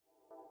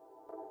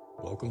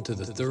Welcome to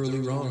the Thoroughly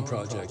Wrong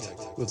Project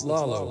with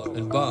Lalo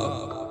and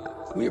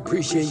Bob. We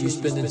appreciate you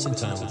spending some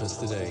time with us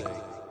today.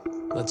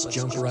 Let's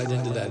jump right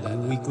into that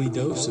weekly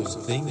dose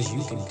of things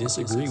you can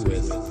disagree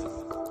with.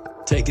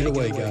 Take it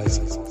away, guys.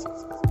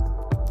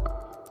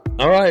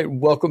 All right,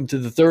 welcome to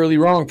the Thoroughly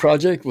Wrong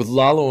Project with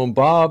Lalo and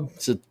Bob.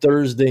 It's a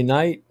Thursday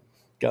night.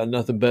 Got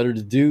nothing better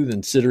to do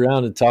than sit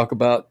around and talk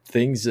about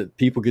things that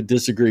people could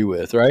disagree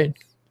with, right?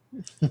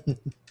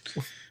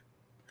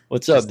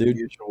 What's up, dude?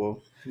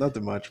 Usual.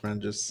 Nothing much,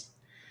 man. Just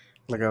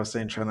like I was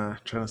saying, trying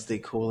to stay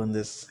cool in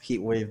this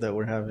heat wave that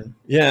we're having.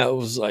 Yeah, it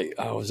was like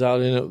I was out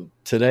in it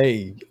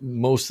today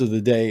most of the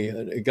day.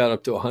 It got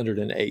up to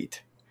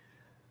 108.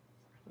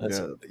 It's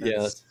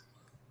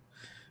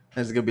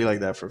gonna be like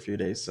that for a few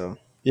days. So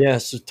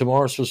so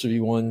tomorrow's supposed to be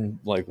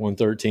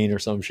 113 or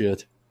some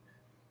shit.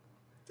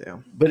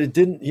 damn. But it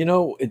didn't,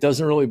 it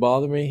doesn't really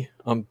bother me.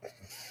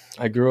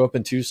 I grew up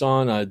in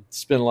Tucson. I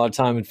spent a lot of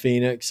time in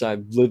Phoenix.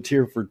 I've lived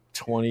here for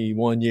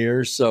 21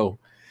 years, so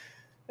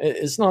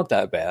it's not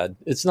that bad.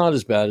 It's not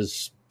as bad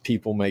as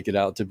people make it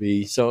out to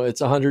be. So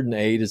it's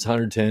 108, it's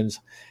 110.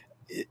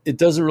 It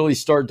doesn't really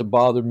start to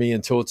bother me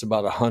until it's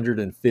about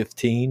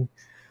 115.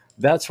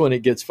 That's when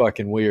it gets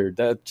fucking weird.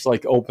 That's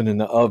like opening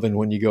the oven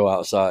when you go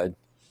outside.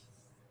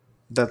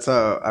 That's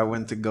I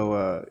went to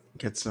go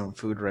get some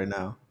food right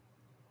now,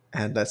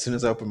 and as soon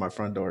as I open my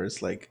front door,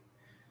 it's like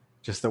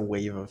just a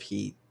wave of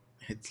heat.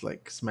 It's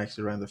like smacks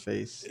you around the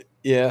face.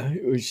 Yeah,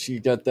 you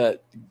got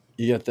that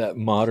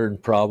modern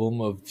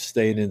problem of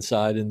staying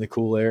inside in the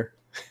cool air.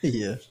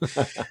 Yeah,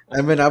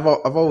 I mean, I've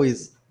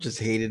always just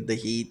hated the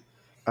heat,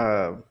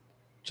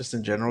 just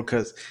in general,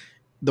 because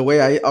the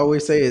way I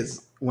always say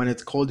is when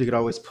it's cold, you could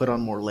always put on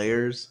more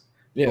layers.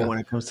 Yeah. But when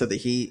it comes to the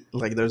heat,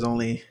 like there's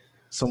only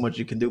so much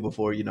you can do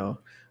before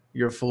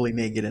you're fully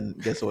naked,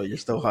 and guess what? You're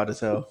still hot as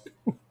hell.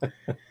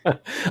 I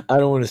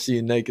don't want to see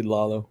you naked,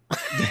 Lalo.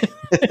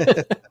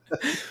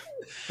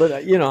 But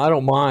I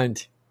don't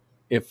mind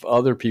if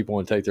other people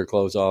want to take their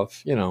clothes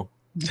off.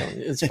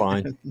 It's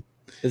fine.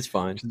 It's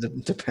fine.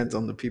 Depends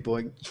on the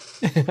people.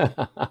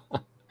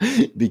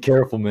 Be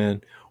careful,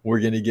 man. We're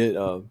gonna get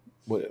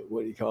what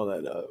do you call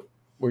that?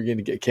 We're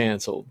gonna get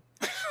canceled.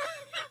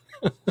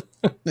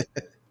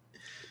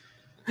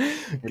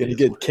 Gonna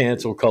get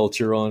cancel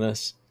culture on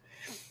us.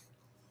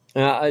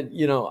 Fuck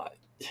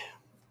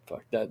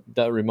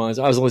that reminds.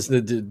 I was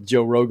listening to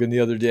Joe Rogan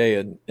the other day,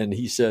 and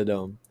he said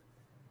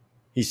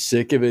he's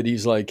sick of it.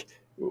 He's like,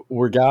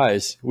 we're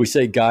guys. We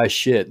say guy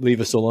shit.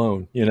 Leave us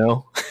alone.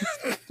 Yeah.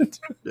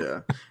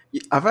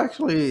 I've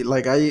actually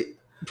I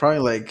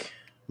probably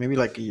maybe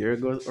a year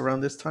ago around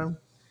this time,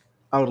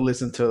 I would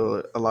listen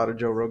to a lot of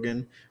Joe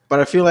Rogan, but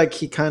I feel like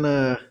he kind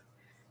of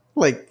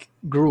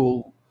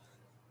grew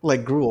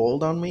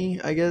old on me,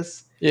 I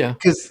guess. Yeah.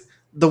 Because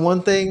the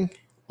one thing,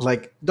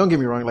 don't get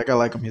me wrong, I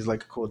like him. He's a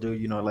cool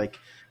dude,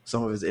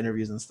 some of his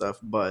interviews and stuff.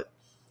 But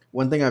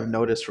one thing I've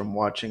noticed from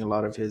watching a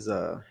lot of his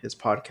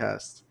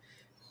podcasts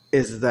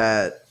is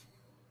that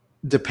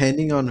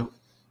depending on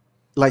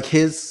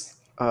his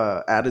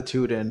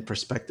attitude and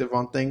perspective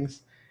on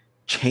things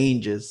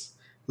changes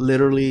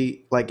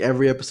literally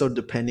every episode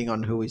depending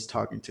on who he's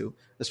talking to,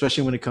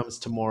 especially when it comes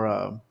to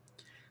more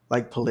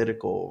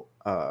political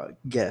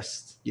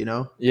guests,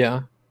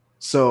 Yeah.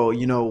 So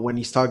when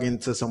he's talking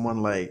to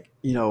someone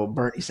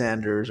Bernie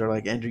Sanders or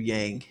Andrew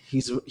Yang,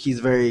 he's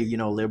very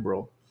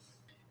liberal.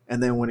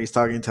 And then when he's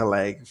talking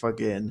to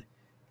fucking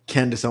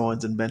Candace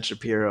Owens and Ben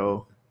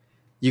Shapiro,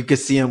 you could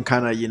see him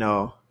kind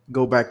of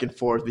go back and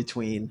forth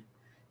between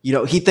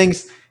he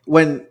thinks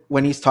when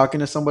he's talking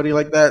to somebody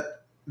like that,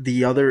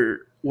 the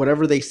other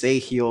whatever they say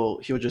he'll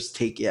just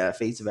take it at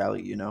face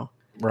value.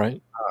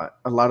 Right.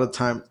 A lot of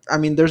time, I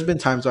mean, there's been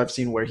times I've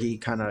seen where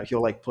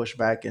he'll push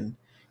back, and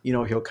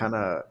he'll kind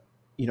of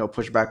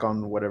push back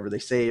on whatever they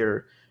say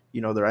or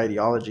their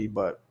ideology,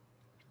 but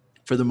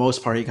for the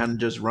most part he kind of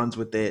just runs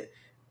with it,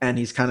 and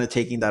he's kind of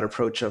taking that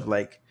approach of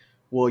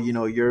well,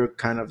 you're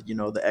kind of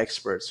the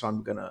expert, so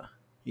I'm gonna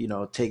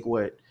take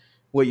what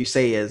you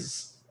say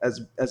as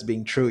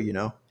being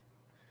true.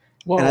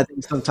 Well, and I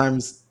think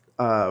sometimes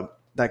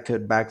that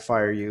could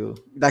backfire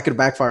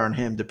on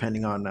him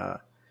depending on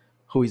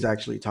who he's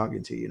actually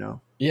talking to.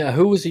 Yeah,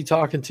 who was he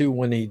talking to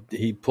when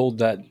he pulled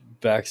that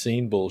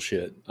vaccine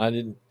bullshit? I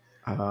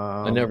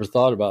never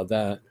thought about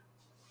that.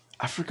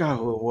 I forgot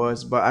who it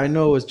was, but I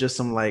know it was just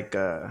some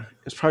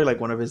it's probably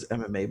one of his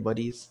MMA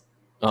buddies.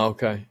 Oh,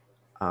 okay.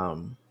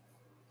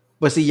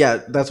 But see, yeah,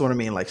 that's what I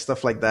mean.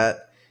 Stuff like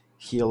that,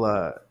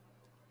 he'll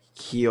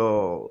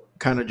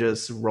kind of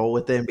just roll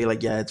with it and be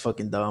like, yeah, it's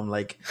fucking dumb.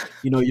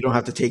 You don't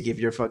have to take it if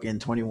you're fucking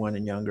 21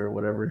 and younger or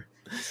whatever.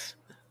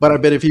 But I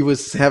bet if he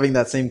was having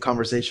that same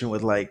conversation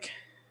with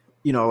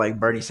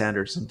Bernie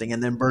Sanders or something,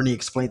 and then Bernie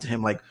explained to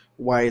him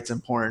why it's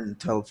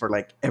important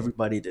for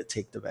everybody to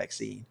take the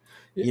vaccine,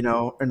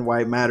 and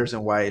why it matters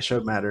and why it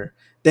should matter,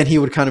 then he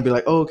would kind of be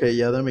like, oh, okay,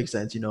 yeah, that makes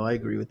sense. I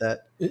agree with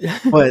that.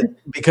 But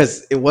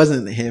because it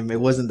wasn't him, it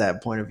wasn't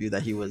that point of view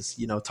that he was,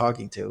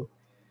 talking to,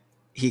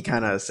 he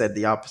kind of said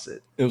the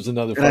opposite. It was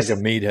another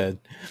fucking meathead.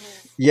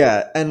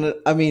 Yeah. And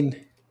I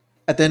mean,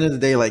 at the end of the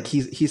day, like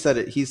he's said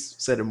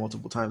it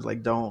multiple times.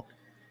 Like don't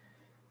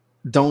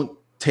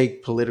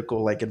take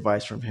political like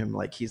advice from him.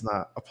 Like he's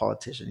not a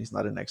politician. He's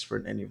not an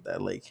expert in any of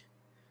that. Like,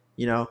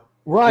 you know,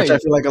 which I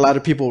Right. feel like a lot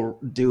of people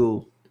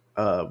do.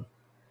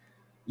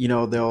 You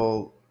know,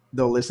 they'll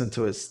listen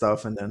to his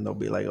stuff and then they'll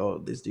be like, oh,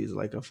 this dude's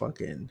like a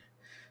fucking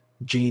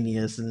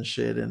genius and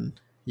shit, and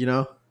you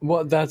know,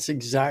 Well, dude,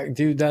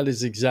 that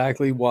is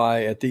exactly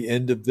why at the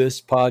end of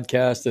this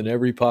podcast and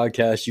every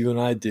podcast you and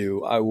I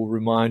do, I will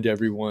remind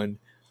everyone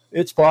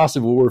it's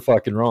possible we're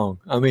fucking wrong.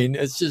 I mean,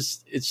 it's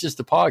just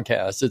a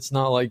podcast. It's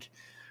not like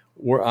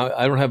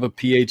I don't have a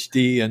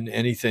PhD in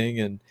anything,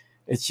 and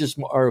it's just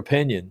our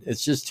opinion.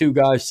 It's just two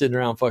guys sitting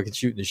around fucking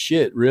shooting the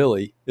shit,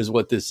 really, is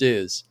what this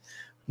is.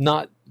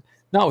 Not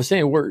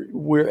Notwithstanding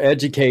we're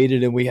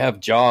educated and we have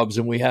jobs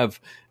and we have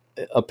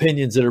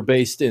opinions that are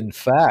based in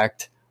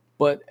fact,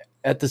 but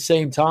at the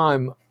same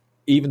time,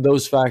 even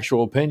those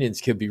factual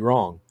opinions could be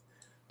wrong.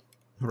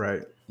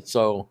 right?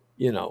 So,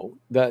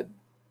 that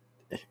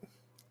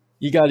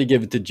you got to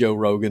give it to Joe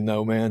Rogan,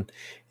 though, man.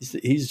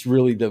 He's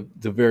really the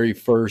very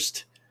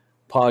first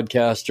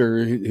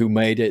podcaster who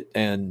made it,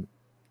 and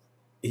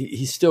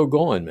he's still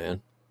going,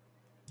 man.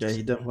 Yeah,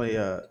 he definitely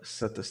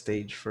set the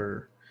stage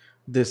for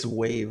this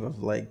wave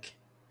of like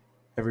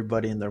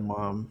everybody and their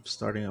mom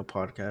starting a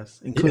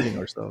podcast, including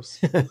ourselves.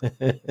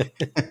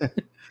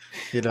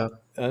 You know,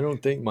 I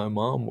don't think my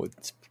mom would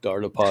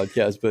start a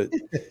podcast, but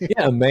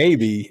yeah,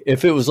 maybe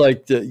if it was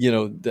like the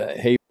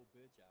hey,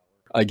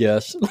 I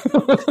guess.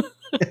 but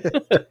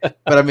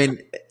I mean,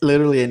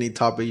 literally any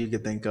topic you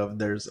could think of,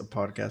 there's a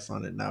podcast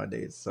on it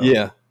nowadays. So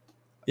Yeah,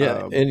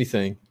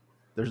 anything.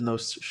 there's no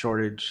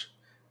shortage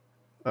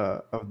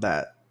of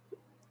that.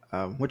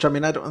 Which I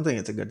mean, I don't think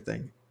it's a good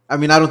thing. I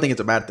mean, I don't think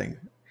it's a bad thing.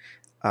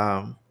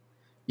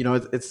 You know,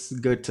 it's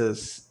good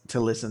to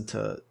listen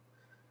to,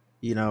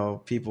 you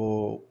know,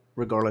 people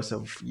regardless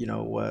of, you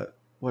know,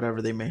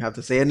 whatever they may have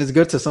to say, and it's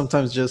good to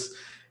sometimes just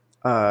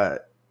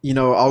you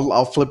know,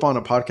 I'll flip on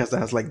a podcast that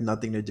has like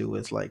nothing to do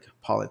with like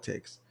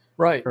politics,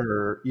 Right.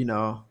 or you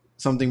know,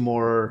 something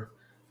more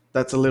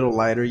that's a little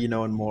lighter, you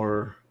know, and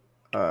more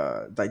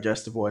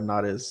digestible and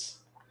not as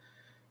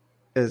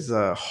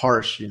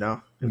harsh, you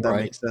know, if that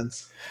Right. makes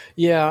sense.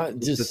 Yeah,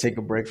 Just to take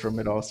a break from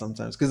it all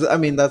sometimes, because I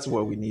mean that's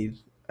what we need.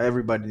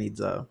 Everybody needs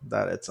that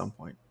at some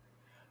point.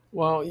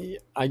 well,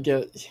 I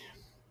get.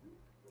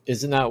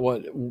 Isn't that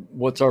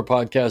what's our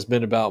podcast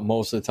been about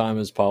most of the time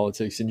is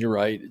politics? And you're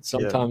right. Yeah,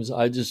 Sometimes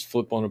I just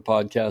flip on a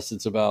podcast.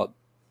 It's about.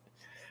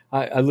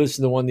 I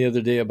listened to one the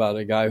other day about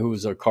a guy who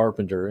was a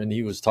carpenter, and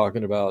he was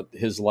talking about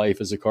his life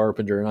as a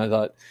carpenter. And I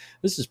thought,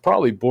 this is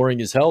probably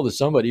boring as hell to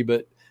somebody,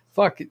 but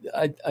fuck,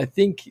 I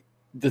think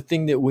the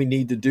thing that we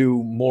need to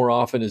do more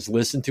often is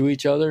listen to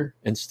each other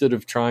instead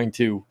of trying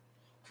to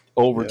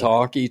yeah,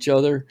 overtalk each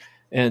other.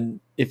 And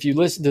if you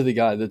listen to the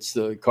guy that's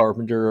the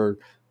carpenter or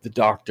the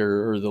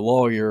doctor or the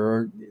lawyer,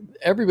 or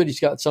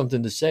everybody's got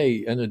something to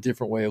say and a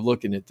different way of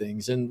looking at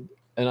things. And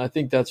I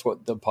think that's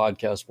what the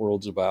podcast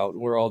world's about.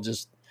 We're all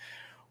just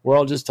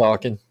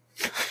talking.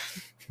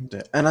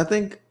 yeah. And I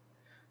think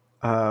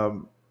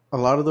a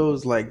lot of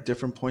those like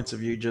different points of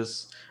view,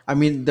 just I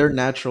mean, they're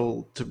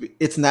natural to be.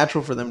 It's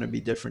natural for them to be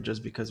different,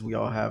 just because we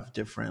all have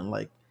different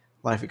like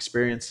life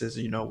experiences.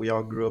 You know, we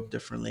all grew up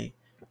differently.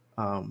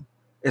 Um,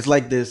 it's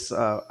like this.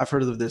 I've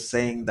heard of this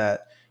saying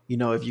that, you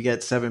know, if you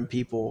get seven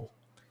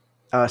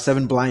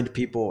blind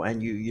people,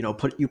 and you know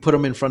put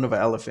them in front of an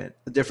elephant,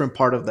 a different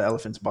part of the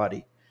elephant's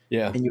body,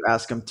 Yeah. and you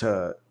ask them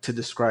to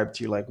describe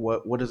to you like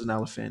what does an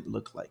elephant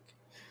look like,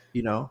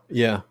 you know,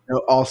 Yeah.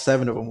 all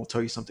seven of them will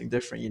tell you something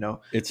different. You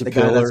know, It's a the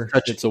guy that's pillar.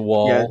 touching, It's a yeah,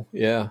 wall.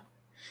 Yeah.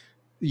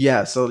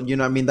 yeah. So you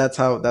know, I mean, that's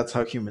how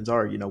humans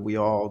are. You know, we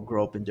all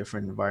grow up in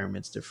different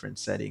environments, different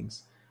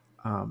settings,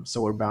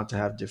 so we're bound to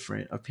have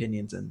different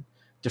opinions and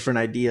different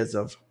ideas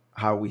of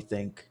how we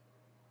think.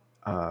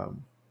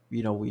 Um,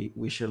 you know,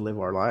 we should live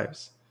our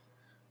lives,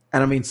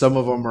 and I mean, some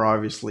of them are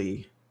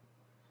obviously,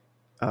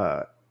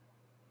 uh,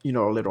 you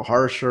know, a little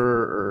harsher,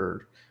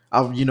 or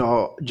you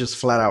know, just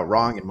flat out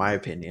wrong in my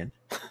opinion.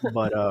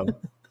 But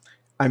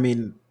I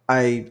mean,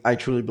 I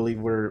truly believe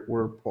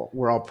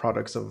we're all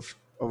products of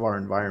our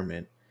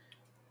environment.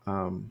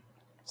 Um,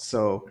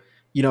 so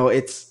you know,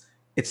 it's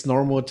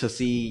normal to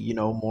see, you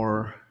know,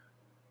 more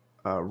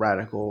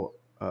radical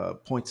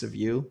points of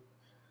view.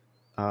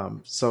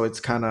 So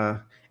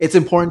it's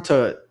important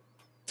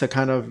to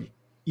kind of,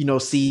 you know,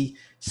 see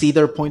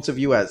their points of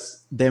view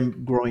as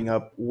them growing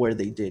up where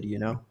they did, you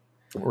know,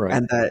 Right.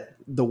 and that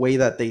the way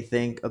that they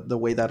think, the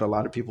way that a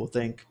lot of people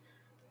think,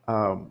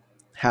 um,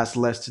 has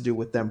less to do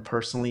with them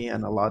personally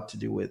and a lot to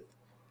do with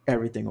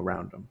everything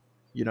around them,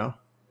 you know.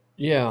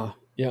 Yeah.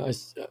 Yeah.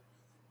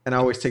 And I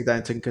always take that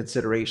into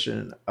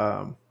consideration,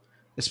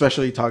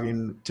 especially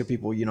talking to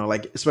people, you know,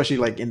 like especially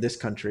like in this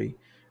country,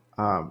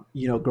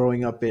 you know,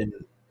 growing up in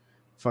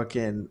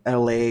fucking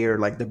LA or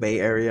like the Bay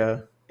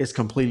Area is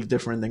completely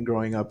different than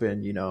growing up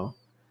in, you know,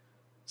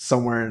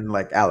 somewhere in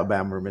like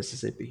Alabama or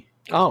Mississippi.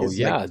 Oh,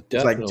 yeah,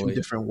 It's like two definitely.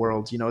 different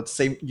worlds. You know, it's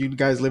same. You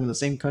guys live in the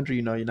same country.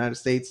 You know, United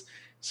States,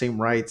 same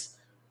rights.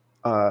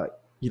 Uh,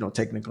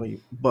 technically,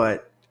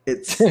 but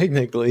it's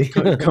Technically.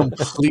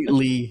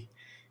 completely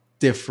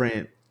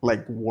different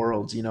like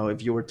worlds,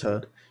 if you were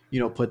to,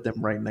 put them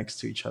right next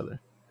to each other.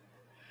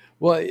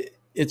 Well,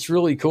 it's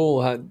really cool.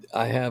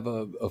 I have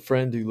a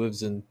friend who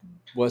lives in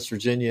West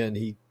Virginia,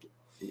 and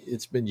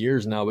it's been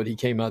years now, but he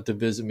came out to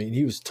visit me, and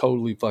he was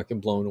totally fucking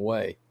blown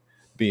away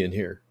being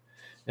here.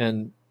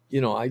 And,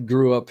 I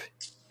grew up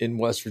in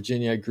West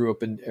Virginia. I grew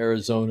up in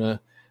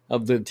Arizona.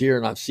 I've lived here,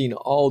 and I've seen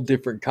all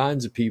different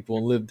kinds of people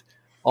and lived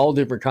all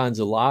different kinds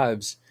of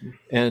lives.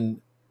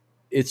 And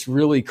it's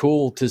really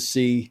cool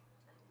to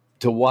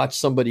watch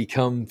somebody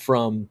come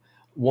from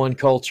one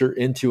culture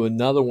into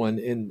another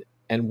one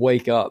and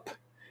wake up.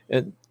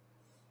 And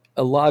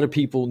a lot of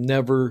people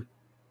never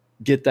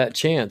get that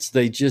chance.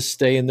 They just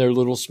stay in their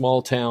little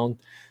small town.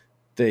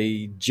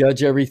 They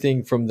judge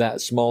everything from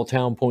that small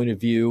town point of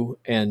view,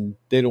 and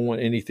they don't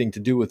want anything to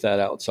do with that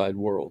outside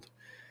world.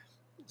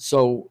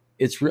 So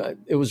it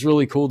was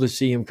really cool to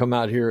see him come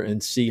out here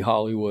and see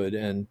Hollywood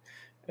and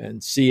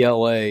see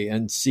LA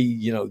and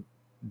see,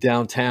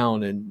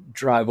 downtown and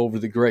drive over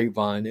the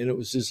Grapevine. And it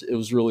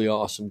was really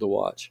awesome to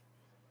watch.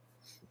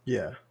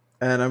 Yeah.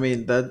 And I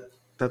mean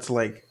that's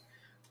like,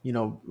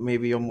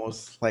 maybe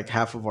almost like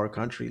half of our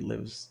country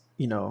lives,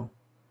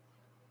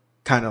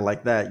 kind of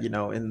like that,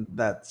 in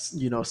that,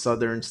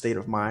 southern state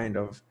of mind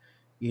of,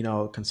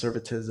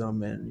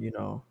 conservatism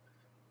and,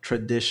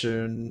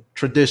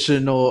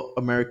 traditional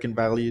American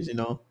values.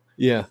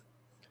 Yeah.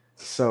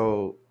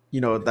 So,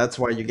 that's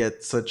why you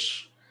get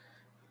such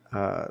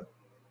uh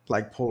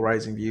like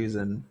polarizing views.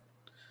 And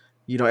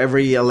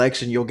every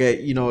election you'll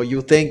get,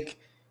 you'll think,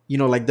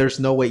 like there's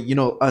no way,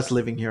 us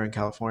living here in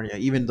California,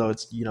 even though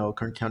it's,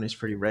 Kern County is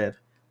pretty red,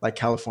 like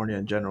California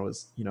in general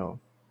is,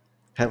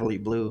 heavily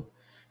blue.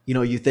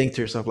 You think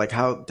to yourself like,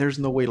 how, there's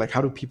no way, like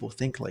how do people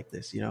think like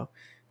this?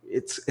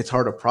 It's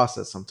hard to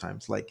process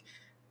sometimes. Like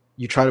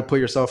you try to put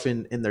yourself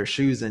in their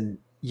shoes, and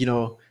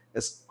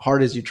as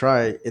hard as you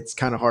try, it's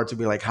kind of hard to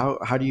be like,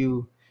 how do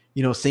you,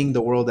 seeing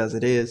the world as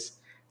it is,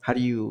 how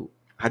do you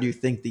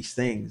think these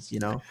things?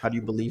 How do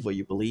you believe what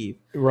you believe?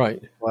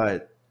 Right.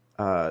 But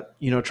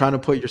trying to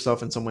put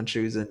yourself in someone's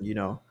shoes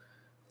and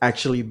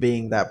actually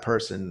being that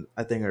person,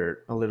 I think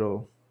are a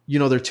little,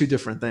 they're two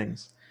different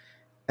things.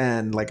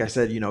 And like I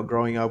said,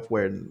 growing up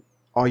when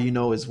all you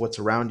know is what's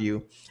around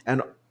you,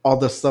 and all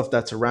the stuff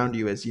that's around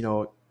you is,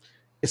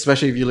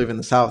 especially if you live in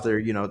the South, there,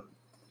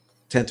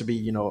 tend to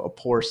be, a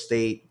poor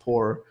state,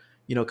 poor,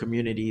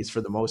 communities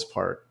for the most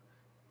part.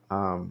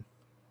 Um,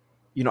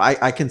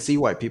 I can see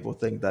why people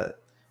think that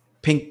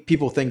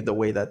people think the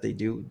way that they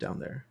do down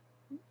there.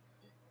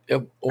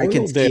 Yep. I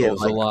can see Oildale it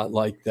is a like, lot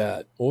like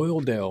that.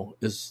 Oildale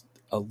is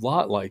a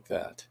lot like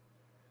that.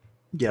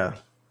 yeah,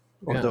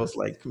 or Yeah. those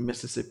like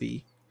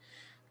Mississippi,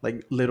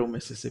 like little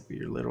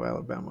Mississippi or little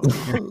Alabama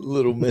over here.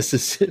 Little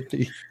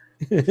Mississippi.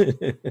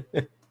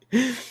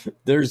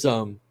 There's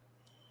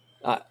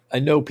I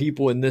know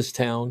people in this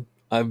town.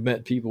 I've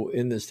met people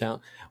in this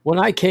town. When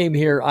I came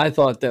here, I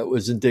thought that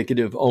was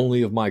indicative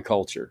only of my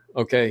culture.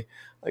 Okay.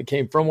 I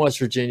came from West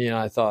Virginia, and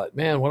I thought,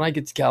 man, when I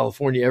get to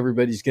California,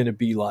 everybody's going to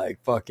be like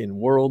fucking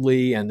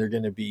worldly, and they're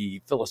going to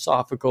be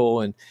philosophical.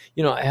 And,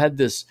 I had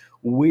this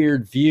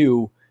weird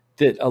view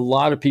that a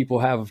lot of people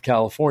have of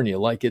California,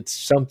 like it's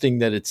something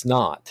that it's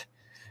not.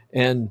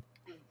 And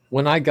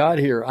when I got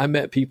here, I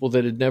met people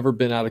that had never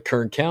been out of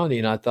Kern County,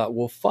 and I thought,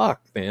 well,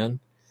 fuck, man,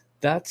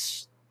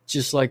 that's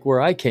just like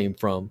where I came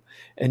from.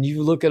 And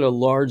you look at a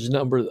large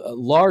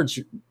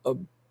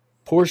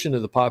portion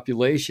of the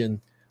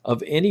population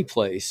of any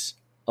place,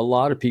 a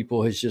lot of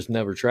people has just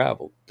never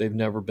traveled. They've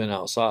never been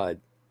outside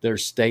their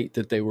state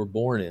that they were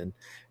born in.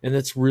 And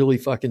it's really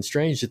fucking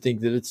strange to think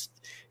that it's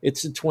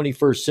the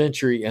 21st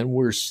century and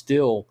we're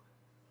still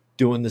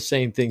doing the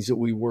same things that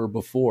we were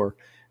before.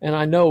 And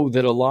I know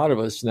that a lot of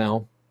us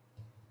now,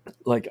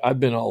 like I've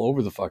been all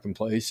over the fucking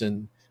place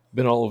and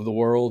been all over the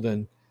world,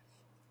 and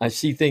I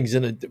see things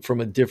from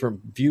a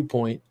different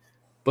viewpoint,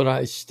 but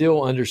I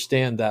still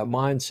understand that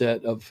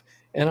mindset of,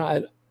 and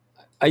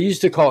I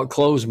used to call it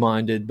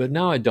closed-minded, but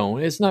now I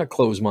don't. It's not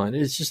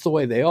closed-minded. It's just the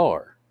way they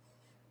are.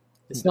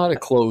 It's not a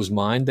closed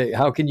mind.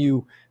 How can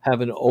you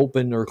have an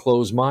open or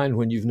closed mind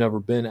when you've never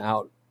been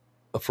out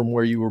from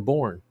where you were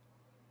born?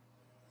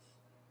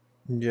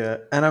 Yeah.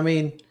 And I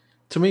mean,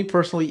 to me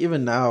personally,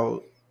 even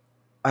now,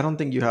 I don't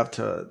think you have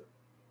to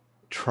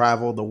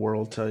travel the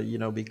world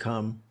to,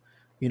 become,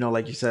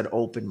 like you said,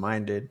 open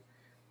minded,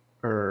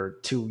 or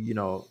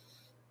to,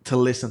 to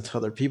listen to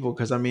other people.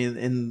 Cause I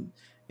mean,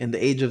 in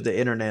the age of the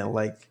internet,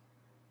 like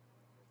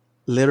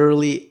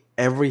literally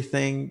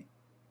everything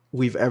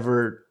we've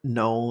ever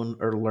known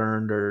or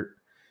learned, or,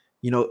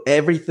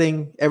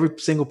 everything, every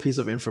single piece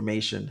of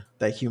information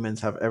that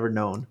humans have ever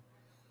known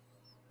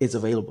is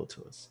available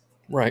to us.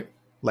 Right.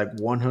 Like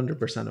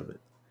 100% of it.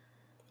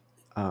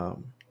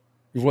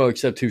 Well,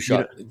 except who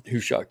You know,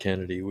 shot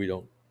Kennedy? We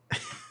don't.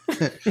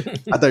 I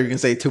thought you were gonna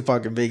say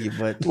Tupac and Biggie,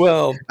 but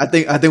Well, I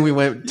think we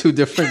went two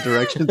different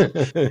directions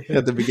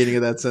at the beginning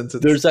of that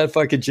sentence. there's that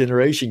fucking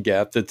generation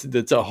gap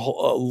that's a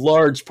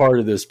large part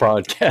of this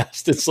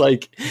podcast. It's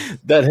like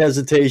that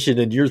hesitation,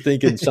 and you're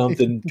thinking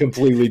something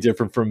completely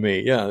different from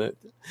me. Yeah,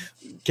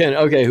 Ken.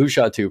 Okay, who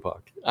shot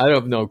Tupac? I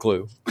have no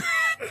clue.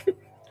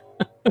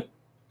 That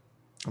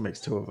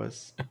makes two of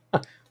us.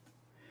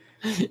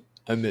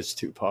 I miss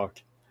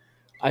Tupac.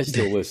 I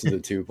still listen to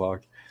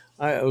Tupac.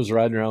 I was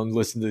riding around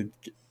listening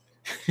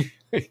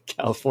to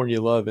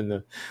California Love in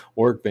the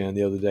work van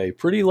the other day.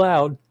 Pretty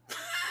loud.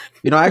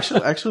 I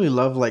actually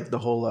love like the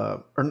whole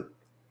or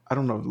I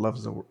don't know if love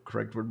is the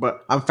correct word,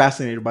 but I'm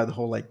fascinated by the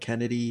whole like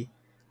Kennedy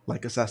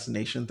like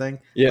assassination thing.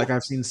 Yeah. Like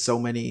I've seen so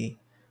many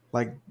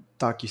like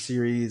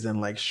docuseries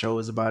and like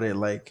shows about it.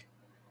 Like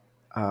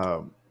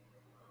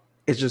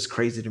it's just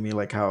crazy to me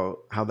like how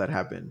that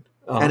happened.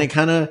 And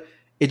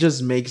it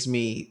just makes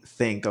me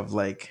think of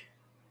like,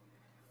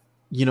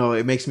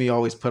 it makes me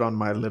always put on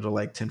my little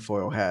like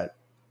tinfoil hat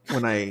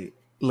when I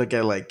look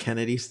at like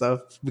Kennedy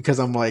stuff, because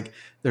I'm like,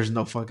 there's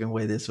no fucking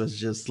way this was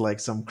just like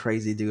some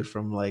crazy dude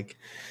from like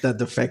that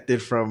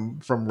defected from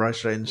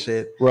Russia and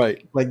shit.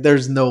 Right. Like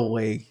there's no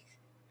way.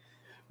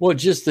 Well,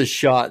 just the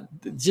shot,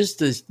 just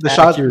the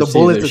shot, the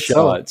bullet the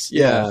itself. shots.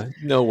 Yeah,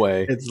 no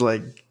way. It's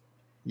like,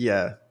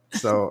 yeah.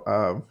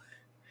 So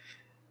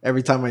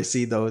every time I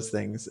see those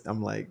things,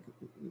 I'm like,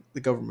 the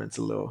government's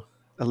a little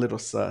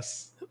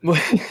sus.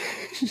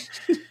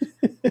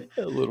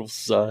 A little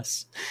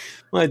sus.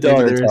 My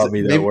daughter taught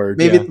me that word.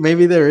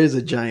 Maybe there is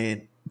a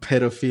giant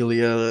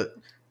pedophilia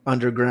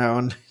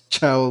underground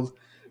child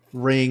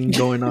ring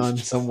going on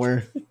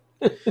somewhere.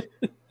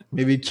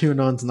 Maybe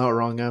QAnon's not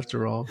wrong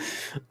after all.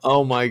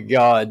 Oh my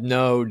God,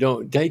 no!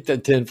 Don't take the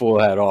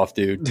tinfoil hat off,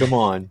 dude. Come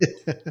on,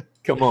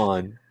 come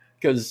on,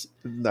 because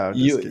no,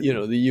 you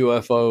know the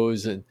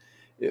UFOs and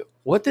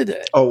what did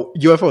it? Oh,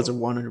 UFOs are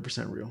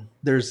 100% real.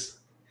 There's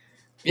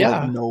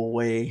yeah, no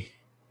way.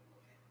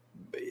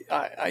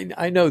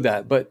 I know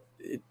that, but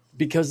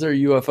because they're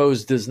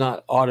UFOs does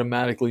not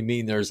automatically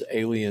mean there's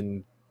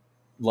alien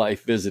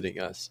life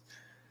visiting us.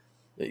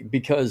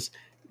 Because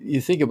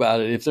you think about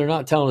it, if they're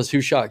not telling us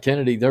who shot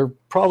Kennedy, they're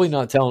probably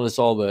not telling us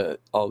all the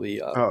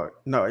oh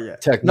no, yeah,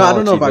 technology. No, I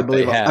don't know if I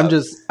believe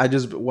it. I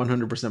just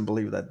 100%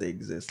 believe that they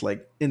exist.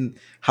 Like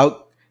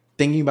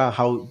thinking about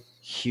how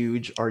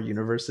huge our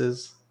universe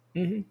is,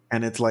 mm-hmm.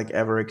 and it's like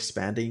ever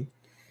expanding.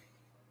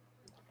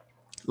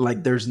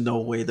 Like there's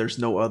no way, there's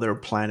no other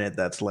planet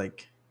that's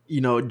like,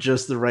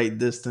 just the right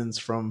distance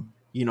from,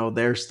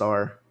 their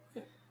star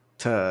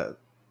to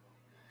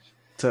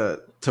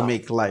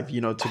make life,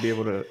 to be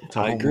able to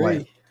I home agree.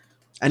 life.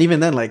 And even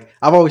then, like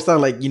I've always thought,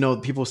 like,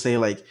 people say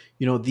like,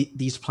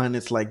 these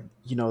planets, like,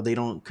 they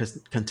don't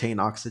contain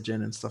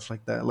oxygen and stuff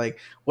like that. Like,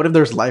 what if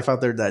there's life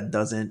out there that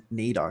doesn't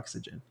need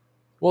oxygen?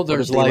 Well,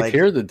 there's life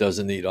here that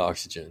doesn't need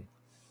oxygen.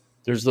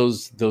 There's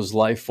those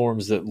life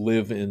forms that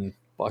live in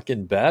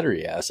fucking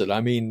battery acid. I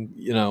mean,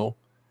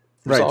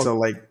 right. So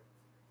like,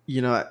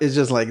 it's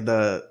just like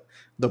the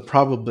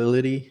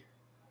probability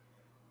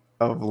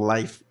of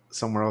life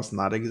somewhere else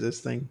not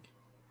existing,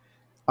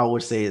 I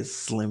would say, is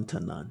slim to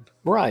none.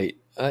 Right.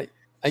 I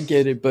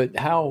get it. But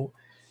how,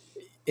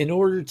 in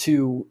order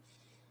to,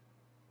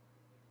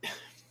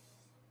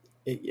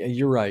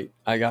 you're right.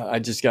 I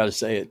just got to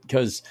say it,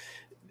 because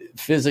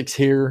physics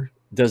here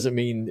doesn't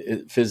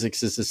mean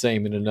physics is the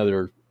same in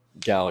another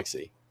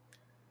galaxy.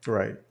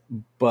 Right.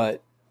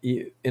 But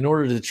in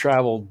order to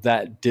travel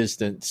that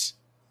distance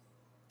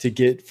to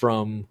get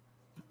from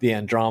the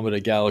Andromeda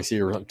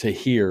galaxy or to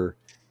here,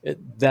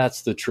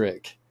 that's the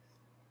trick.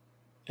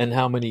 And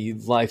how many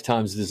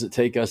lifetimes does it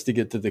take us to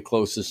get to the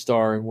closest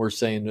star? And we're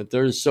saying that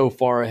they're so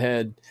far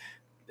ahead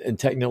and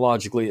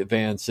technologically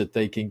advanced that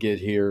they can get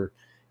here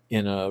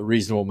in a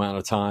reasonable amount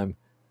of time,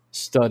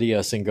 study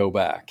us, and go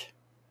back.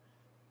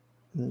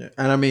 And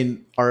I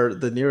mean,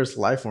 the nearest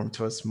life form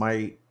to us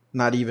might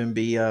not even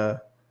be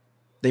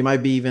they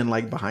might be even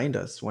like behind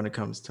us when it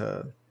comes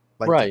to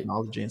like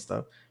technology and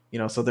stuff,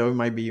 so they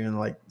might be even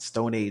like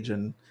Stone Age,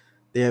 and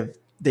they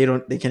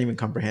can't even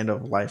comprehend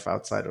of life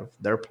outside of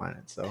their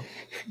planet. So,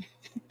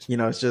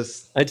 it's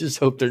just, I just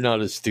hope they're not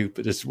as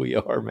stupid as we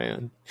are,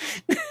 man.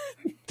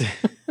 They're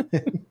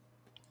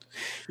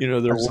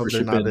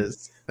worshiping.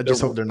 I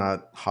just hope they're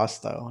not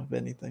hostile, if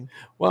anything.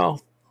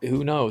 Well,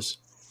 who knows?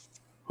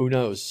 Who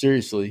knows?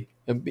 Seriously.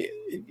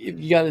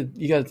 You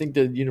gotta think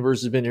the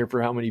universe has been here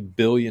for how many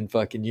billion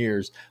fucking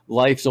years?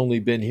 Life's only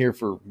been here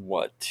for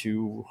what,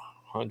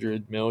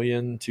 200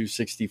 million,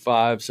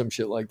 265, some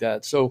shit like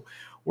that. So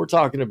we're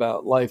talking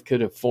about life could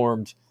have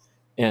formed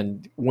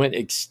and went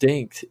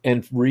extinct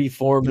and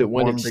reformed. It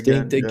went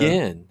extinct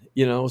again.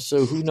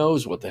 So who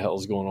knows what the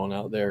hell's going on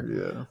out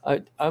there? Yeah.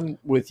 I'm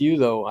with you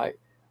though.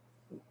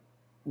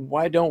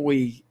 Why don't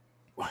we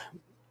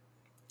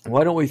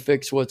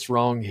fix what's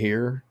wrong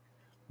here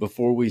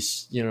before we,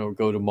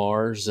 go to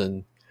Mars?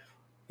 And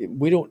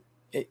we don't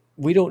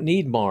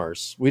need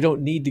Mars. We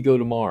don't need to go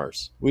to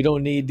Mars. We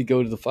don't need to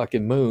go to the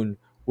fucking moon.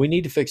 We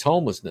need to fix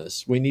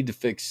homelessness. We need to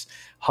fix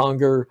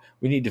hunger.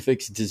 We need to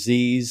fix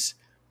disease.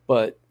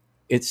 But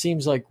it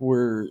seems like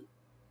we're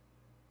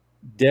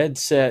dead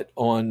set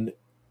on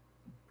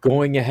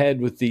going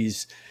ahead with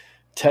these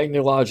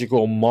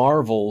technological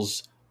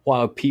marvels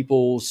while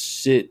people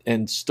sit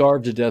and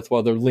starve to death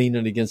while they're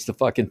leaning against the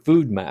fucking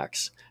food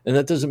max. And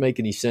that doesn't make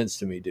any sense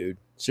to me, dude.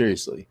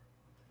 Seriously.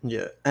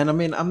 Yeah, and I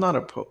mean, I'm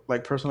not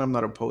like personally, I'm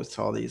not opposed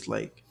to all these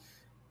like,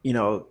 you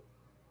know,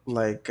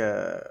 like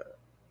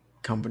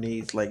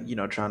companies like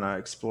trying to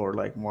explore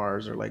like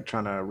Mars or like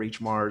trying to reach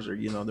Mars or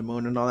the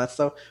moon and all that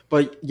stuff.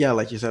 But yeah,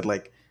 like you said,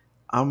 like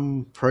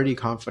I'm pretty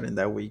confident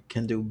that we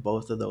can do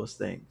both of those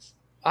things.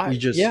 We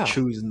just Yeah.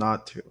 choose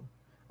not to.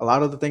 A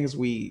lot of the things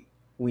we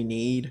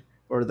need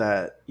or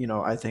that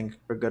I think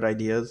are good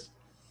ideas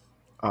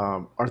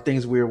are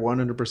things we're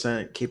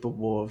 100%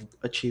 capable of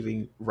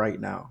achieving right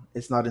now.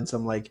 It's not in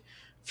some like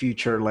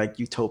future like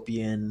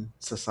utopian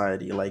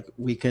society. Like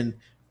we can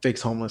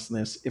fix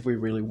homelessness if we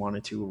really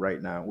wanted to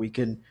right now. We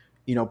can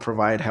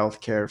provide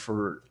healthcare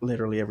for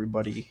literally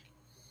everybody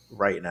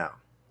right now.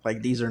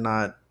 Like these are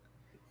not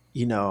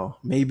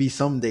maybe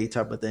someday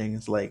type of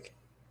things. Like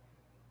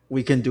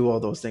we can do all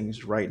those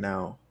things right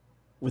now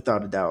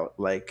without a doubt.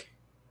 Like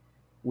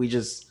we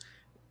just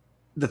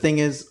the thing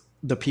is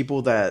the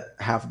people that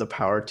have the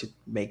power to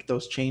make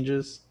those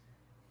changes,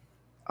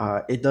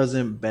 it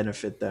doesn't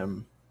benefit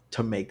them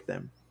to make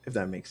them, if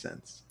that makes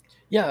sense.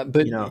 Yeah,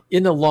 but You know,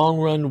 in the long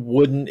run,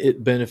 wouldn't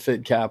it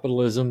benefit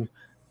capitalism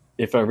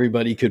if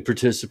everybody could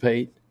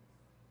participate?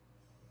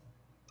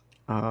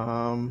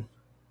 um,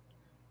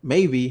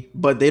 maybe,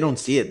 but they don't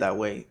see it that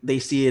way. They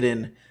see it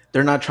in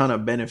they're not trying to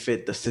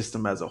benefit the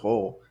system as a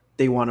whole.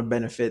 They want to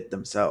benefit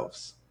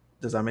themselves.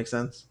 Does that make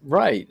sense?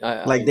 Right.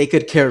 Like they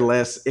could care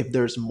less if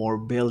there's more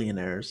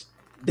billionaires.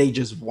 They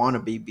just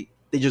want to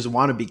they just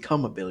want to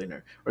become a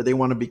billionaire or they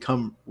want to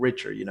become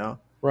richer. Right.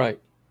 Right.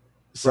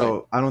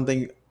 So I don't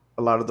think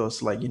a lot of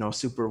those like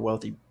super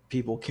wealthy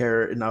people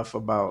care enough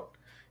about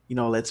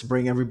let's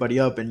bring everybody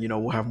up and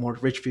we'll have more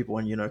rich people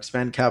and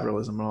expand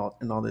capitalism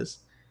and all this.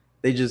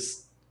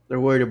 They're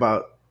worried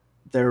about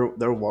their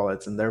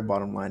wallets and their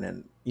bottom line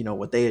and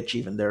what they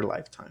achieve in their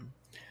lifetime.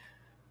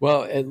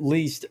 Well, at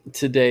least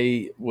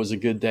today was a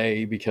good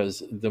day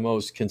because the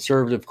most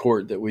conservative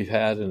court that we've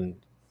had in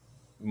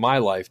my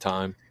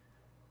lifetime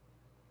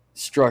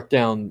struck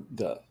down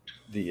the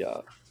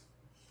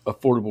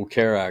Affordable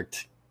Care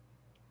Act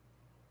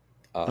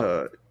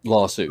Uh,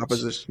 lawsuits,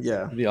 Opposition,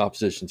 yeah. the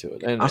opposition to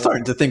it. And I'm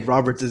starting to think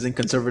Roberts isn't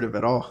conservative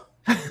at all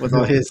with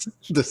all his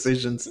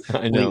decisions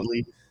I know,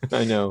 lately.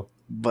 I know.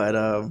 But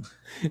I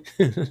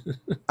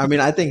mean,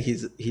 I think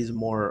he's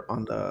more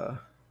on the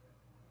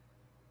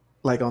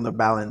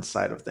balance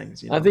side of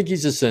things. I think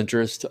he's a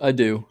centrist. I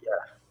do. Yeah.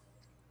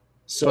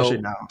 So,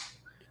 Especially now.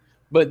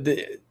 but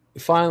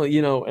finally,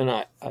 and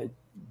I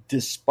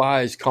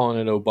despise calling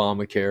it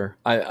Obamacare.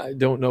 I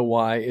don't know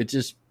why.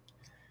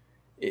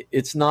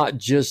 It's not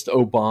just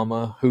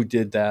Obama who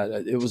did that.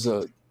 It was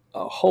a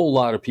whole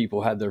lot of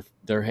people had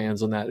their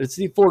hands on that. It's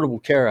the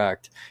Affordable Care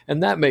Act,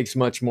 and that makes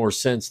much more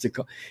sense to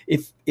call.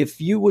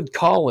 If you would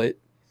call it,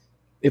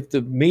 if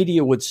the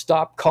media would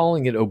stop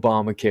calling it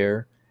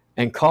Obamacare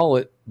and call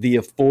it the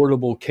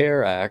Affordable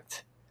Care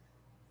Act,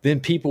 then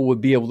people would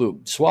be able to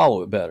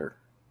swallow it better.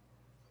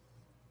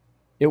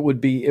 It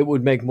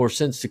would make more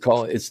sense to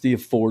call it's the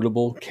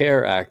Affordable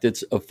Care Act.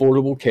 It's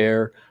affordable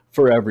care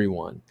for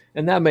everyone.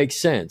 And that makes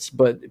sense.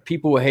 But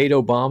people who hate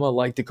Obama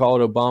like to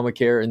call it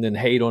Obamacare and then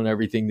hate on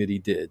everything that he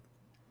did.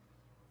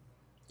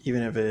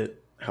 Even if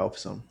it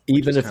helps them.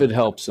 Even if it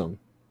helps them.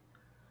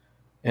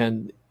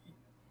 And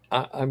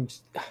I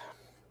don't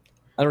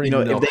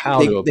even know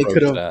how to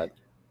approach that.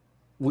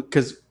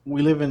 Because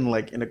we live in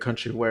in a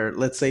country where,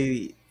 let's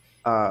say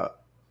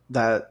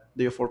that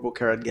the Affordable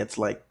Care Act gets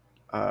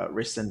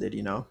rescinded,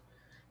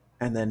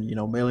 and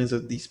then millions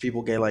of these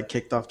people get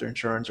kicked off their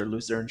insurance or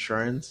lose their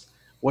insurance.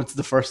 What's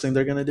the first thing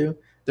they're gonna do?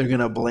 They're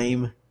gonna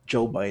blame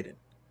Joe Biden.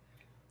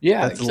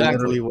 Yeah, that's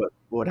exactly. literally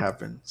what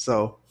happened.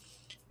 So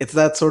it's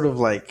that sort of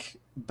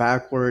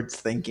backwards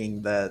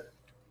thinking that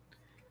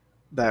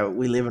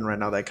we live in right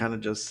now. That kind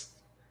of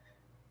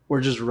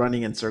we're just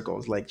running in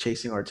circles,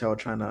 chasing our tail,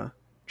 trying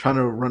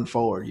to run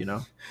forward.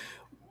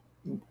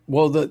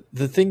 Well,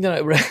 the thing that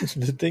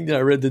I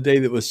read today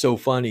that was so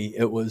funny,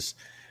 it was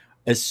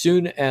as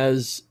soon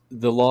as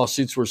the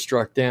lawsuits were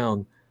struck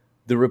down,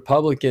 the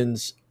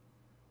Republicans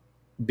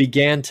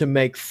began to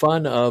make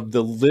fun of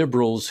the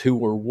liberals who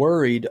were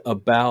worried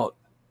about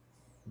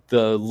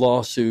the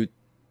lawsuit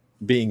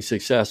being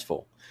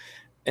successful.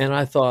 And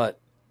I thought,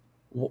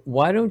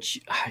 why don't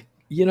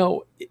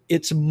you,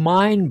 it's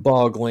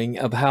mind-boggling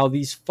of how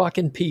these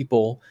fucking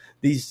people,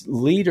 these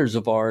leaders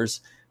of ours,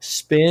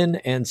 spin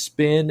and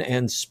spin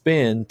and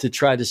spin to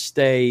try to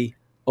stay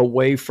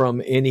away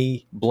from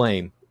any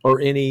blame or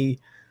any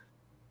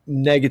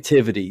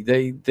negativity.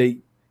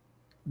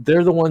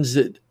 They're the ones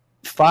that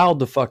filed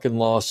the fucking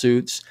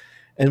lawsuits,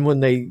 and when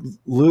they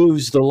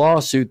lose the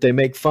lawsuit, they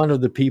make fun of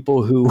the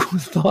people who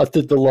thought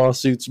that the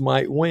lawsuits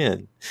might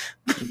win.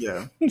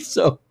 Yeah.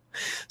 So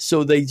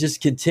So they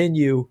just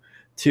continue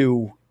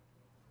to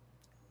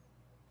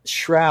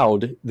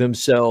shroud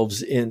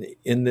themselves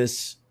in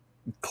this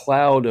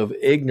cloud of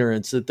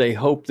ignorance that they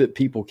hope that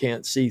people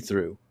can't see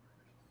through.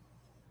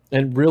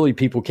 And really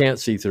people can't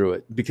see through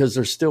it because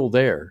they're still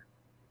there.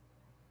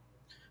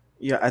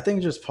 Yeah, I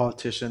think just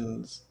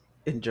politicians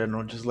in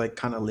general just like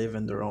kind of live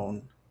in their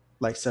own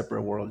like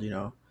separate world, you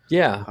know.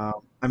 Yeah.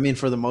 I mean,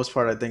 for the most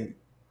part, I think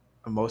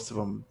most of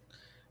them,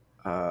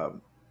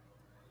 um,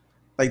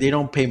 like they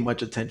don't pay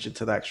much attention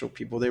to the actual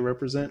people they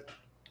represent,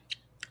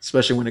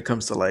 especially when it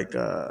comes to like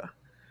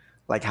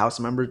House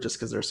members, just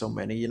because there's so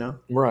many, you know.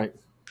 Right.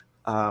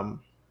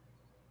 Um,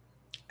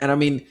 and I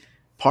mean,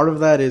 part of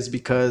that is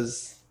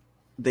because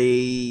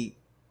they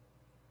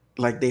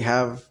they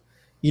have,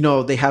 you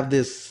know, they have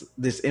this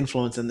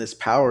influence and this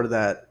power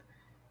that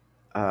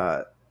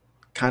uh,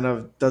 kind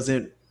of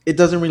doesn't it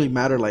doesn't really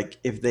matter like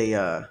if they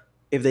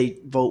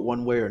vote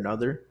one way or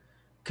another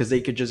because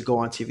they could just go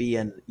on TV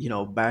and you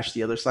know bash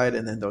the other side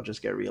and then they'll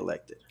just get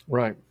reelected,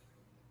 Right.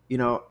 you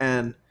know.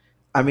 And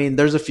I mean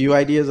there's a few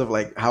ideas of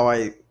like how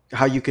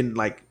you can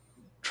like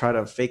try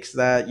to fix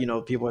that, you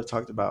know. People have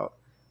talked about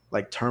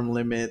like term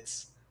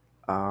limits,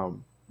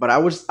 but I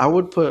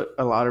would put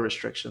a lot of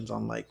restrictions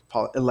on like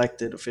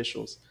elected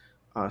officials,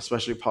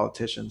 especially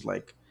politicians,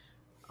 like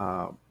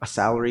a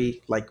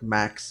salary like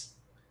max.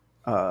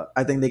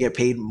 I think they get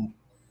paid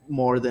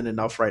more than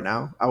enough right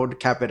now. I would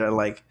cap it at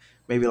like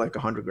maybe like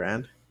 100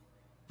 grand,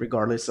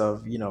 regardless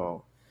of you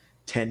know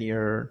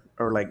tenure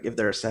or like if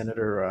they're a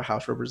senator or a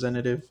House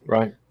representative.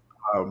 Right.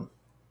 Um,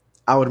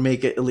 I would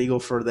make it illegal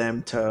for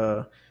them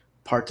to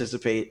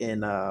participate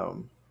in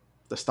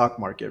the stock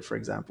market, for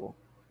example,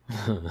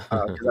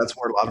 because that's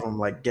where a lot of them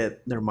like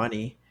get their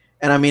money.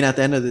 And I mean, at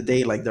the end of the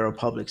day, like they're a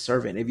public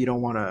servant. If you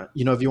don't want to,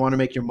 you know, if you want to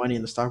make your money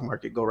in the stock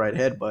market, go right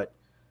ahead. But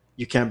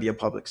you can't be a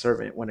public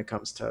servant when it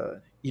comes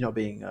to you know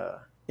being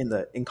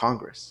in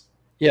Congress.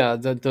 Yeah,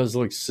 that does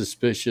look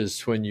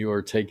suspicious when you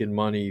are taking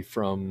money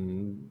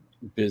from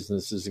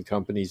businesses and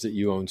companies that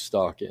you own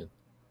stock in.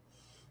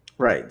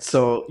 Right.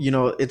 So you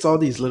know, it's all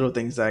these little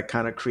things that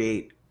kind of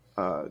create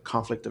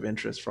conflict of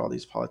interest for all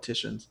these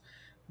politicians.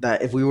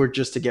 That if we were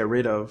just to get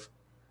rid of,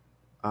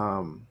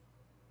 um,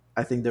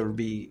 I think there would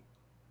be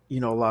you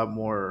know a lot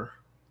more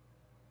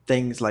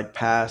things like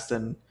passed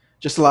and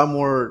just a lot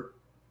more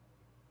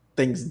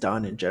things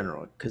done in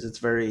general because it's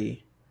a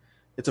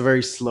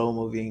very slow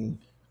moving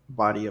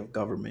body of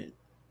government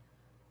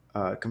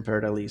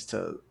compared at least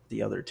to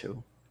the other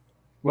two.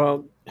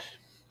 Well,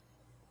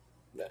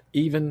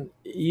 even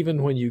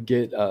when you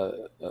get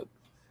a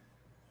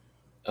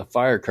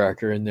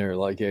firecracker in there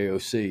like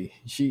AOC,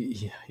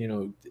 she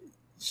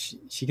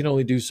can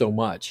only do so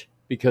much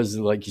because,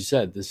 like you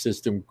said, the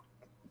system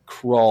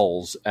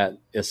crawls at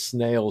a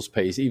snail's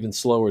pace, even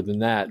slower than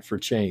that for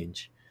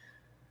change.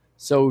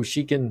 So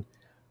she can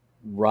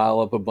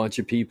rile up a bunch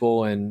of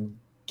people and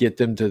get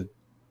them to,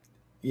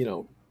 you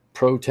know,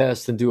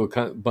 protest and do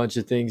a bunch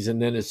of things.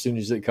 And then as soon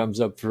as it comes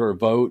up for a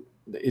vote,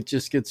 it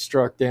just gets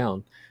struck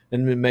down.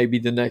 And then maybe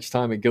the next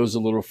time it goes a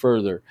little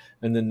further,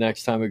 and then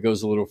next time it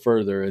goes a little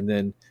further, and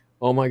then,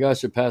 oh my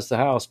gosh, it passed the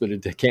House, but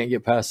it can't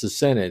get past the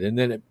Senate. And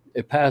then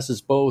it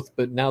passes both,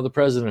 but now the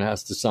president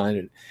has to sign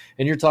it.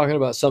 And you're talking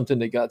about something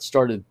that got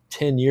started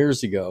 10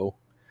 years ago.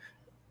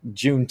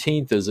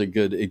 Juneteenth is a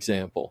good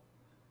example.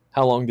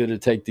 How long did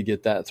it take to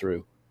get that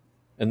through?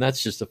 And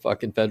that's just a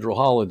fucking federal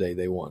holiday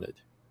they wanted.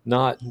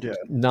 Not Yeah.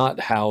 not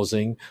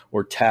housing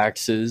or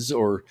taxes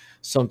or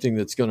something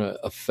that's going to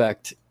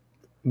affect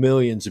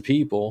millions of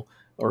people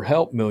or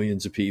help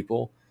millions of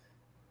people.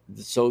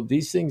 So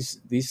these things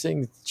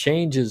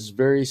changes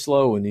very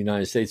slow in the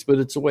United States, but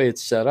it's the way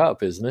it's set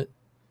up, isn't it?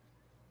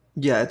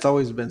 Yeah, it's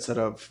always been set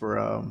up for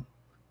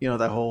you know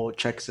that whole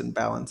checks and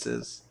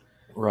balances.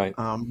 Right.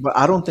 But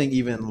I don't think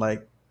even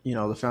like you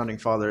know the founding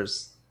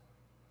fathers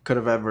could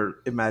have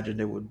ever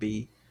imagined it would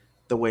be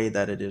the way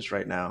that it is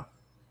right now.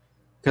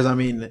 Because I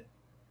mean,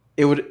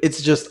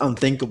 it's just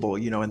unthinkable,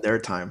 you know, in their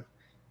time,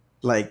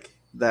 like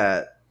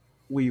that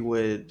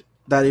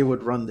it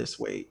would run this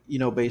way, you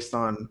know, based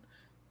on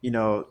you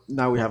know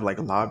now we have like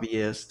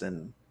lobbyists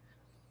and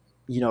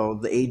you know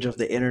the age of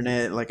the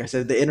internet. Like I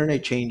said, the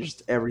internet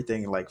changed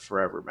everything like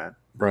forever, man.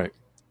 Right.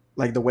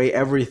 Like the way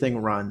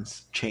everything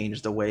runs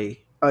changed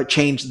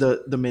changed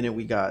the minute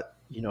we got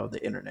you know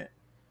the internet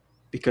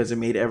because it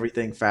made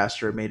everything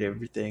faster, it made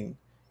everything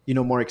you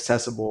know more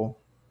accessible,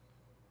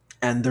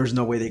 and there's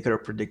no way they could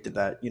have predicted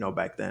that you know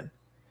back then.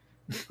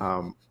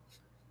 um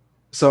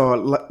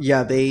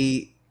yeah,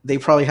 they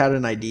probably had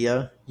an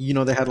idea, you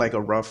know, they had like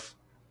a rough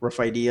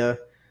idea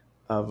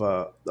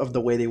of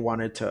the way they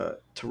wanted to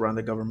run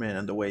the government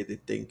and the way they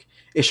think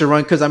it should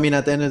run. Because I mean,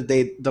 at the end of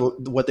the day,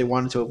 what they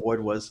wanted to avoid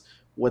was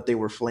what they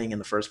were fleeing in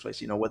the first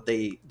place. You know, what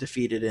they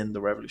defeated in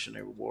the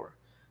Revolutionary War.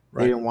 They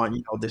Right. didn't want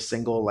you know this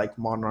single like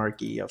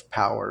monarchy of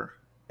power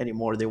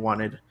anymore. They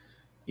wanted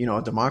you know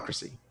a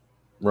democracy.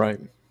 Right.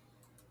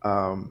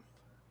 Um,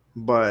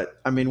 but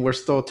I mean, we're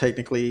still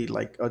technically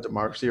like a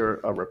democracy or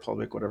a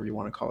republic, whatever you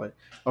want to call it,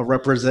 a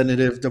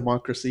representative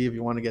democracy if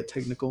you want to get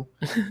technical.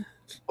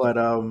 But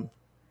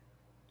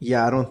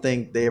yeah, I don't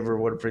think they ever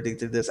would have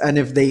predicted this. And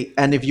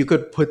if you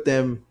could put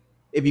them,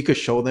 if you could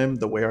show them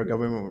the way our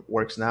government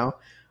works now,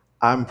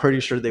 I'm pretty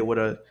sure they would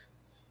have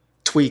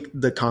tweaked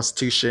the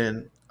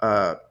Constitution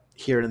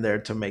here and there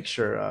to make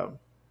sure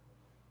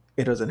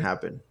it doesn't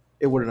happen.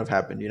 It wouldn't have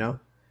happened, you know?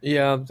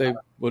 Yeah, they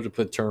would have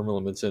put term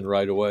limits in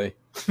right away.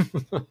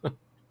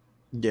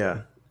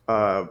 Yeah.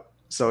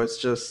 So it's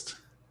just,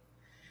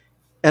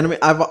 and I mean,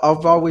 I've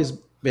always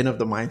been of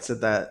the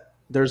mindset that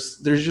there's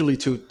usually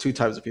two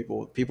types of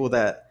people: people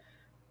that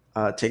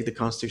take the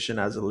Constitution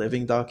as a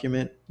living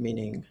document,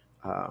 meaning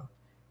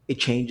it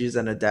changes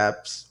and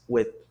adapts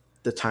with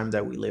the time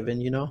that we live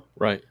in, you know.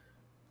 Right.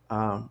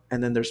 And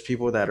then there's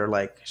people that are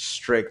like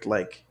strict,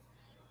 like,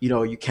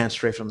 you can't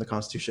stray from the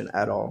Constitution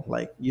at all.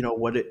 Like,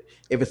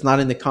 if it's not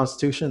in the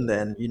Constitution,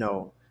 then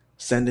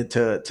send it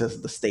to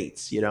the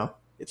states.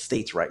 It's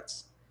states'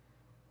 rights.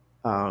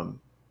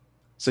 Um,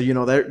 so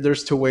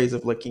there's two ways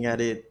of looking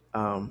at it.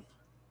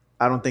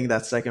 I don't think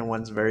that second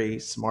one's very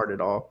smart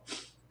at all,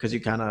 because you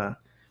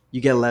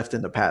get left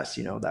in the past,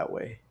 that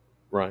way.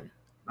 Right.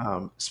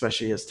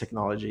 Especially as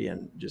technology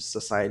and just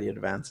society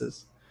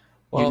advances.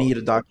 You Well, need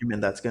a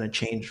document that's going to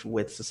change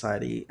with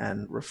society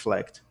and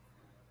reflect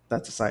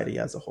that society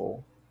as a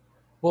whole.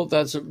 well,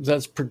 that's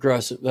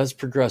progressive. That's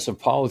progressive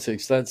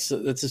politics. That's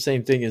the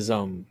same thing as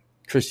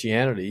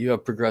Christianity. You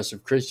have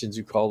progressive Christians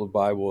who call the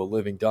Bible a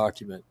living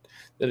document,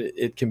 that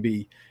it can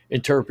be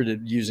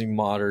interpreted using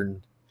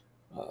modern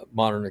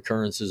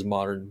occurrences,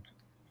 modern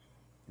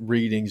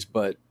readings.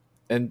 But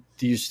and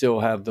do you still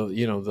have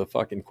the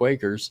fucking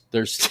Quakers?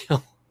 They're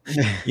still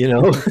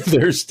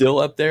they're still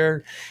up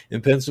there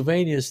in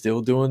Pennsylvania,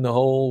 still doing the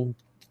whole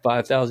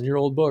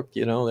 5,000-year-old book.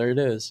 There it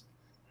is.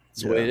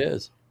 It's the way Yeah. it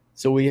is.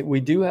 So we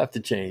do have to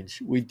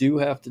change. We do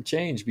have to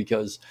change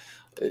because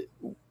uh,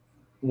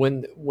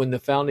 when the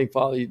founding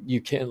father,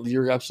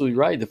 you're absolutely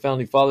right. The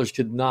founding fathers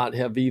could not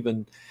have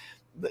even,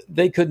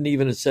 they couldn't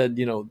even have said,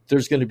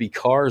 there's going to be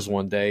cars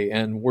one day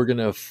and we're going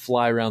to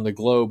fly around the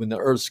globe and the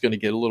earth's going to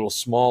get a little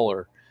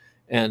smaller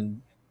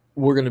and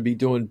we're going to be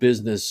doing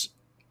business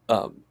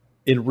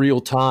in real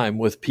time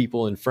with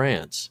people in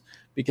France,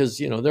 because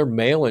they're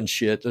mailing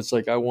shit that's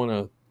like, I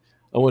want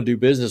to do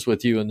business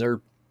with you, and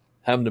they're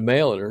having to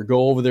mail it or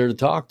go over there to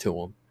talk to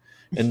them.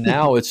 And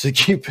now it's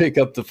like you pick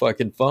up the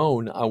fucking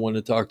phone. I want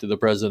to talk to the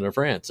president of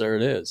France. There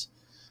it is.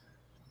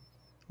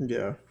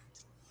 Yeah.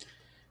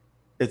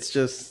 It's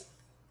just,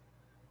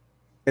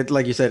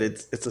 like you said,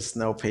 it's a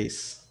snail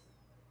pace.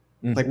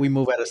 Like, Mhm. we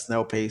move at a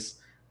snail pace.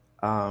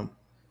 Um,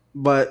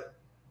 but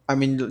I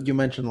mean, you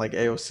mentioned like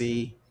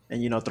AOC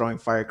and throwing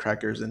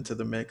firecrackers into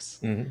the mix.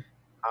 Mhm.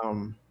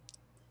 Um,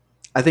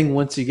 I think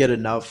once you get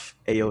enough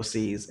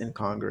AOCs in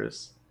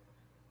Congress,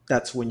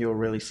 that's when you'll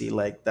really see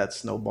like that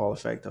snowball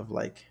effect of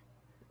like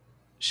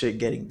shit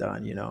getting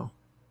done.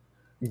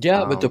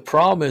 Yeah, but the Um,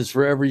 problem is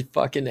for every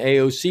fucking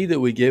AOC that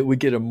we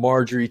get a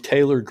Marjorie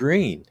Taylor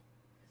Greene.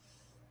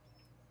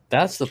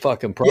 That's the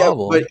fucking yeah, but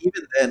problem.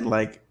 even then,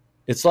 like,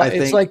 It's I like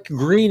it's think, like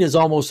Green is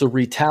almost a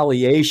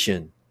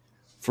retaliation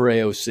for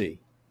AOC.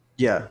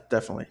 yeah,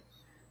 definitely.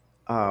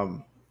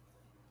 Um,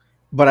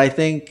 but I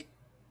think,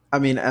 I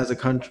mean,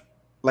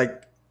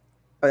 like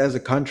as a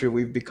country,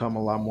 we've become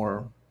a lot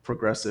more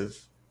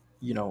progressive,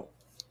 you know,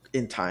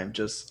 in time,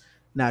 just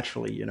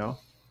naturally. And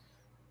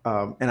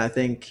I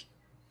think,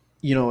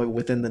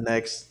 within the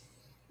next,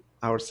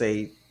 I would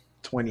say,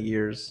 20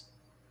 years,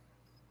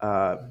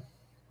 uh,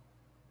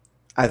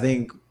 I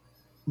think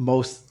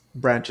most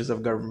branches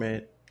of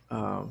government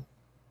um,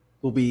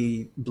 will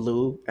be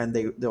blue, and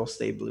they'll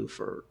stay blue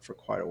for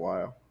quite a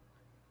while,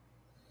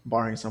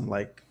 barring some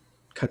like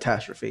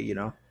catastrophe,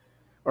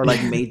 or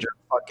like major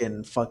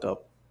fucking fuck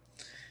up.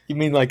 You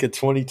mean like a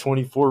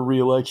 2024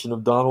 reelection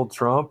of Donald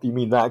Trump? You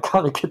mean that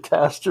kind of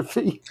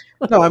catastrophe?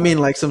 No, I mean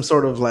like some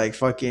sort of like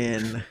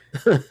fucking,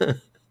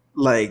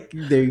 like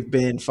they've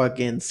been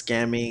fucking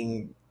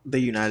scamming the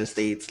United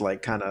States,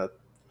 like kind of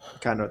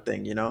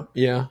thing.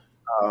 Yeah.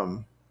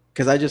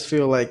 Because I just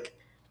feel like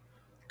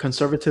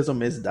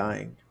conservatism is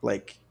dying.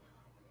 Like,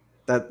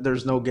 that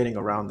there's no getting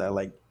around that.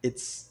 Like,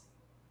 it's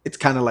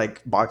kind of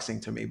like boxing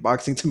to me.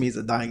 Boxing to me is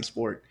a dying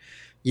sport.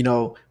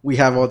 We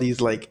have all these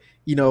like,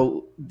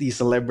 these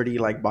celebrity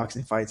like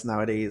boxing fights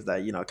nowadays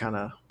that kind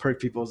of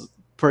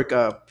perk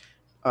up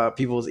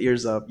people's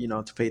ears up,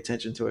 to pay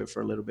attention to it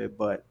for a little bit.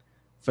 But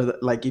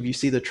like, if you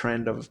see the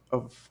trend of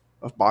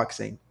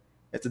boxing,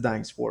 it's a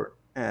dying sport,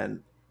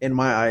 and in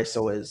my eyes,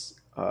 so is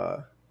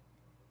the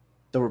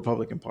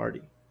Republican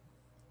Party.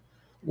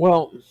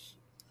 Well,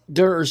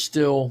 there are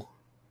still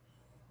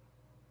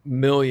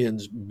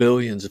millions,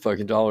 billions of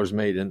fucking dollars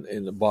made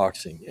in the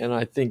boxing. And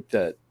I think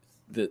that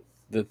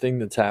the thing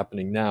that's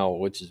happening now,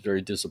 which is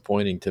very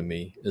disappointing to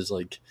me, is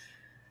like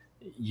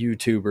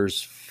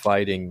YouTubers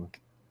fighting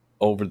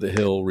over the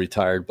hill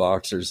retired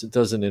boxers. It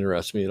doesn't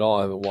interest me at all.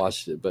 I haven't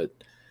watched it, but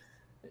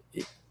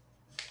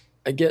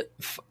I get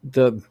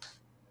the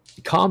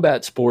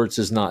combat sports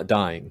is not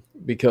dying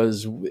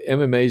because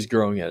MMA is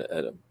growing at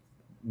a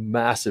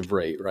massive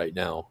rate right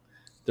now.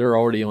 They're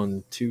already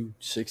on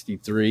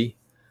 263.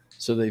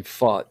 So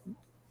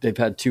they've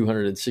had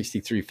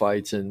 263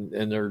 fights,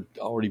 and they're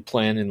already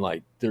planning,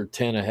 like they're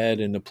 10 ahead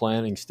in the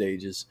planning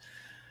stages.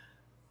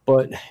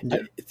 But Yeah.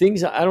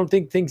 I don't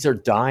think things are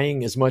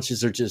dying as much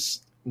as they're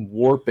just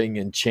warping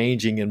and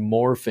changing and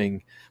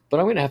morphing. But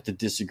I'm going to have to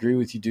disagree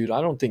with you, dude. I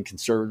don't think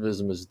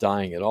conservatism is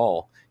dying at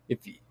all. If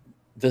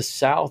the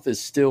South is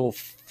still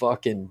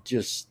fucking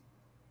just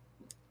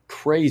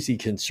crazy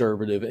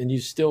conservative, and you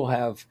still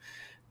have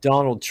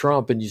Donald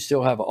Trump, and you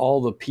still have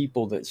all the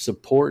people that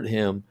support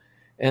him.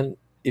 And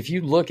if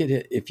you look at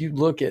it, if you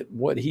look at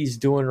what he's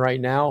doing right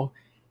now,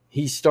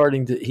 he's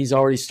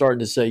already starting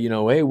to say,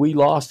 hey, we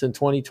lost in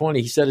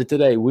 2020. He said it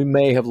today. We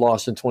may have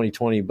lost in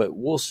 2020, but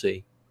we'll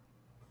see.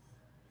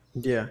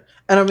 Yeah.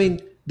 And I mean,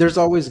 there's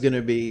always going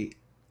to be,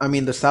 I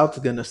mean, the South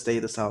is going to stay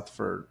the South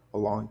for a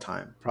long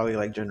time, probably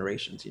like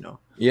generations,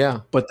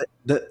 Yeah. But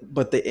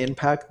the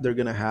impact they're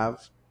going to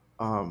have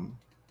um,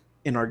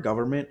 in our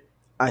government,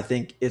 I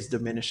think, is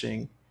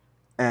diminishing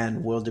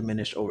and will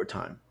diminish over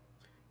time.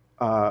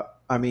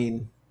 I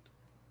mean,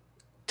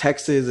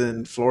 Texas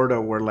and Florida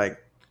were like,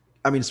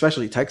 I mean,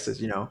 especially Texas,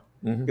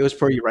 Mm-hmm. it was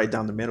pretty right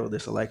down the middle of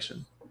this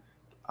election.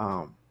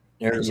 And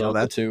Arizona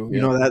that's too.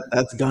 Yeah.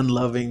 that's gun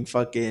loving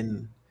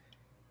fucking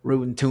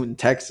rootin' tootin'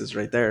 Texas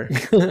right there.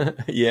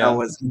 That Yeah.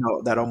 was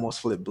that almost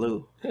flipped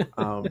blue.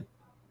 Um,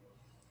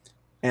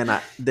 and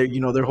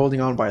they're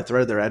holding on by a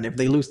thread there. And if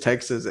they lose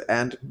Texas,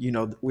 and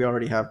we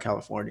already have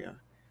California,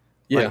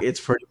 Yeah. like it's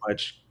pretty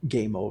much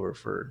game over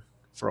for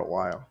a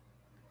while.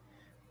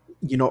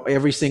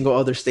 Every single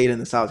other state in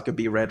the South could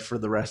be red for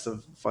the rest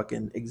of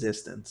fucking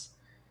existence.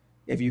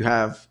 If you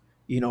have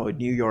New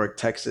York,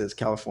 Texas,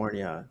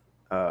 California,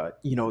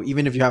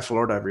 even if you have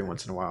Florida every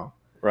once in a while,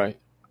 Right.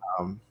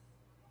 um,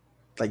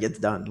 like it's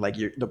done. Like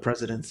the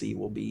presidency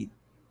will be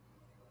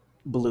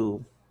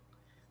blue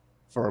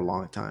for a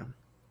long time.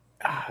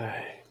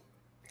 I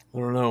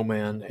don't know,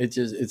 man. It's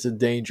a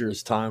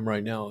dangerous time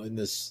right now in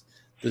this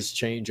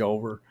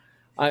changeover.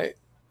 I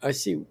I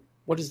see.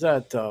 What is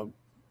that?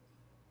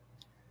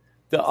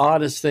 The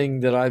oddest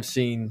thing that I've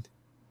seen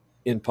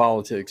in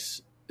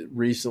politics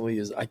recently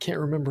is, I can't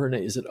remember her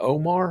name. Is it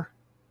Omar?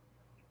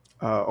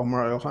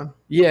 Omar Ilhan.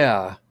 Yeah,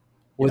 Yeah.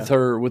 with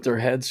her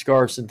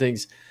headscarves and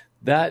things,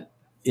 that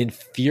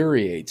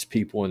infuriates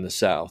people in the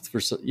South.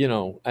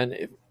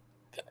 And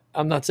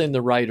I'm not saying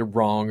they're right or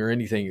wrong or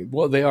anything.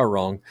 Well, they are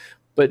wrong,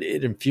 but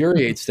it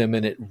infuriates them,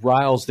 and it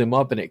riles them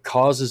up, and it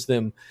causes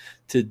them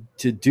to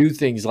do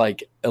things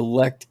like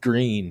elect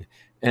Green.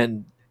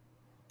 And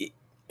it-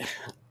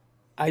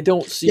 I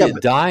don't see Yeah, it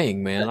but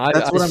dying, man.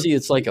 that's I what I'm. see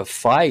it's like a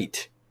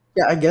fight.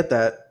 Yeah, I get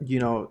that.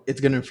 It's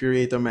gonna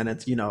infuriate them, and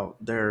it's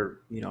they're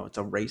it's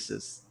a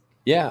racist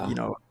Yeah, you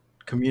know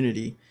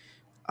community.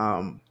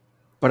 Um,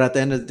 but at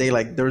the end of the day,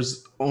 like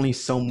there's only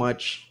so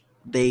much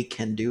they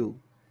can do.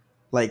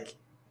 Like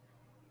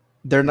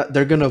they're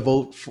gonna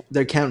vote.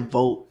 They can't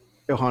vote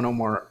Ilhan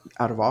Omar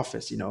out of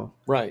office.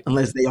 right.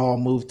 Unless they all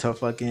move to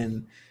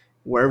fucking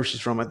wherever she's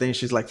from. I think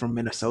she's like from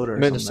Minnesota or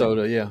something.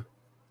 Minnesota, yeah.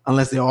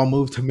 Unless they all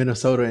move to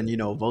Minnesota and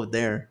vote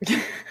there.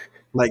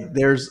 Like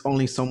there's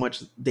only so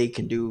much they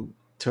can do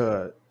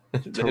to They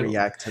don't,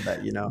 react to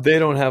that. they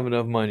don't have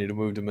enough money to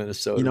move to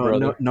Minnesota, No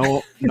brother.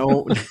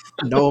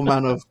 no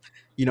amount of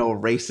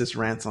racist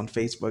rants on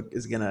Facebook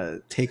is gonna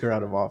take her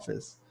out of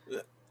office.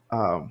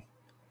 Um,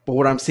 but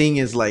what I'm seeing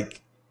is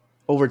like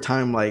over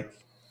time, like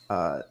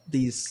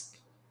these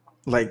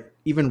like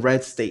even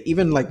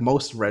like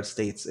most red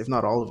states, if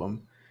not all of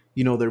them,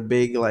 they're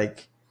big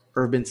like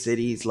urban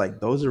cities. Like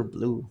those are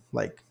blue.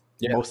 Like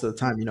Yeah. most of the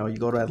time, you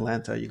go to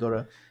Atlanta, you go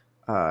to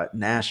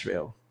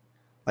Nashville,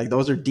 like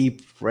those are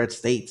deep red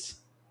states.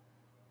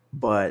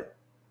 But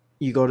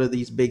you go to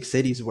these big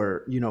cities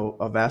where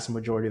a vast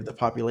majority of the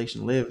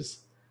population lives,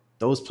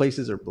 those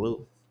places are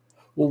blue.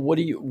 Well, what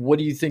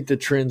do you think the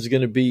trend's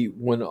going to be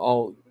when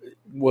all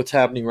what's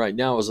happening right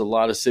now is a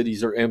lot of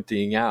cities are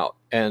emptying out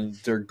and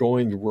they're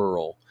going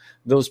rural?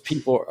 Those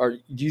people are.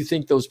 Do you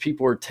think those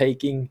people are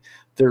taking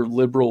their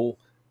liberal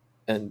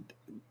and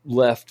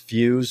left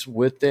views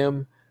with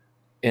them,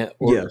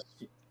 or Yes,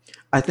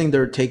 I think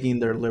they're taking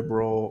their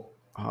liberal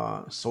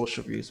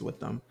social views with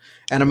them.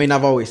 And I mean,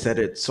 I've always said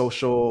it: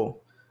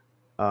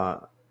 uh,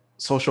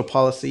 social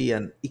policy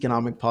and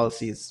economic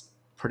policy is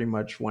pretty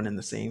much one and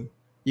the same.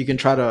 You can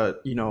try to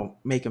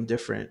make them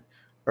different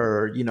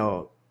or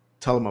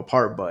tell them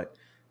apart, but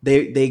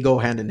they go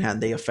hand in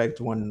hand. They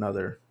affect one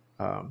another,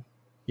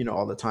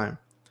 all the time.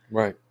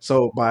 right?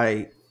 So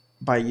by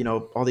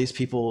all these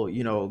people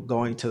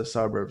going to the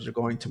suburbs or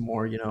going to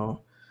more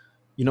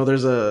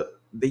there's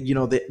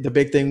the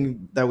big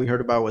thing that we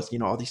heard about was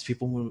all these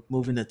people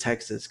moving to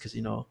Texas because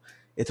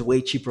it's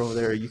way cheaper over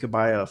there. You could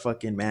buy a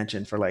fucking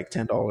mansion for like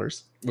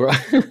 $10.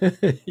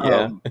 Right.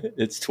 Yeah, Um,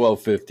 it's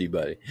 12.50,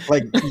 buddy.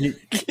 like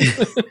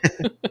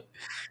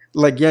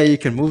like yeah, you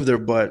can move there,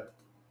 but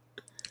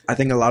I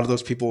think a lot of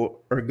those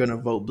people are gonna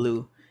vote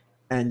blue,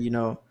 and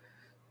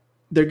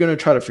they're gonna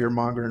try to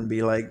fearmonger and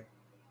be like,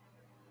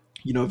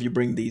 if you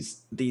bring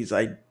this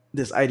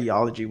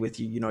ideology with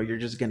you, you're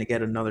just gonna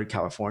get another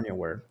California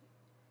where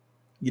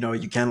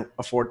you can't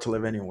afford to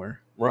live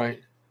anywhere. Right.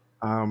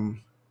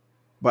 Um,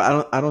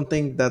 but I don't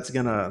think that's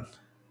gonna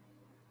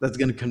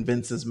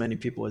convince as many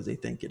people as they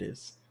think it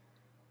is.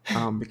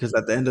 Because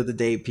at the end of the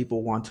day,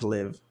 people want to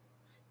live,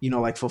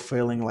 like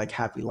fulfilling, like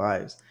happy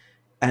lives.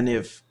 And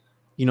if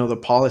the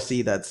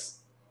policy that's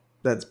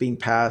being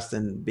passed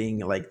and being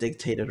like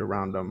dictated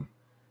around them,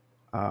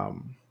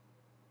 um,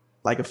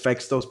 like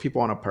affects those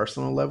people on a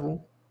personal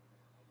level,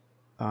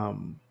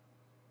 um,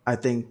 I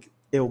think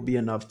it'll be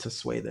enough to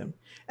sway them.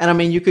 And I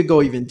mean, you could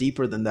go even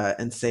deeper than that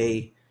and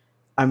say,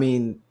 I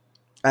mean,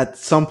 at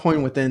some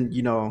point within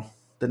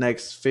the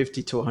next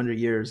 50 to 100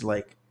 years,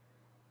 like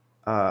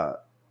uh,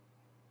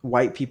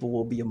 white people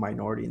will be a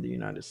minority in the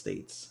United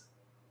States.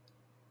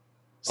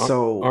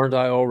 So Aren't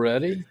I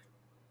already?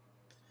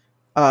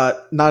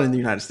 not in the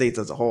United States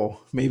as a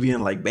whole, maybe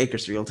in like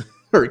Bakersfield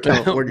or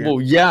California.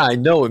 Well, yeah, I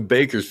know in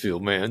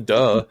Bakersfield, man.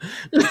 Duh.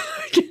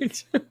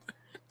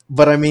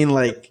 But I mean,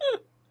 like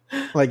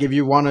if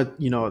you want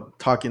to,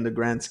 talk in the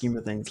grand scheme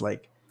of things,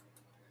 like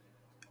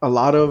a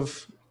lot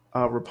of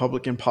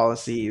Republican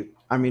policy,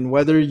 I mean,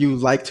 whether you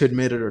like to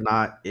admit it or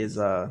not, is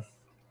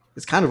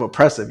kind of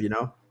oppressive,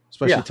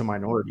 especially Yeah. to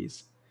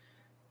minorities.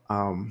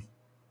 Um,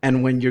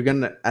 and when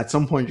at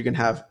some point, you're gonna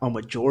have a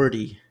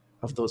majority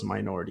of those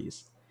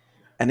minorities,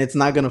 and it's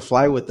not gonna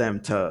fly with them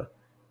to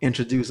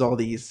introduce all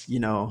these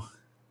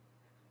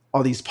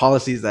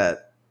policies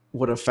that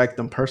would affect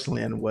them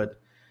personally and would,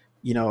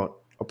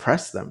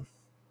 oppress them.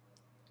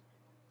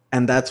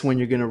 And that's when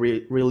you're gonna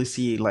really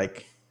see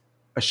like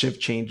a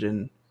shift change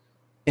in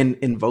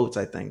votes.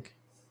 I think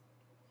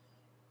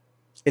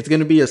it's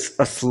gonna be a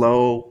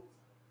slow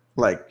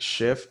like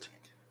shift,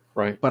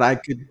 Right. but I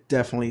could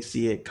definitely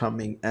see it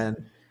coming,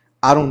 and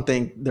I don't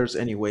think there's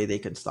any way they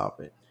can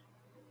stop it.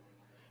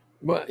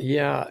 But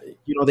yeah,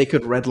 They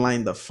could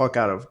redline the fuck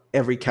out of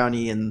every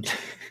county in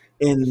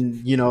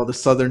the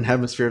southern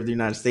hemisphere of the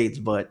United States,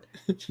 but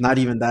not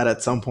even that.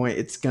 At some point,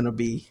 it's gonna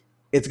be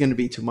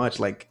too much.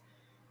 Like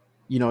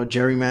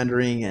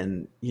gerrymandering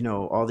and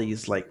all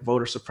these like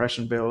voter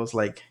suppression bills,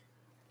 like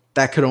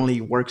that could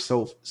only work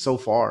so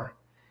far.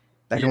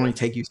 That can yeah. only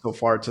take you so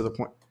far to the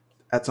point.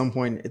 At some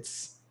point,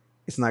 it's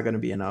not going to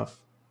be enough,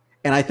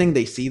 and I think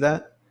they see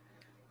that.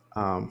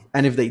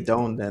 And if they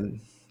don't,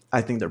 then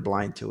I think they're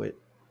blind to it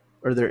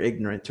or they're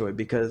ignorant to it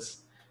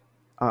because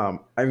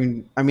I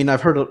mean,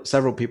 I've heard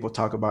several people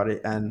talk about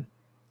it, and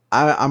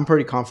I'm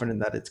pretty confident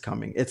that it's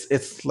coming.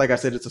 It's like I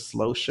said, it's a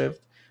slow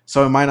shift,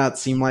 so it might not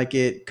seem like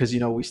it because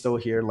we still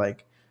hear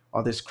like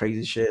all this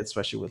crazy shit,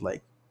 especially with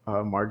like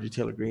Marjorie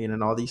Taylor Greene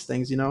and all these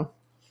things.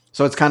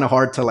 So it's kind of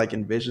hard to like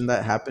envision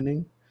that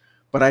happening,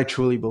 but I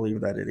truly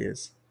believe that it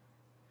is,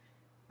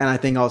 and I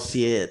think I'll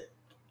see it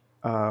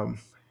um,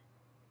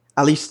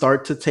 at least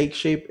start to take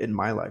shape in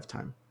my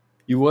lifetime.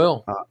 You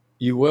will. Uh,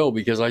 You will,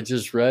 because I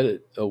just read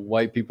it.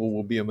 White people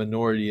will be a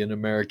minority in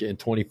America in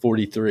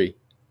 2043.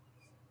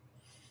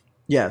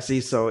 yeah,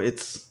 see, so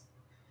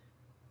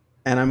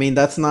and I mean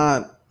that's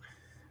not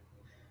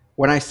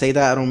when I say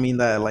that, I don't mean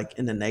that like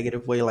in a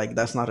negative way. Like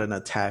that's not an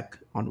attack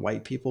on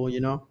white people.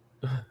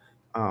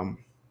 Um,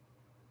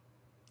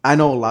 I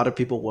know a lot of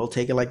people will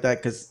take it like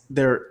that because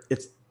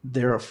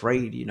they're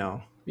afraid.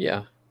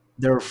 Yeah.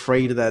 They're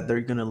afraid that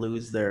they're gonna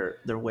lose their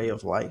way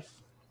of life,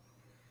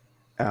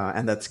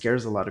 and that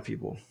scares a lot of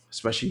people,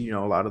 especially a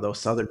lot of those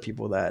Southern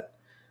people that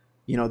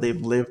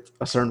they've lived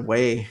a certain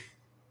way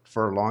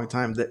for a long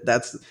time.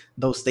 That's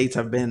those states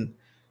have been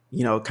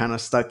kind of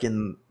stuck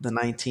in the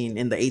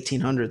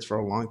 1800s for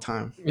a long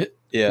time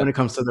Yeah. when it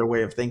comes to their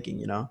way of thinking.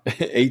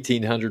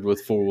 1800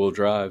 with four-wheel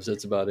drives.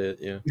 That's about it.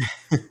 Yeah.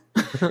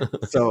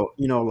 So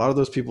a lot of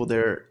those people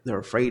they're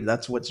afraid.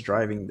 That's what's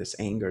driving this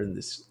anger and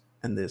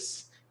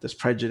this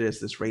prejudice,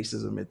 this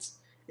racism.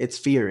 It's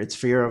fear. It's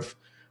fear of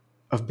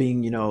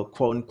being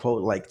quote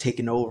unquote like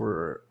taken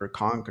over or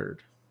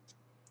conquered.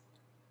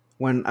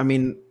 When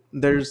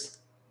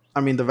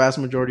the vast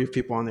majority of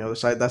people on the other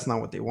side, that's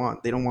not what they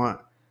want. They don't want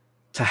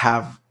to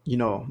have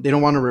they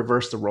don't want to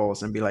reverse the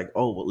roles and be like,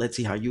 oh well, let's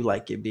see how you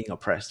like it being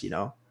oppressed.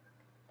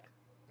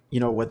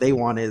 What they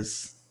want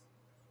is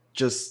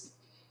just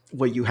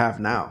what you have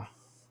now.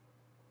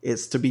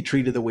 It's to be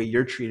treated the way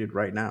you're treated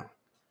right now.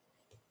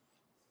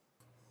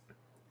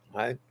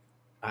 I,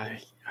 I,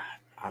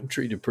 I'm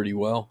treated pretty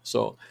well,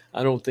 so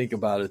I don't think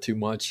about it too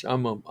much.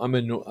 I'm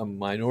in a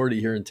minority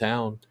here in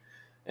town,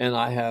 and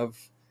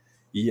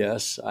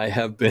yes, I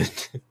have been,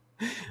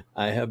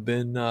 I have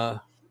been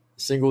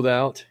singled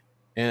out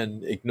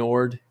and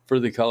ignored for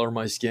the color of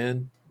my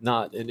skin.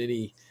 Not in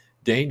any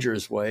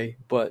dangerous way,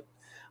 but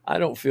I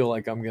don't feel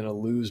like I'm going to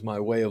lose my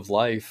way of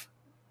life.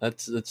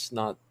 That's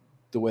not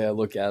the way I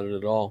look at it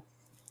at all.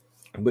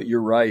 But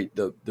you're right.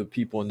 The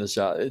people in the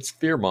South, it's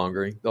fear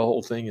mongering. The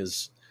whole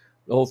thing's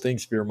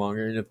fear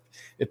mongering.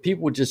 If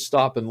people would just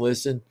stop and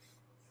listen,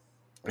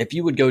 if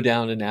you would go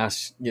down and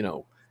ask,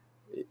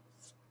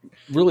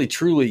 really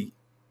truly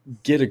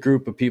get a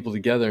group of people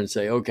together and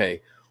say,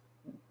 okay,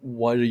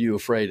 what are you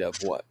afraid of?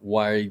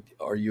 Why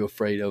are you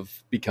afraid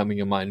of becoming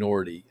a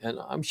minority? And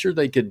I'm sure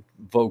they could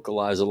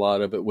vocalize a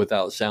lot of it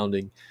without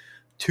sounding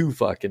too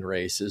fucking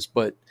racist,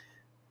 but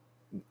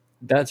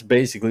that's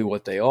basically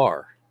what they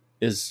are,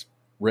 is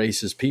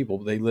racist people.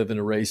 They live in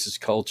a racist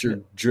Yeah.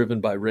 culture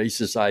driven by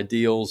racist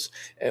ideals,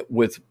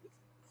 with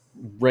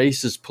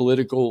racist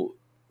political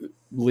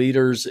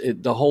leaders.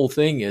 The whole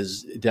thing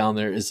is down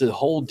there is a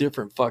whole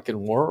different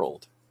fucking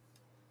world.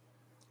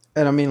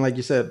 And I mean, like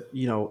you said,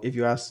 if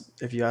you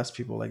ask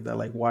people like that,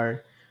 like why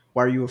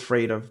are you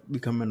afraid of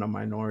becoming a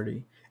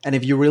minority? And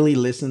if you really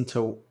listen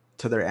to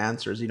their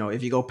answers,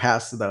 if you go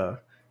past the,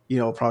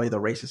 probably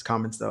the racist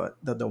comments that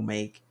they'll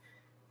make,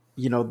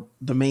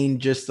 the main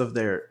gist of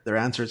their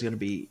answer is going to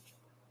be,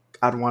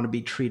 I'd want to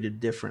be treated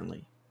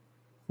differently,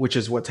 which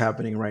is what's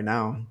happening right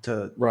now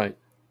to Right.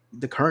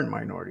 the current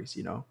minorities.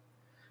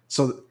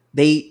 So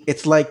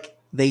it's like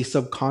they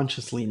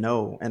subconsciously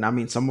know, and I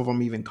mean, some of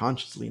them even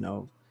consciously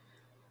know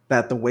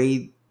that the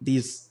way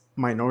these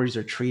minorities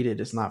are treated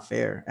is not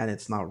fair and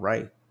it's not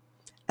right.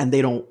 And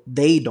they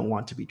don't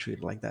want to be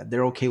treated like that.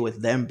 They're okay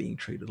with them being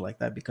treated like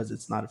that because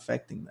it's not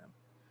affecting them.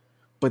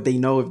 But they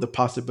know if the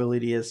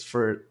possibility is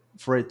for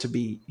it to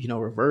be,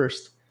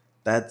 reversed,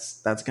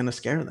 that's going to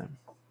scare them.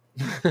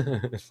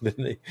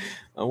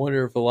 I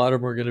wonder if a lot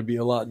of them are going to be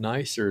a lot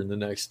nicer in the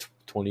next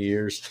 20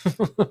 years.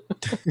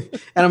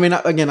 And I mean,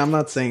 again, I'm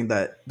not saying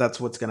that that's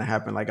what's going to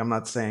happen. Like, I'm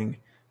not saying,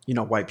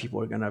 white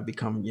people are going to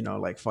become,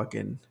 like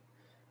fucking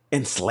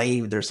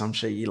enslaved or some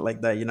shit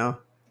like that.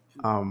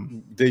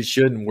 They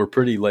shouldn't. We're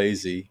pretty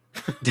lazy.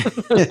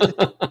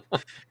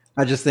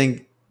 I just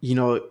think,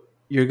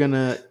 you're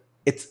gonna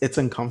it's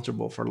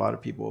uncomfortable for a lot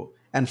of people.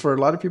 And for a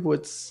lot of people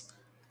it's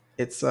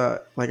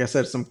like I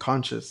said, some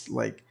conscious,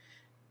 like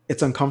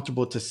it's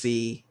uncomfortable to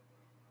see,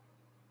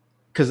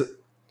 because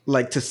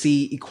like to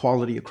see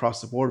equality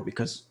across the board,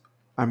 because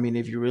I mean,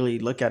 if you really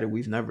look at it,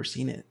 we've never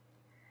seen it.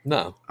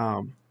 No.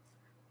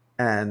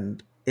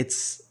 And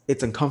it's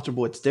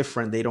uncomfortable, it's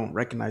different, they don't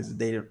recognize it,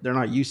 they're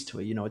not used to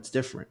it, it's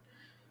different,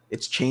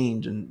 it's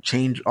change, and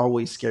change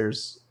always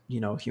scares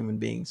human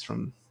beings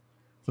from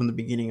the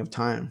beginning of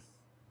time.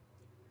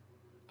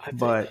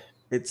 But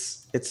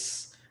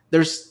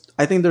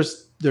I think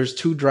there's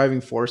two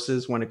driving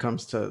forces when it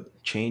comes to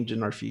change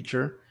in our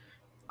future.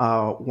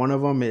 One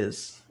of them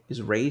is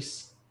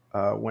race.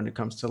 When it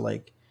comes to,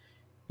 like,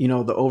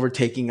 the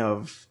overtaking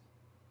of,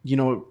 you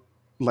know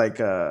like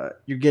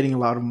you're getting a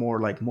lot of more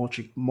like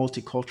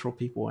multicultural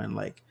people and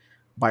like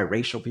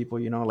biracial people.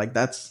 Like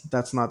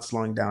that's not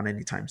slowing down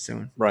anytime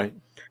soon. Right.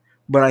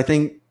 But I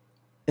think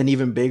an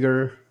even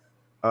bigger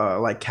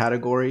like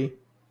category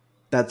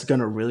that's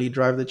gonna really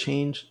drive the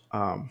change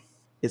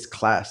is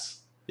class.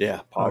 Yeah.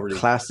 Poverty.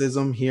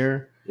 Classism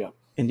here Yeah.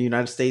 in the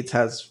United States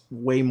has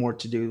way more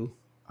to do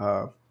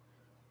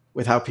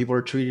with how people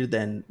are treated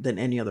than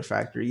any other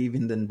factor,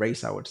 even than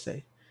race, I would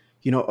say.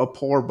 A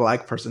poor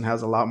black person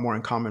has a lot more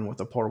in common with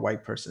a poor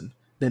white person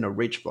than a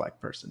rich black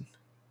person.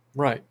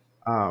 Right.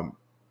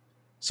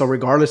 So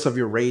regardless of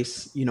your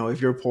race,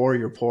 if you're poor,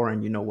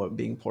 and you know what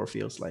being poor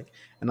feels like.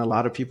 And a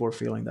lot of people are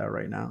feeling that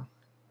right now.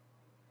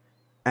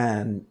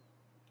 And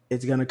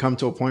it's going to come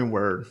to a point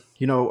where,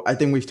 I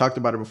think we've talked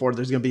about it before.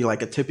 There's going to be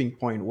like a tipping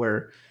point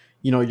where,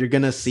 you're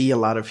going to see a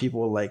lot of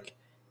people like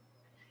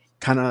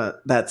kind of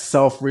that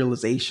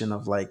self-realization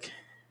of like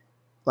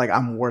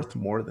I'm worth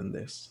more than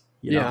this,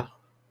 Yeah.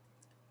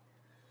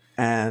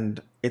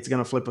 And it's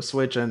going to flip a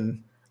switch.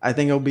 And I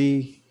think it'll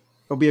be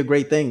a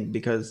great thing,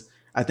 because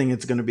I think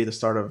it's going to be the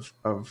start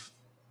of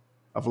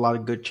a lot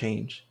of good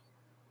change.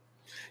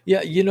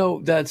 Yeah,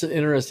 that's an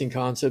interesting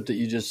concept that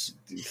you just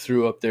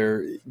threw up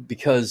there,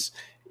 because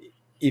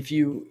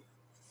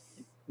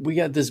we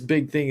got this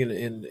big thing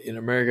in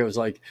America. It was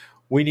like,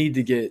 we need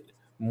to get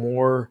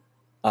more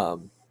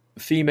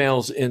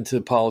females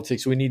into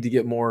politics. We need to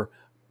get more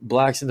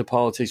blacks into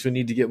politics. We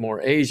need to get more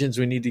Asians.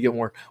 We need to get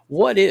more.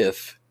 What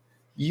if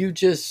you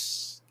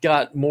just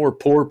got more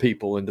poor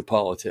people into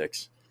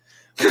politics?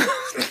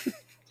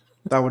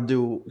 That would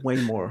do way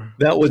more.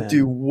 That would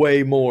do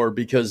way more,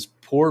 because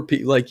poor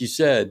people, like you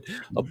said,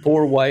 a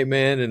poor white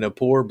man and a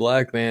poor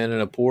black man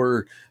and a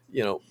poor,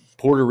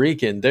 Puerto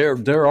Rican,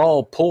 they're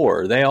all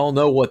poor. They all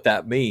know what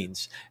that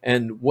means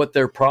and what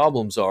their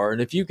problems are.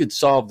 And if you could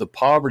solve the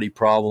poverty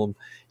problem,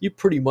 you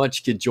pretty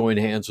much could join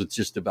hands with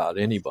just about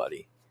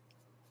anybody.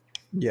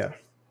 Yeah.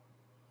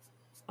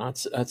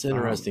 That's an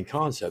interesting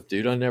concept,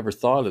 dude. I never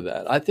thought of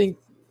that. I think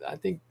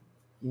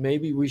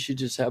maybe we should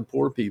just have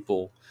poor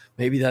people.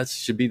 Maybe that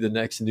should be the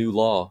next new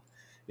law.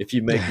 If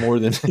you make more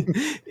than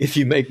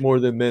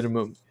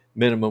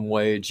minimum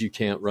wage, you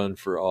can't run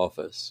for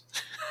office.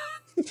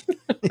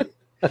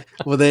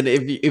 Well, then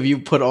if you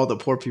put all the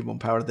poor people in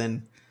power,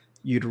 then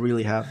you'd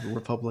really have the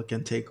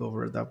Republican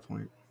takeover at that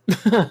point.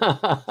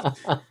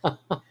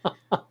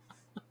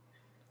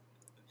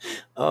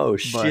 Oh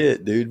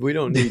shit, dude, we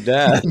don't need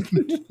that.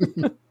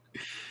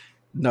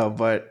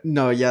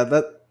 No, yeah,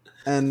 that,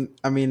 and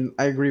I mean,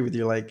 I agree with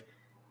you. Like,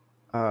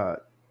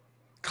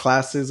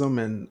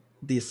 classism and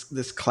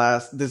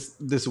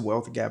this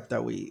wealth gap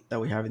that we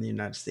have in the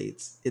United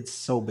States, it's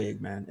so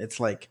big, man. It's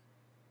like,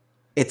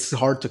 it's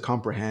hard to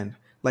comprehend.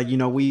 Like,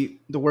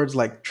 the words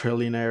like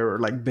trillionaire or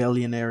like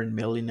billionaire and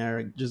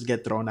millionaire just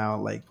get thrown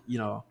out like,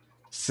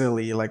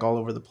 silly, like all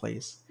over the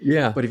place.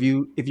 Yeah. But if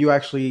you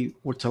actually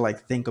were to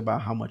like think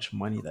about how much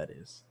money that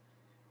is,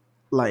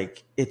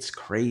 like it's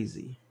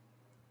crazy.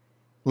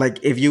 Like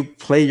if you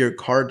play your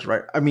cards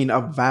right, I mean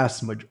a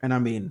vast majority, and I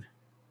mean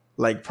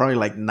like probably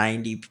like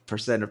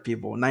 90% of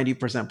people,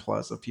 90%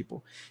 plus of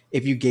people,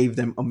 if you gave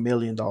them $1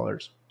 million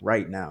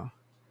right now,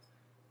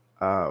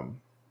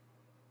 um,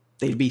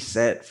 they'd be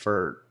set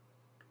for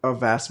a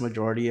vast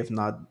majority, if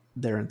not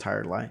their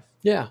entire life.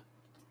 Yeah.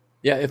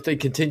 Yeah. If they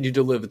continue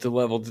to live at the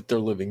level that they're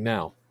living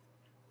now.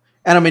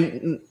 And I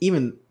mean,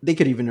 even they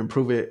could even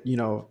improve it,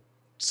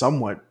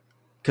 somewhat.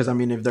 Because I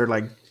mean, if they're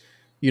like,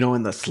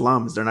 in the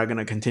slums, they're not going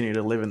to continue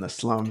to live in the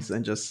slums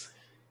and just,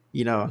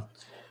 you know.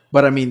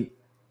 But I mean,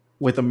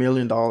 with $1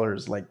 million,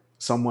 like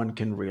someone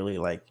can really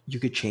like you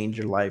could change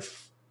your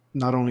life,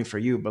 not only for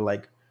you, but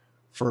like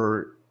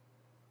for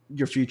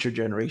your future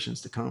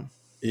generations to come.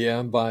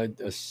 Yeah, buy a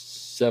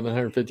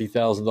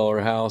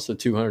 $750,000 house, a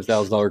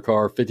 $200,000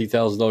 car,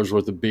 $50,000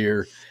 worth of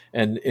beer,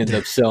 and end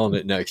up selling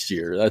it next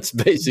year. That's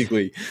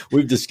basically,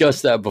 we've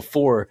discussed that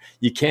before.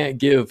 You can't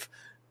give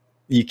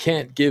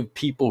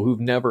people who've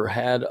never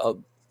had a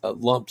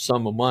lump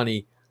sum of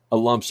money a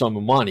lump sum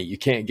of money. You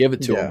can't give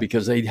it to them Yeah.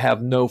 because they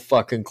have no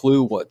fucking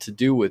clue what to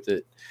do with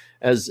it.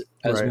 As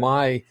Right.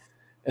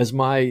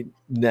 my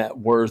net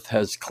worth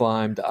has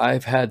climbed,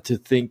 I've had to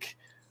think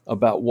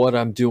about what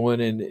I'm doing,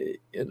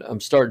 and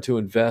I'm starting to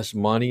invest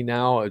money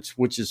now.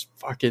 Which is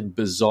fucking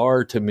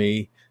bizarre to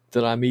me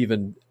that I'm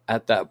even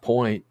at that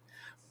point.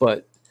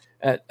 But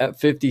at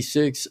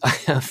 56, I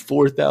have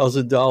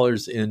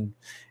 $4,000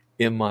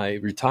 in my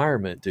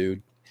retirement,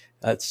 dude.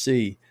 Let's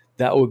see.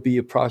 That would be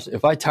approximately,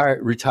 if I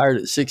retired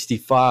at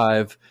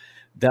 65,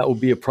 that would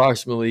be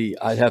approximately,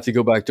 I'd have to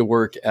go back to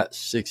work at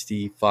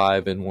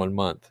 65 in 1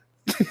 month.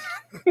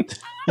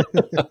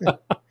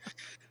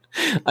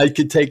 I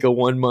could take a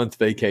 1 month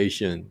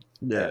vacation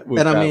Yeah. with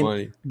And I that mean,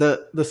 money.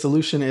 the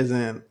solution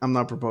isn't, I'm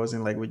not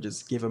proposing like we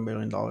just give $1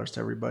 million to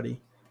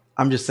everybody.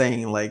 I'm just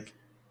saying like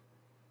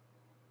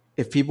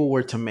if people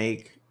were to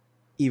make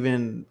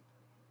even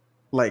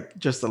like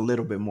just a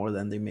little bit more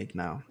than they make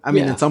now. I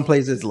mean, Yeah. in some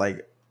places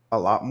like a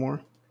lot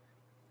more.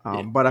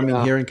 But I mean,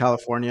 Yeah. here in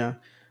California,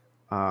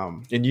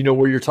 And you know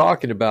where you're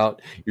talking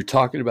about? You're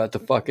talking about the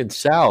fucking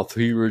South,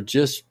 who you were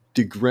just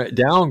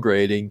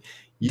downgrading.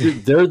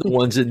 They're the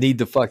ones that need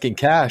the fucking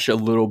cash a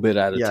little bit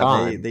at a yeah, they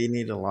time. they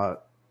need a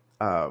lot.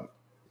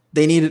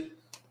 They need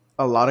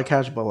a lot of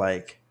cash, but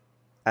like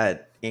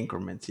at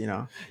increments.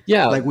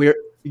 Yeah. Like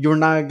you're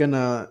not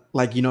gonna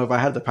like if I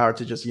had the power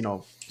to just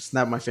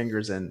snap my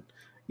fingers and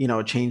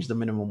change the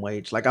minimum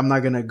wage. Like I'm not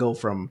gonna go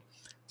from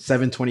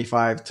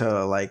 7.25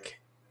 to like,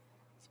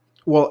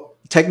 well,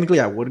 technically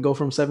I would go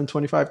from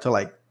 7.25 to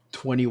like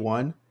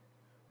 21,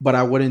 but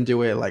I wouldn't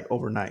do it like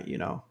overnight.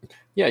 Yeah,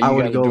 I you got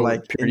would to go do it like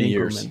a in period of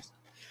years. increments.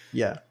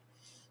 Yeah.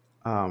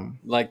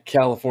 Like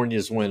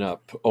California's went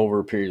up over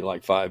a period of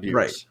like 5 years.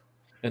 Right.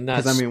 And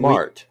Because that's I mean,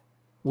 smart.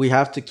 we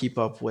have to keep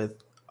up with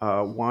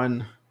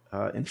one,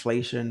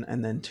 inflation,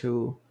 and then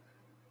two,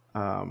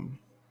 um,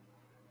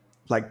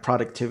 like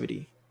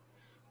productivity.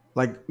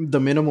 Like the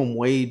minimum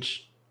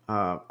wage.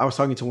 I was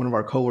talking to one of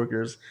our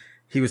coworkers.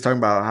 He was talking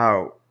about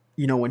how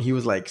when he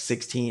was like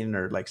 16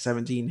 or like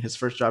 17, his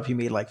first job he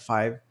made like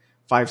five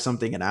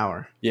something an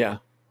hour, Yeah.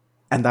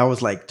 and that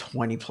was like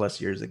 20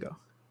 plus years ago.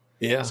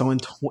 Yeah. So in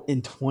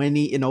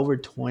over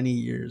 20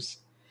 years,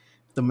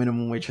 the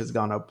minimum wage has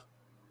gone up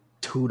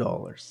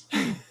 $2.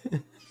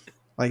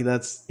 Like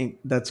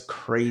that's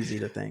crazy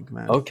to think,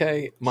 man.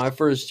 Okay, my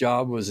first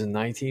job was in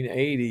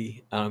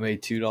 1980, and I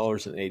made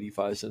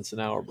 $2.85 an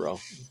hour, bro.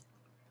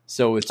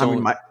 So it's I mean,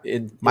 only my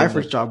in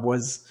first the job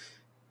was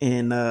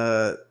in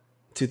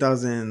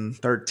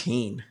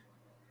 2013,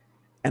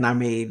 and I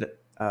made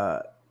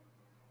like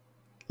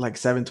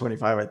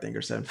 7.25, I think, or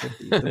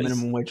 7.50. The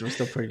minimum wage was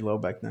still pretty low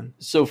back then.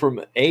 so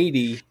from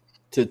 80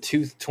 to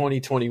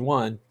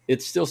 2021,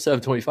 it's still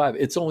 7.25.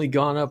 It's only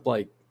gone up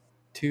like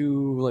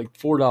 $4,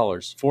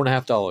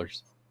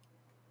 $4.50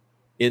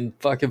 in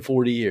fucking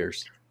 40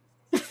 years.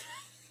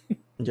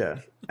 Yeah,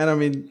 and I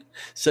mean,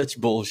 Such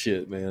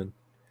bullshit, man.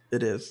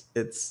 it is.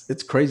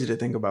 It's crazy to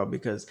think about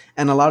because,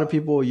 and a lot of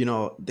people,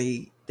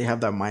 they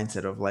have that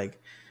mindset of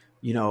like,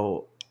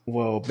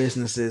 well,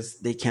 businesses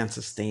they can't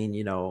sustain,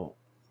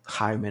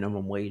 high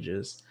minimum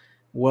wages.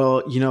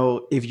 Well,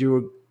 if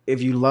you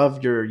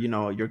love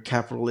your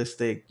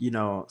capitalistic,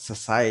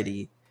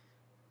 society,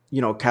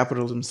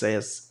 capitalism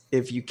says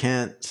if you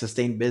can't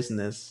sustain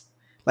business,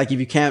 like if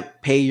you can't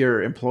pay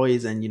your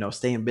employees and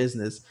stay in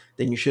business,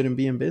 then you shouldn't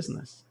be in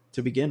business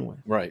to begin with.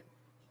 Right.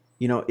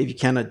 If you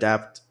can't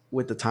adapt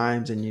with the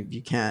times and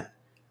you can't,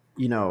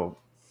 you know,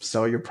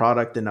 sell your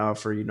product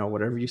enough or,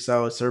 whatever you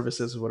sell,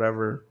 services,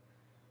 whatever,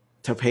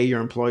 to pay your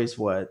employees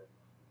what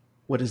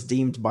is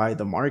deemed by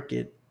the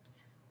market,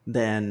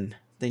 then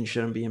you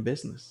shouldn't be in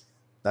business.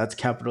 That's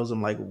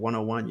capitalism like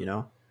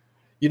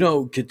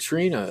 101.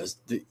 Katrina,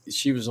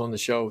 she was on the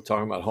show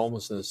talking about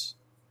homelessness.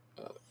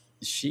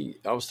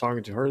 I was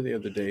talking to her the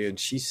other day, and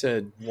she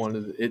said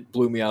it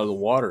blew me out of the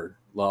water,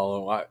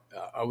 Lalo.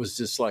 I was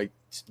just like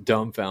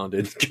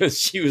dumbfounded because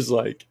she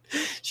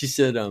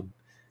said,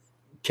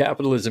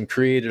 capitalism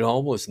created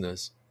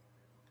homelessness.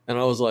 And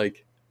I was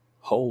like,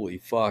 holy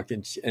fuck.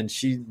 And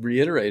she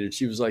reiterated,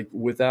 she was like,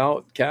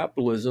 without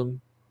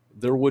capitalism,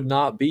 there would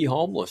not be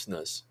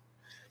homelessness.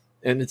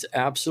 And it's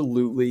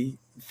absolutely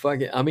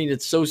fucking, I mean,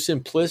 it's so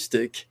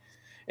simplistic.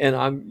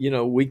 And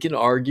we can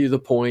argue the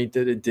point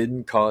that it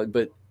didn't cause,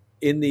 but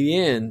in the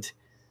end,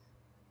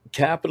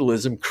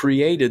 capitalism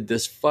created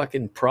this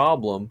fucking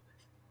problem,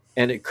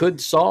 and it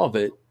could solve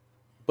it,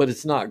 but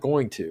it's not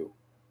going to.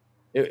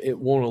 It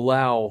won't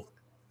allow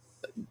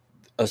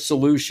a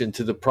solution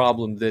to the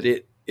problem that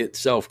it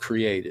itself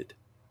created.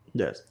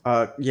 Yes.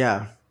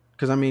 Yeah.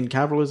 Because I mean,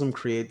 capitalism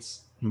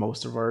creates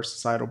most of our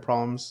societal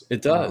problems.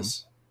 It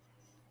does.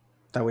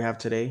 That we have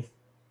today.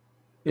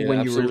 It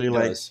when you really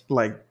does.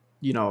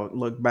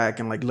 look back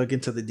and like look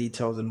into the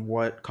details and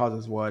what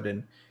causes what,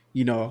 and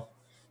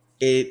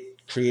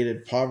it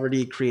created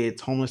poverty,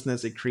 creates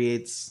homelessness, it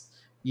creates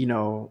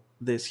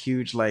this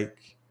huge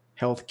like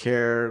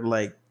healthcare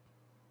like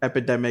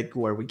epidemic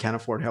where we can't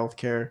afford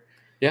healthcare.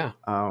 Yeah.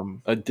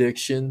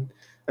 Addiction,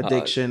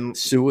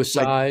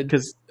 suicide,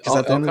 because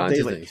at the end of the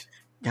day, like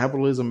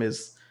capitalism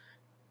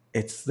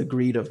it's the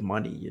greed of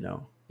money.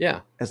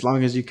 Yeah. As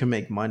long as you can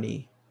make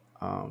money,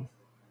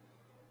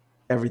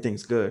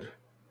 everything's good.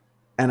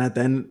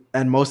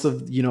 And most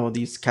of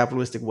these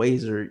capitalistic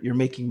ways you're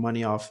making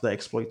money off the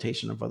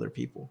exploitation of other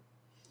people.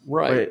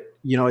 Right.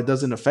 But it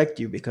doesn't affect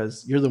you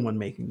because you're the one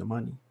making the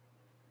money.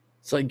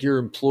 It's like your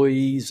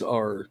employees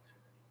are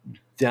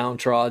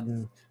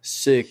downtrodden,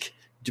 sick,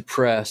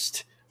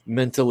 depressed,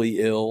 mentally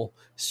ill,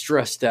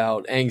 stressed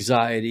out,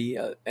 anxiety,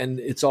 and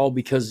it's all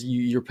because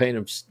you're paying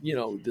them,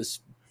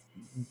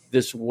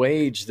 this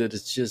wage that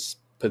is just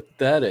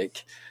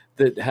pathetic,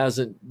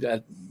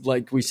 that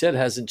like we said,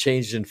 hasn't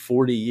changed in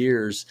 40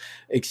 years,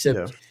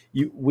 except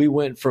we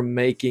went from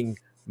making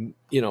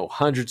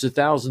hundreds of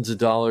thousands of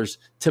dollars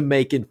to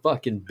making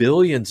fucking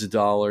billions of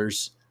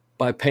dollars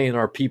by paying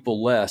our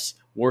people less,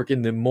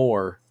 working them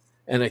more,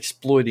 and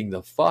exploiting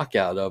the fuck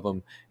out of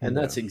them. And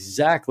that's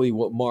exactly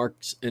what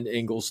Marx and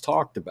Engels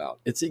talked about.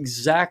 It's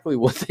exactly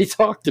what they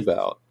talked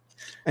about.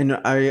 And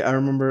I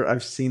remember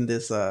I've seen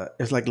this,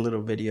 it's like a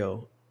little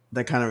video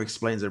that kind of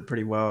explains it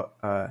pretty well.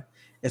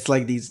 It's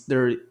like these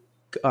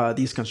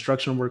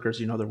construction workers,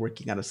 they're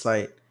working at a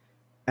site,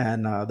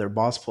 and their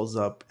boss pulls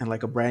up and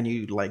like a brand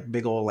new, like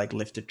big old, like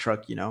lifted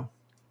truck,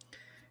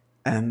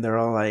 and they're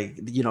all like,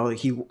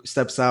 he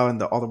steps out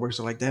and all the workers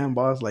are like, damn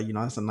boss, like,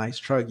 that's a nice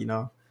truck,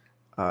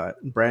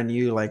 brand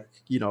new, like,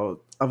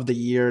 of the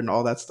year and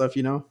all that stuff,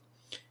 and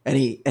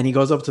he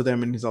goes up to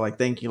them and he's all like,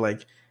 thank you.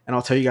 Like, and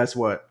I'll tell you guys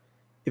what,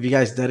 if you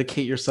guys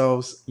dedicate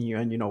yourselves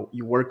and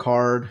you work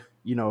hard,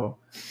 you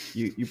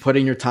put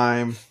in your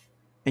time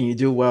and you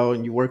do well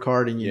and you work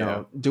hard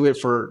and do it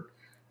for,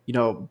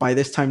 by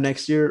this time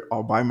next year,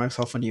 I'll buy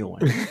myself a new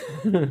one.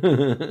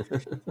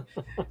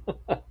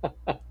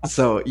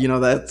 So,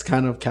 that's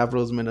kind of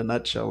capitalism in a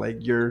nutshell.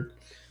 Like,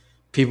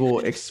 people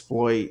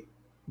exploit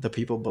the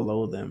people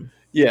below them.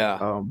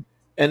 Yeah.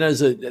 And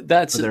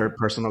that's for their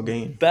personal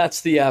gain.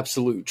 That's the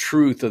absolute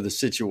truth of the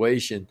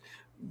situation.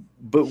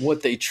 But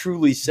what they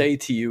truly say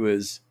to you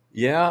is,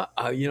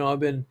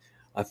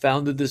 I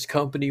founded this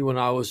company when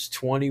I was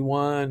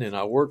 21 and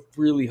I worked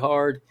really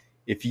hard.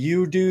 If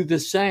you do the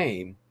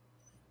same,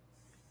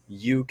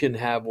 you can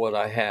have what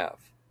I have.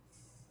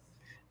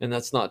 And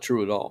that's not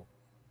true at all.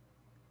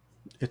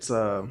 It's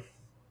an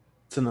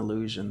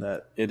illusion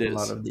that a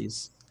lot of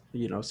these,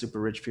 super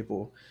rich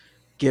people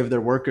give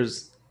their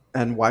workers.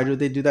 And why do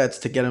they do that? It's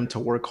to get them to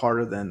work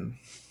harder than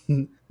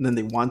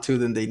they want to,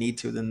 than they need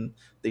to, than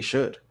they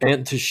should.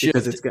 And to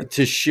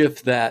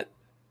shift that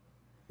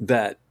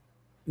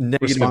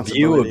negative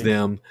view of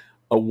them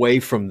away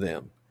from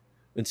them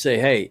and say,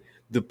 hey,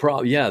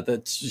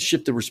 that's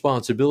shift the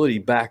responsibility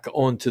back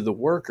onto the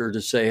worker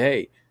to say,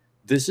 hey,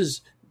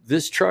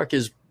 this truck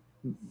is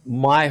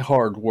my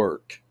hard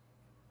work.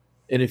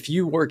 And if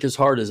you work as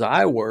hard as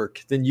I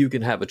work, then you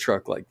can have a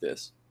truck like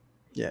this.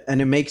 Yeah.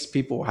 And it makes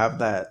people have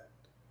that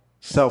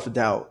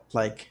self-doubt.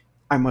 Like,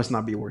 I must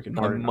not be working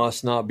hard enough.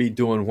 Must not be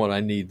doing what I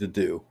need to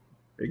do.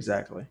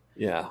 Exactly.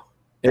 Yeah.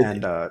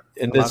 And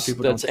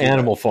that's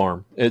Animal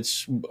Farm.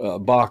 It's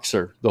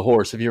Boxer, the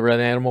horse. Have you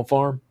read Animal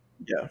Farm?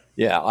 Yeah.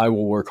 Yeah, I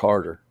will work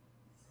harder.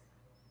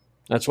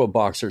 That's what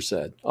Boxer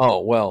said.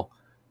 Oh, well,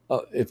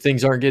 if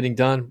things aren't getting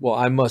done, well,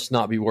 I must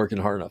not be working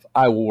hard enough.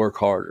 I will work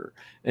harder.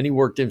 And he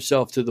worked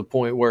himself to the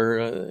point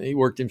where he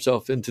worked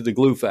himself into the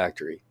glue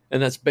factory.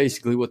 And that's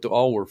basically what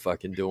all we're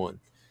fucking doing.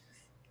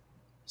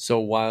 So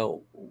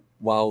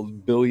while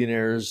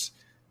billionaires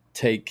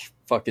take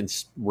fucking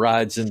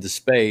rides into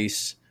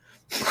space,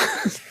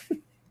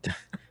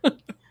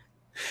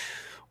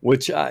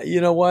 which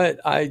you know what,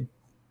 I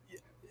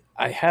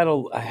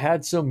I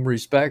had some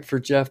respect for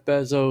Jeff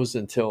Bezos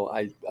until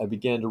I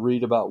began to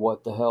read about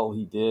what the hell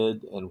he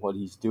did and what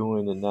he's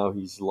doing, and now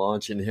he's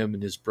launching him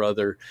and his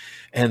brother,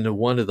 and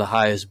one of the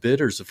highest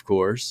bidders, of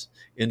course,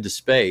 into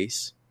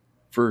space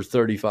for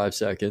 35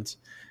 seconds.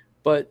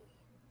 But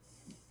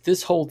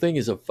this whole thing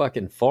is a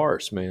fucking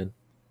farce, man.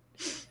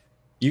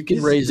 You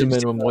can raise the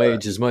minimum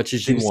wage as much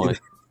as you want.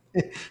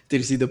 Did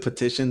you see the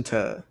petition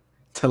to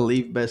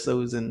leave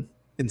Bezos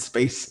in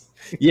space?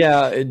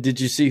 Yeah, did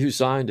you see who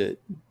signed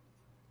it?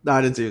 No,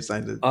 I didn't see who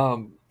signed it.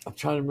 I'm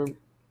trying to remember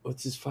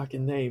what's his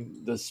fucking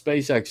name. The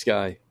SpaceX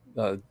guy.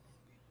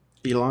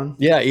 Elon.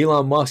 Yeah,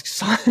 Elon Musk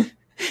signed.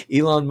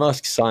 Elon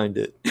Musk signed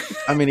it.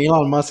 I mean,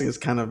 Elon Musk is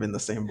kind of in the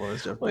same boat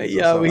as Jeff Bezos. Well,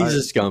 yeah, so he's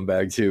a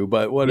scumbag too.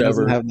 But whatever. He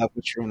doesn't have that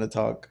much room to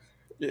talk.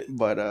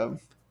 But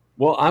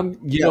well,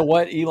 you know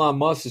what? Elon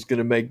Musk is going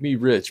to make me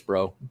rich,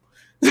 bro.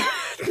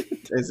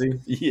 Is he?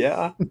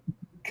 Yeah.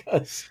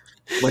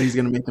 But he's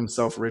going to make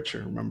himself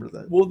richer. Remember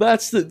that. Well,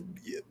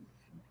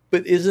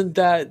 but isn't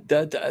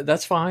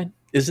that's fine?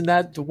 Isn't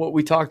that what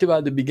we talked about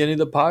at the beginning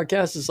of the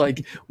podcast? It's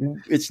like,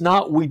 it's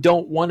not, we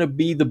don't want to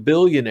be the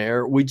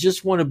billionaire. We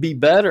just want to be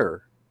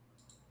better.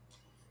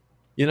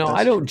 You know,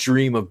 I don't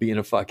dream of being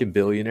a fucking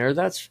billionaire.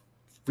 That's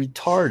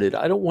retarded.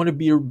 I don't want to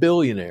be a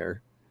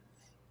billionaire.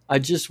 I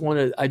just want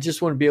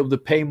to be able to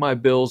pay my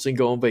bills and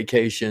go on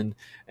vacation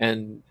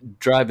and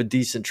drive a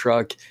decent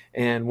truck.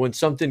 And when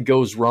something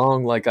goes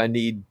wrong, like I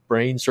need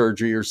brain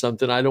surgery or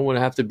something, I don't want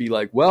to have to be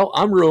like, well,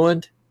 I'm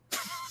ruined.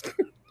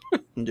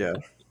 Yeah.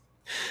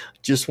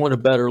 Just want a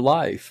better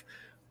life.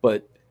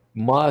 But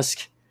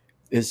Musk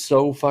is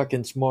so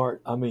fucking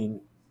smart. I mean,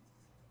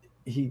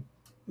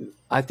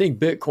 I think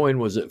Bitcoin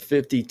was at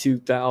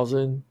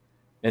 52,000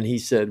 and he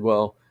said,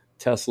 well,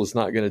 Tesla's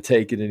not going to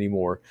take it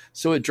anymore.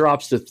 So it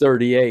drops to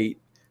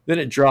 38, then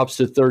it drops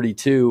to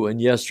 32.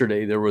 And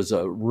yesterday there was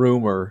a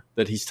rumor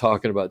that he's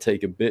talking about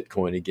taking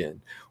Bitcoin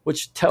again,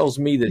 which tells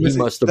me that he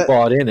must have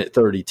bought in at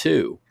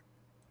 32.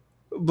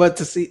 But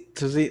to see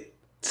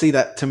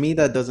that, to me,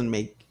 that doesn't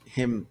make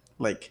him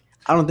like,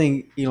 I don't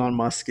think Elon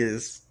Musk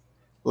is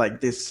like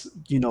this,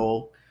 you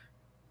know,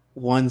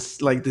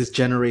 once like this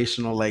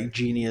generational, like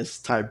genius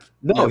type.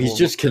 No, he's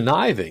just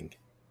conniving.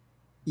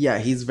 Yeah,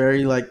 he's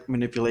very like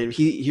manipulative.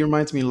 He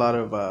reminds me a lot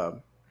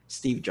of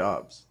Steve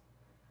Jobs.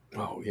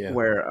 Oh yeah.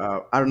 Where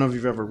I don't know if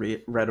you've ever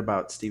read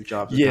about Steve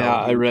Jobs. Yeah,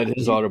 I read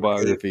his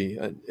autobiography.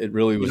 It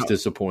really was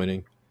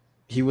disappointing.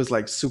 He was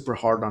like super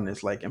hard on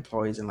his like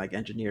employees and like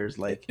engineers.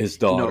 Like his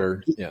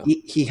daughter.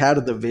 He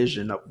had the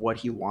vision of what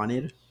he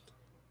wanted,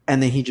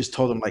 and then he just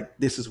told them like,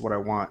 "This is what I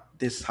want.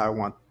 This is how I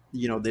want.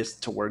 You know, this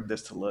to work.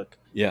 This to look.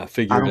 Yeah,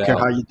 figure it out. I don't care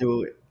how you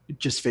do it.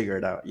 Just figure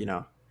it out. You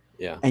know."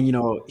 Yeah. And, you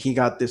know, he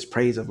got this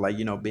praise of like,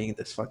 you know, being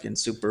this fucking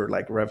super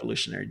like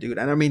revolutionary dude.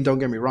 And I mean, don't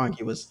get me wrong.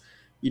 He was,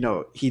 you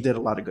know, he did a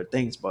lot of good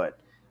things, but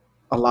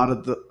a lot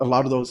of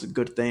those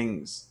good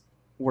things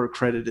were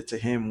credited to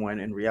him when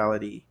in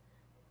reality,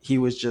 he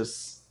was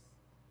just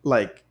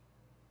like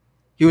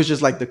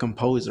the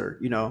composer,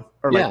 you know,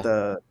 or like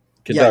the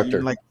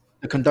conductor, like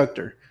the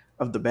conductor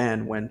of the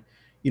band when,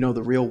 you know,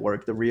 the real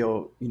work, the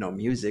real, you know,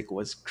 music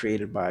was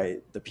created by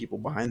the people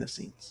behind the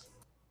scenes.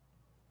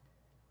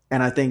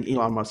 And I think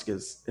Elon Musk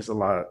is a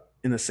lot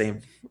in the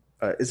same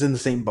is in the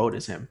same boat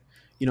as him.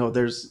 You know,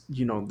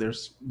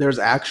 there's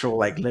actual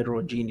like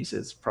literal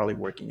geniuses probably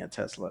working at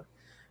Tesla.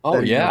 Oh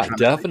yeah,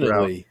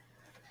 definitely.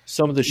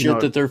 Some of the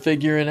shit that they're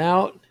figuring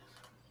out.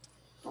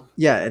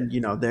 Yeah, and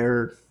you know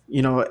they're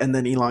and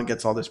then Elon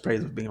gets all this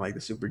praise of being like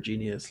the super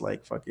genius,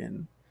 like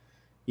fucking,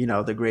 you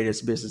know, the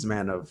greatest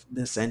businessman of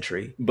this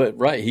century. But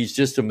right, he's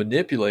just a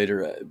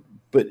manipulator.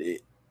 But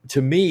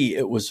to me,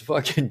 it was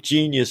fucking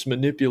genius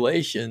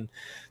manipulation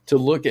to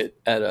look at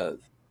a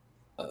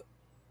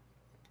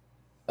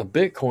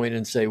Bitcoin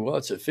and say, well,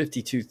 it's at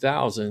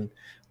 52,000.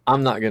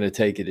 I'm not going to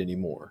take it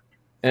anymore.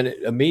 And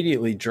it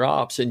immediately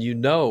drops. And you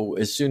know,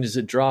 as soon as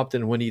it dropped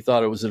and when he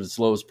thought it was at its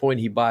lowest point,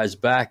 he buys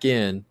back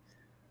in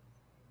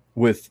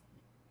with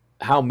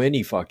how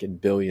many fucking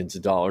billions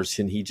of dollars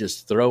can he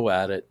just throw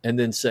at it and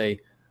then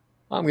say,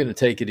 I'm going to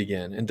take it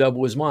again and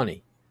double his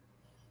money.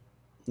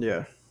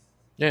 Yeah.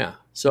 Yeah.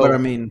 So, but I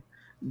mean,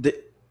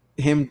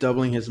 him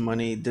doubling his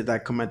money, did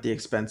that come at the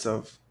expense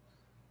of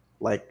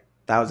like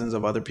thousands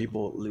of other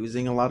people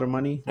losing a lot of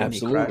money when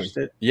absolutely. He crashed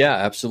it? Yeah,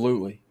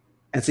 absolutely.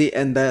 And see,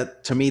 and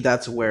that to me,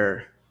 that's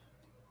where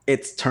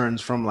it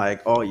turns from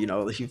like, oh, you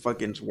know, he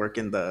fucking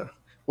working the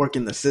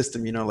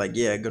system, you know, like,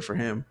 yeah, good for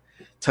him,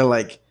 to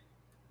like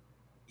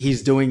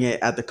he's doing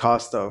it at the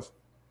cost of.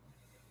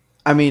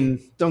 I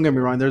mean, don't get me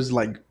wrong. There's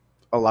like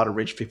a lot of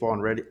rich people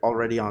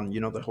already on,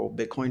 you know, the whole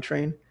Bitcoin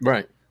train,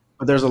 right?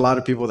 But there's a lot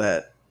of people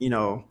that, you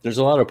know, there's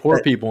a lot of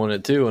poor people in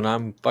it too, and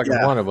I'm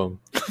fucking one of them.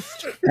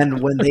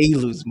 And when they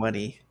lose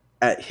money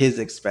at his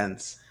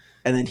expense,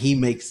 and then he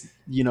makes,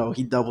 you know,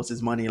 he doubles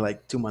his money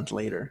like 2 months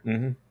later,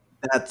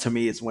 that to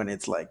me is when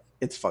it's like,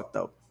 it's fucked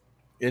up.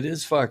 It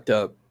is fucked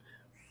up,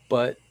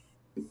 but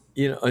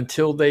you know,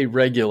 until they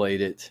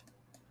regulate it,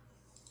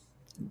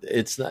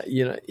 it's not,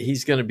 you know,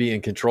 he's going to be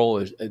in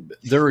control.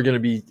 There are going to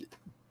be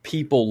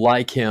people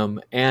like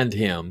him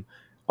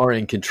are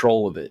in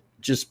control of it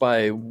just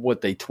by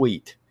what they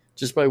tweet,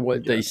 just by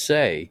what Yeah. they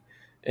say.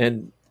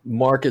 And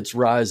markets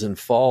rise and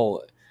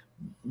fall.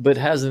 But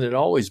hasn't it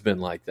always been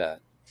like that?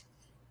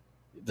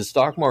 The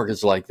stock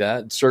market's like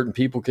that. Certain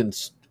people can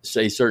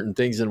say certain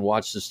things and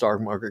watch the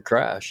stock market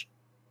crash.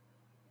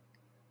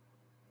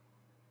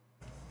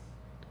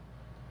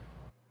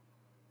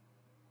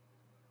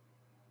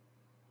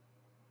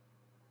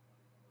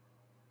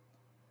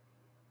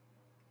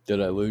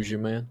 Did I lose you,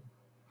 man?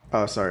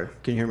 Oh, sorry.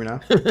 Can you hear me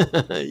now?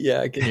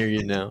 Yeah, I can hear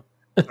you now.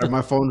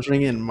 My phone's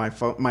ringing. My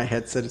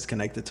headset is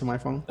connected to my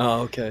phone,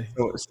 Oh, okay.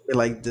 so it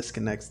like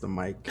disconnects the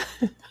mic.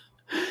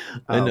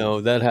 I Um,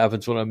 know that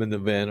happens when I'm in the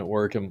van at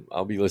work and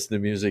I'll be listening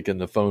to music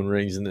and the phone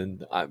rings and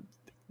then I'm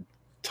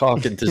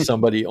talking to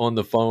somebody on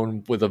the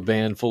phone with a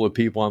van full of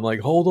people. I'm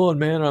like, hold on,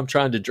 man. I'm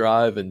trying to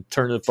drive and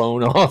turn the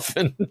phone off.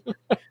 And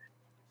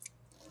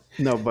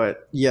no,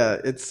 but yeah,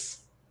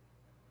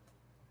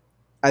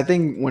 I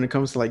think when it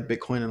comes to like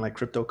Bitcoin and like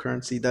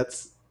cryptocurrency,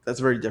 that's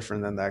very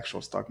different than the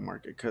actual stock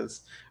market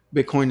because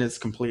Bitcoin is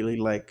completely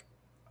like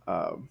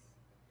um,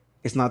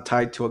 it's not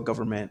tied to a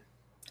government.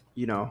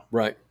 You know,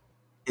 right.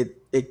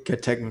 it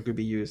could technically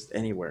be used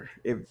anywhere.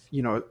 If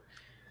you know,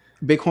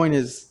 Bitcoin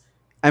is,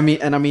 I mean,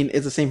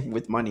 it's the same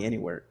with money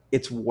anywhere.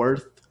 It's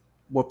worth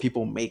what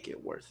people make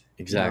it worth. You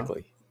know,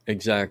 Exactly.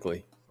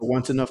 Exactly.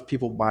 once enough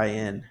people buy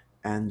in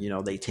and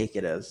they take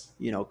it as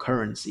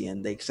currency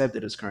and they accept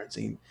it as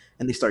currency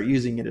and they start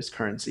using it as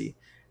currency,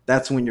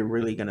 that's when you're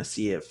really gonna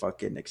see it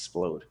fucking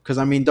explode. Because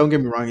I mean, don't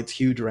get me wrong, it's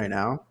huge right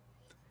now,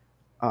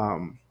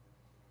 um,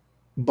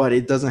 but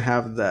it doesn't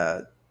have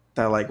that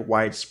like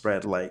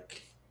widespread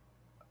like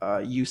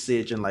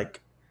usage and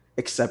like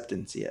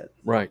acceptance yet.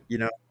 Right. You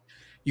know,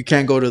 you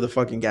can't go to the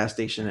fucking gas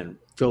station and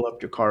fill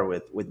up your car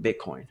with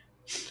Bitcoin.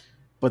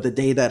 But the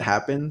day that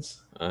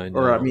happens, I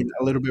or I know. mean,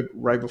 a little bit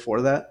right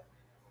before that,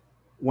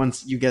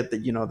 once you get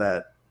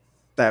the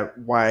that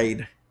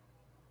wide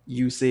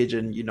usage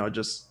and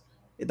just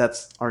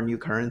that's our new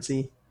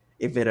currency,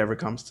 if it ever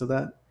comes to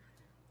that,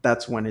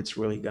 that's when it's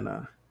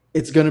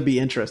gonna be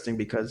interesting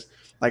because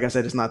like I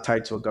said, it's not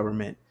tied to a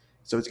government,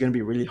 so it's gonna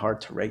be really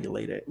hard to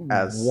regulate it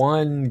as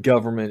One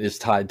government is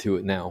tied to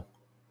it now.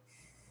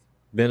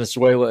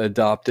 Venezuela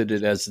adopted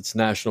it as its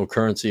national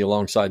currency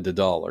alongside the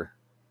dollar,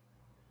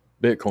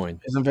 Bitcoin.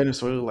 isn't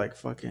Venezuela like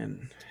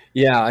fucking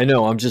Yeah, I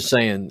know. I'm just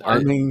saying.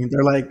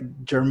 they're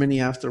like Germany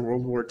after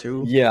World War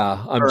II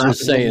Yeah, I'm or just after World War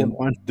saying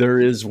One. there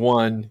is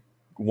one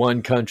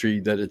country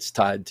that it's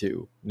tied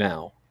to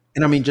now.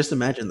 And I mean, just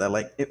imagine that,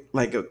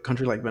 like a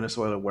country like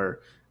Venezuela, where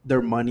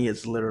their money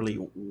is literally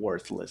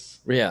worthless,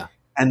 Yeah.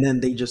 and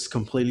then they just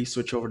completely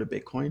switch over to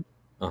Bitcoin.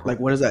 Uh-huh. Like,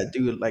 what does that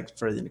do, like,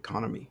 for the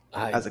economy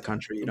I as a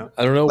country? I don't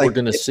know what we're Like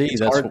going to see.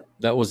 it's hard.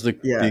 That was the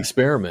Yeah,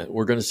 experiment.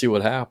 We're going to see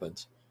what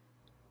happens.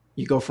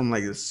 you go from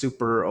like a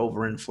super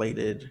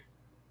overinflated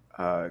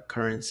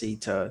currency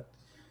to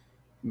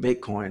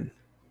Bitcoin.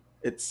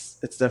 It's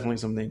definitely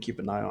something to keep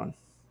an eye on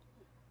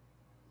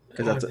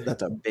because I,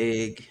 that's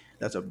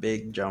a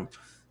big jump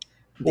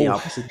the well,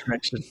 opposite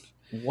direction.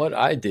 what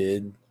I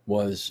did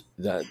was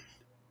that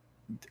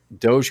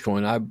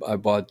Dogecoin. I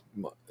bought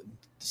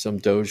some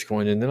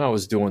Dogecoin, and then I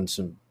was doing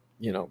some,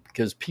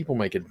 because people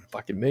making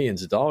fucking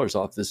millions of dollars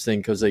off this thing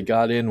because they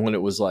got in when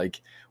it was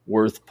like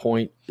worth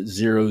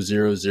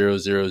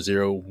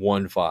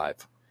 0.000015,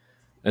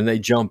 and they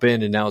jump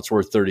in, and now it's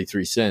worth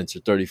 33 cents or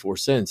 34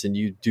 cents, and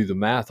you do the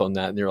math on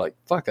that, and you're like,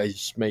 fuck, I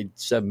just made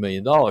 $7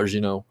 million,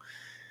 Should have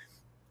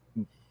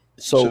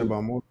So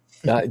bought more.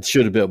 it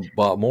should have been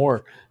bought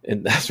more,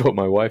 and that's what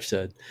my wife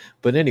said.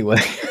 But anyway.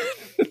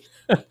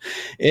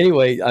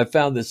 Anyway, I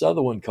found this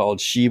other one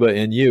called Shiba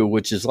Inu,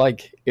 which is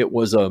like it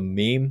was a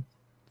meme.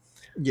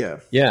 Yeah,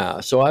 Yeah,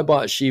 so I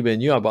bought Shiba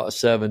Inu. I bought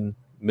 7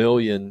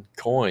 million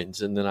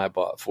coins, and then I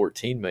bought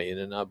 14 million,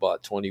 and I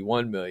bought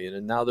 21 million,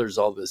 and now there's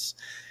all this.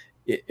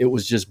 It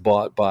was just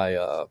bought by,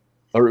 or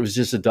it was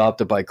just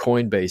adopted by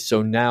Coinbase,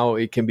 so now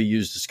it can be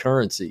used as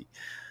currency.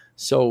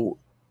 So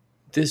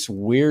this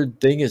weird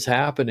thing is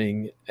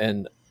happening,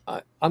 and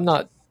I'm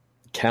not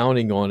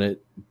counting on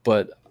it,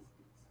 but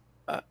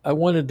I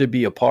wanted to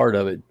be a part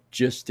of it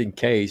just in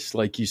case.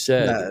 Like you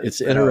said, that it's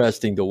that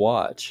interesting to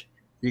watch.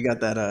 you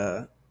got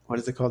that what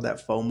is it called,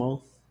 that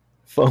FOMO?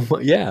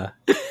 FOMO,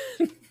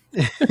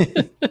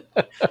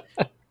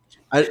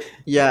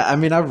 yeah, I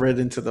mean, I've read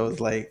into those,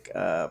 like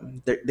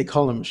they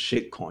call them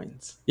shit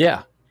coins.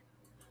 yeah.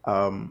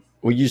 um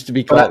We used to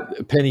be but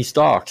called penny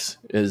stocks,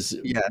 is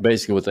yeah,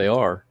 basically what they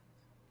are.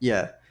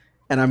 yeah,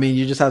 and I mean,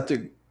 you just have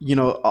to,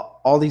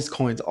 all these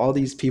coins, all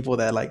these people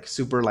that like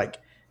super like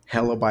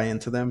hella buy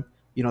into them,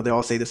 they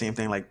all say the same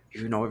thing, like,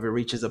 if it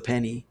reaches a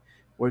penny,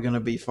 we're gonna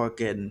be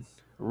fucking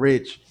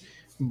rich.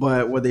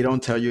 But what they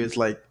don't tell you is,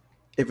 like,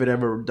 if it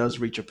ever does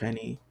reach a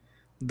penny,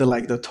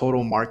 the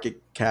total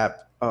market cap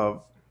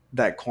of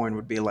that coin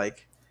would be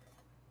like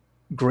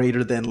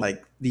greater than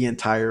like the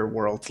entire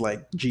world's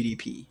like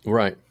GDP.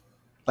 Right.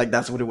 Like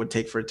that's what it would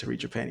take for it to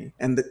reach a penny,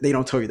 and they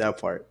don't tell you that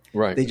part.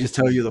 Right. They just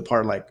tell you the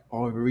part like,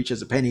 oh, if it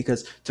reaches a penny,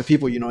 because to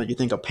people, you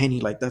think a penny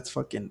like that's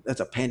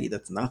a penny,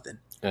 that's nothing.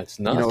 That's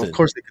Of nothing.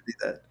 course they could do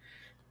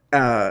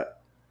that,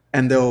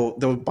 and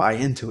they'll buy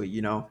into it,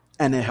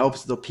 and it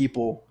helps the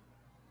people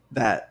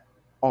that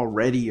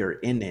already are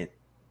in it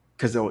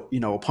because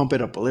they'll pump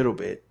it up a little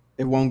bit.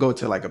 It won't go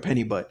to like a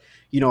penny, but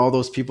all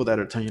those people that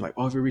are telling you like,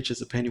 oh, if it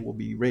reaches a penny, we'll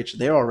be rich.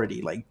 They're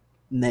already like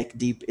neck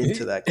deep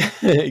into that.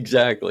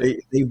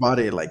 Exactly. They bought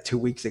it like 2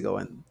 weeks ago,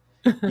 and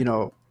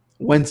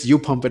once you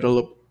pump it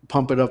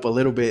up a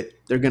little bit,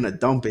 they're gonna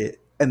dump it,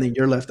 and then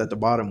you're left at the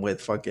bottom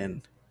with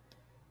fucking,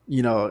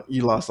 you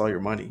lost all your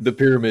money. The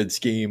pyramid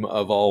scheme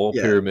of all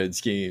pyramid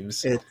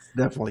schemes. It's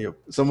definitely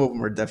some of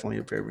them are definitely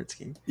a pyramid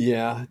scheme.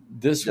 Yeah,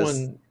 this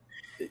one,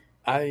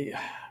 I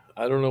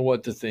don't know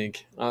what to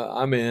think.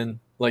 I'm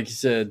in. Like you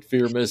said,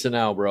 fear of missing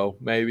out, bro.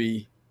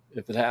 Maybe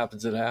if it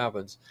happens, it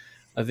happens.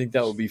 I think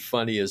that would be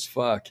funny as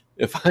fuck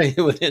if I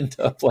would end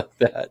up like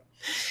that.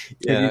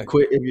 Yeah. If you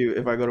quit,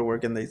 if I go to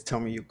work and they tell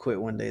me you quit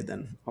one day,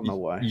 then I'll know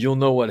why. You'll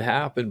know what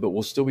happened, but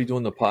we'll still be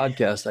doing the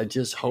podcast. I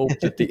just hope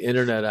that the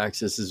internet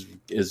access is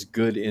as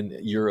good in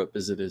Europe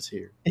as it is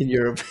here. In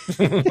Europe.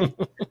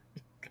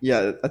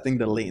 Yeah, I think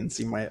the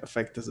latency might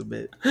affect us a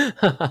bit,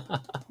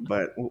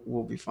 but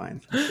we'll be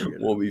fine.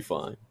 We'll be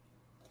fine.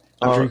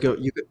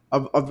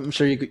 I'm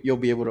sure you'll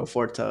be able to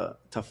afford to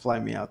fly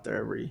me out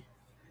there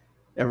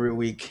every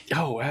week.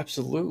 Oh,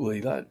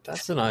 absolutely.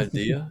 That's an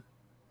idea.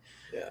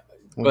 Yeah,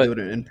 we'll do it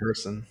in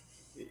person.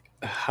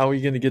 How are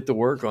you going to get to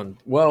work on?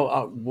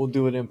 Well, we'll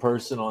do it in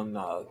person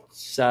on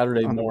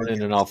Saturday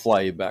morning, and I'll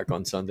fly you back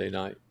on Sunday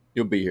night.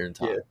 You'll be here in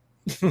time.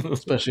 Yeah.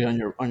 Especially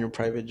on your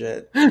private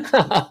jet.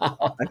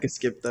 I could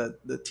skip the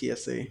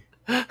TSA.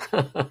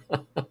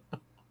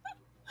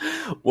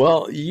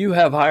 Well, you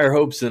have higher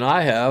hopes than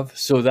I have,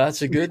 so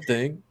that's a good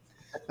thing.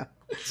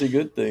 It's a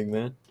good thing,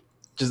 man.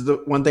 Just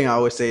the one thing I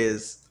always say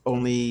is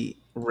only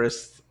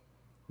risk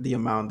the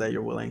amount that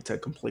you're willing to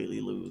completely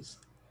lose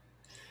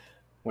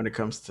when it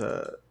comes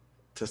to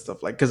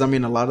stuff like, because I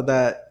mean a lot of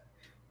that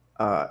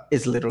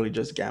is literally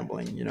just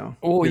gambling,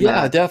 Oh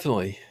yeah,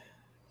 definitely.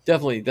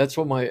 That's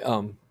what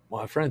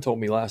my friend told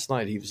me last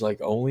night. He was like,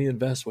 only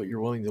invest what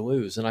you're willing to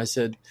lose. And I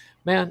said,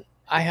 man,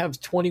 I have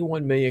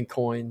 21 million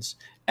coins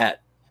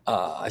at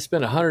I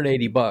spent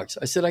 $180.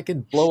 I said I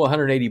can blow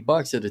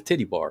 $180 at a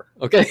titty bar.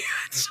 Okay.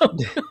 So,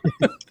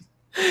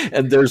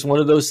 and there's one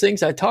of those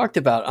things I talked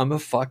about. I'm a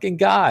fucking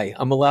guy.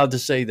 I'm allowed to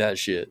say that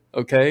shit.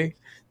 Okay.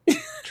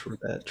 True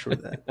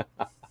that.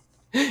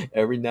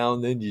 Every now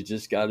and then you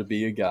just got to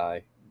be a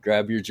guy.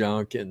 Grab your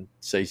junk and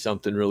say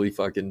something really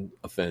fucking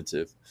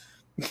offensive.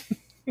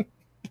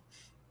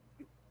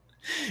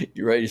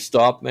 You ready to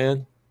stop,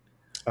 man?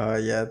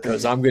 Yeah.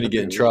 Because I'm going to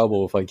get in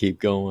trouble if I keep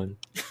going.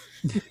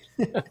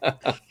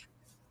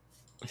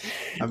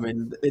 I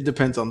mean, it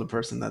depends on the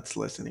person that's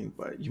listening,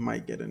 but you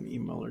might get an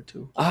email or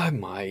two. I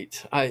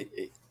might. I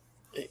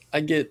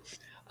get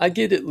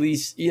at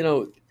least,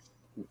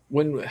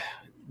 when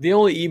the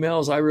only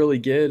emails I really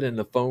get and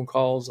the phone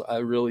calls I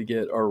really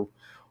get are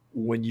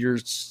when you're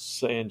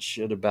saying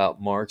shit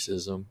about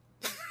Marxism.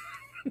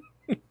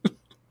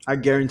 I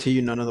guarantee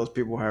you none of those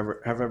people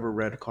have ever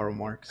read Karl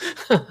Marx.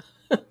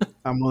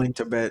 I'm willing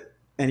to bet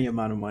any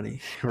amount of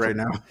money right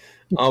now.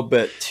 I'll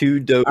bet 2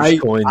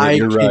 Dogecoin that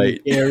you're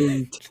right. I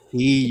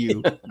guarantee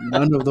you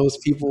none of those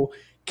people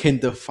can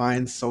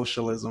define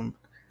socialism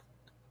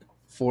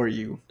for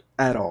you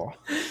at all.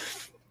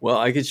 Well,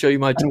 I can show you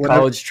my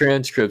college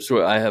transcripts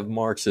where I have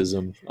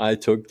Marxism. I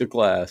took the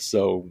class,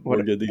 so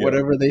we're good to go.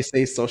 Whatever they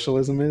say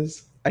socialism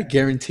is, I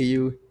guarantee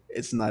you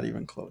it's not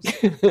even close.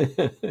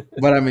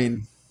 But I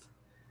mean,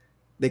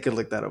 they could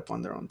look that up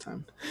on their own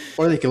time.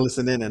 Or they can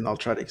listen in and I'll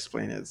try to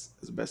explain it as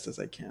best as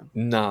I can.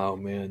 No,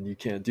 man, you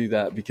can't do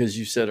that because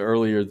you said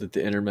earlier that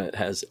the internet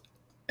has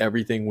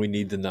everything we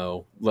need to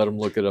know. Let them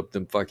look it up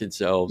them fucking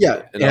selves.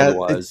 Yeah, and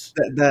otherwise...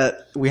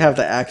 that we have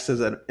the access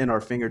in our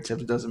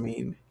fingertips doesn't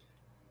mean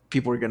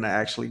people are going to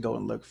actually go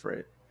and look for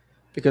it.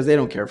 Because they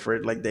don't care for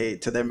it. Like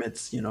to them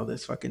it's,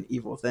 this fucking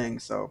evil thing.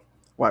 So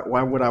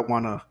why would I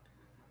want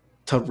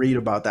to read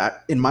about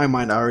that? In my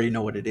mind, I already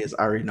know what it is.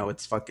 I already know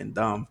it's fucking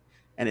dumb.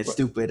 And it's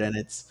stupid, and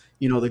it's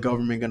the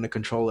government going to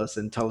control us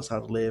and tell us how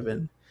to live,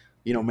 and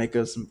make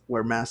us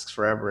wear masks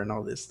forever and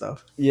all this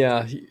stuff.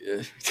 Yeah,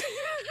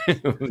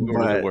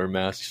 wear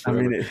masks forever.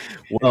 I mean, if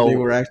they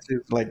were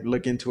actually like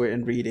look into it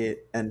and read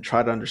it and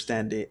try to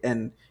understand it,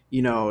 and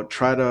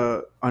try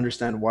to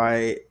understand why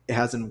it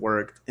hasn't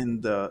worked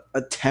in the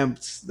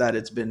attempts that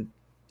it's been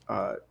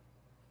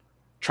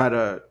try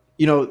to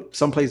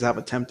some places have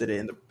attempted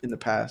it in the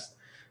past.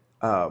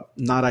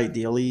 Not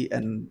ideally,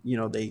 and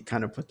they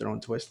kind of put their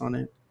own twist on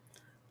it.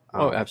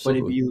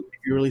 Absolutely. But if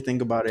you really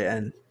think about it,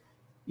 and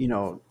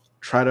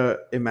try to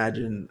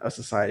imagine a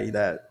society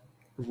that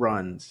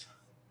runs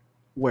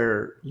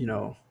where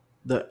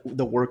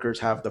the workers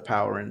have the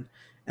power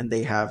and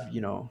they have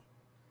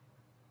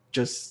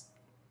just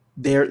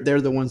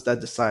they're the ones that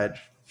decide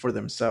for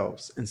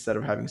themselves instead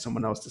of having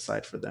someone else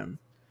decide for them.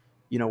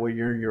 where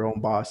you're your own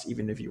boss,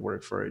 even if you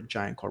work for a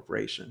giant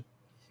corporation.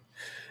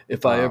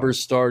 If I ever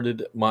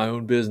started my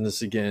own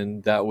business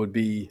again, that would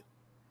be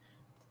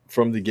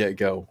from the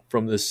get-go,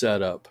 from the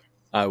setup.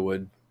 I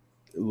would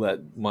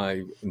let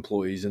my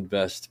employees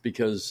invest,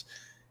 because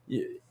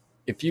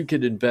if you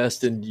could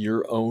invest in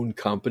your own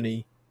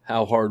company,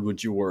 how hard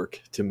would you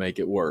work to make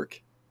it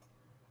work?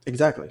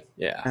 Exactly.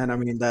 Yeah. And I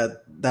mean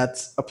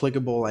that's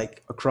applicable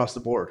like across the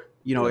board.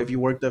 Yep. If you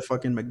worked at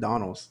fucking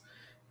McDonald's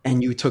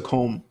and you took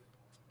home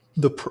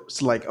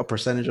like a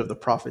percentage of the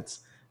profits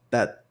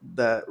that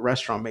the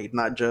restaurant made,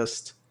 not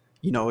just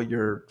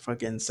your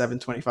fucking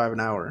 7.25 an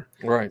hour.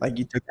 Right. Like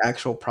you took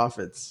actual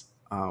profits.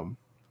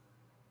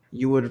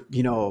 You would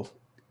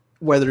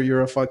whether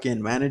you're a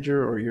fucking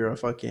manager or you're a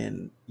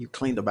fucking you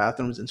clean the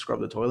bathrooms and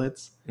scrub the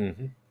toilets.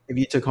 Mm-hmm. If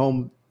you took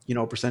home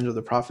a percentage of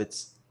the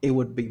profits, it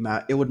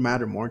would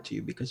matter more to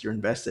you because you're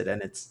invested,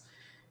 and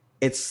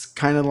it's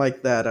kind of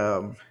like that.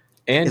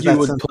 And Is that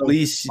sense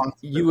of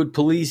you would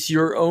police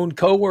your own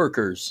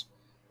coworkers.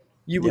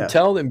 You would Yeah.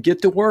 tell them,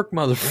 get to work,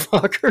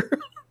 motherfucker.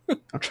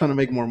 I'm trying to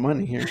make more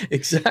money here.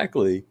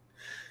 Exactly.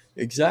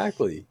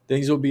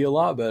 Things will be a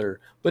lot better.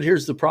 But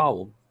here's the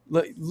problem.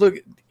 Look,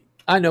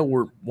 I know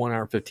we're 1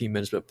 hour, 15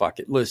 minutes, but fuck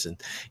it. Listen,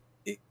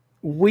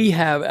 we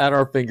have at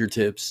our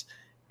fingertips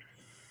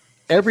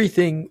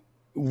everything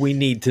we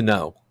need to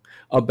know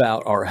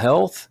about our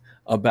health,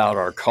 about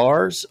our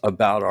cars,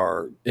 about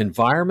our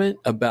environment,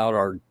 about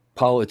our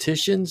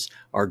politicians,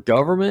 our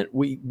government.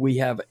 We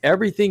have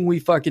everything we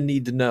fucking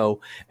need to know,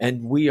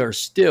 and we are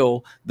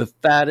still the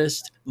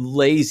fattest,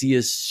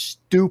 laziest,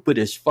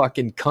 stupidest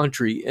fucking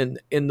country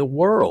in the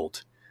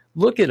world.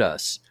 Look at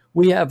us.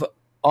 We have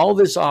all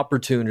this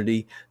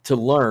opportunity to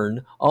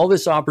learn, all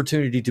this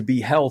opportunity to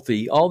be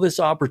healthy, all this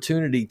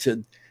opportunity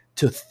to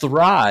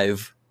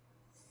thrive,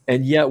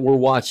 and yet we're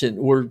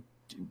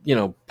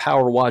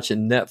power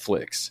watching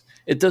Netflix.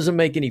 It doesn't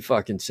make any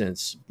fucking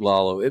sense,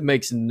 Lalo. It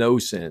makes no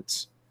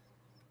sense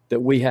that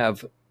we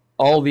have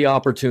all the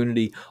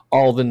opportunity,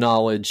 all the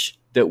knowledge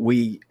that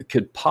we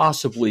could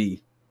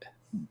possibly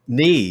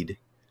need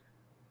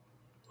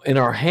in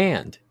our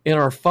hand, in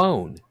our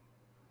phone,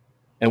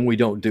 and we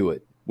don't do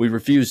it. We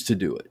refuse to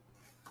do it.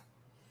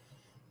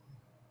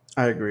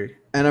 I agree.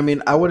 And I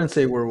mean, I wouldn't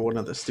say we're one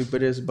of the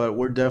stupidest, but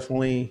we're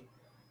definitely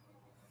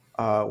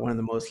one of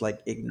the most like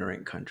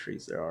ignorant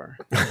countries there are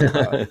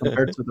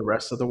compared to the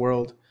rest of the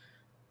world.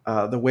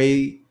 The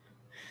way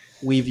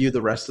we view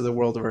the rest of the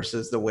world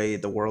versus the way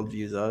the world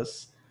views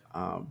us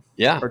are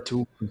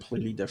two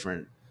completely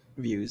different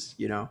views.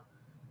 You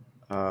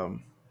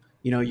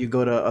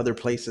go to other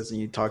places and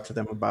you talk to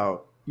them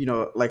about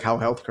like how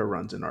healthcare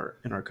runs in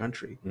our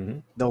country. Mm-hmm.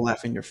 They'll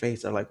laugh in your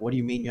face. They're like, what do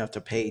you mean you have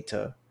to pay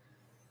to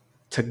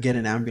get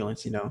an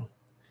ambulance?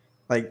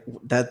 Like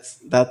that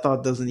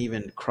thought doesn't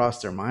even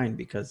cross their mind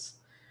because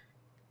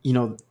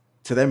to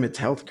them it's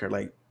healthcare.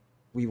 Like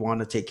we want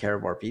to take care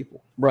of our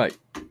people, right?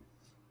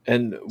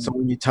 And so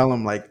when you tell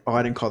them like, oh,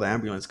 I didn't call the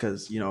ambulance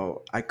because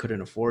I couldn't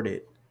afford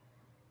it,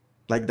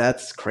 like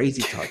that's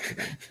crazy talk to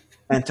them.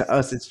 And to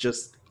us it's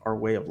just our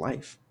way of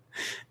life.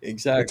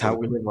 Exactly. It's how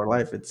we live our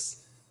life.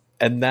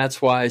 And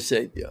that's why I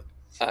say,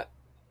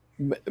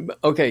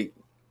 okay,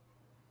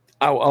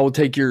 I will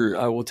take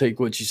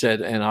what you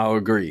said, and I'll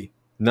agree.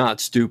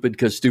 Not stupid,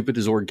 because stupid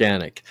is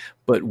organic,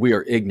 but we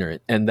are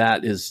ignorant, and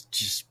that's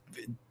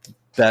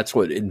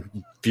what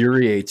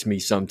infuriates me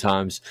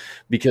sometimes,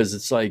 because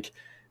it's like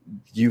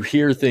you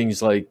hear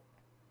things like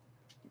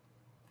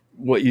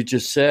what you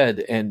just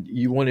said, and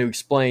you want to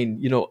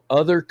explain,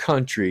 other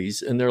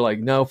countries, and they're like,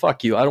 no,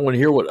 fuck you. I don't want to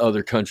hear what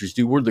other countries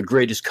do. We're the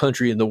greatest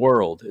country in the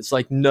world. It's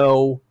like,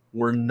 no,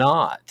 we're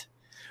not.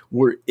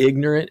 We're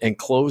ignorant and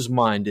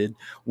closed-minded.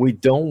 We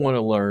don't want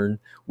to learn.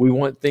 We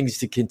want things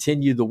to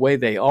continue the way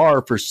they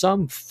are for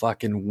some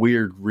fucking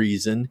weird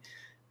reason.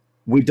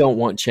 We don't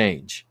want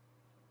change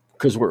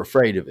because we're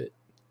afraid of it.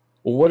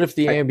 Well, what if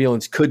the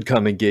ambulance could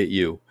come and get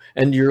you?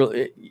 And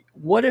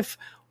what if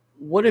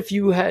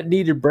you had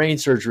needed brain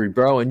surgery,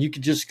 bro, and you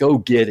could just go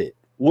get it?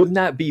 Wouldn't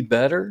that be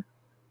better?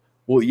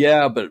 Well,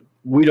 yeah, but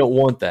we don't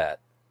want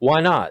that.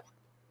 Why not?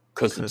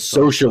 Because it's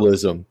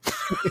socialism.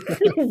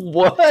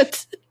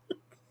 What?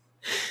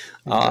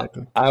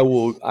 Exactly. I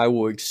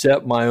will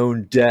accept my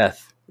own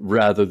death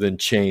rather than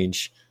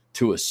change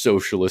to a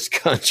socialist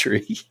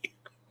country.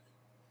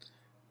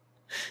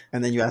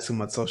 And then you ask them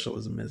what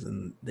socialism is,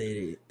 and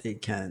they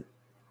can't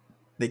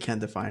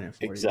define it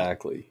for you.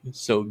 Exactly.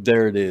 So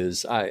there it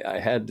is. I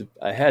had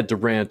to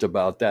rant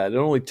about that. It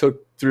only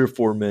took 3 or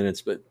 4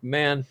 minutes, but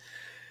man,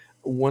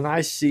 when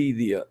I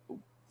see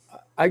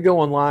I go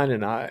online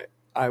and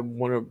I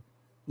want to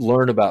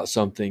learn about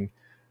something,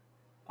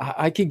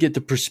 I can get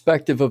the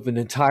perspective of an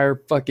entire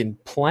fucking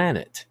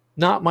planet.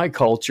 Not my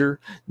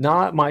culture,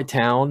 not my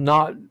town,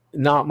 not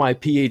my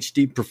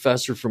PhD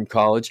professor from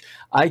college.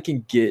 I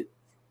can get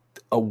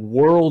a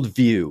world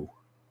view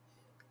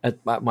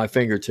at my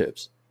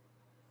fingertips.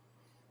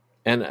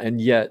 And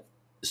yet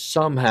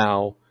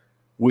somehow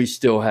we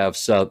still have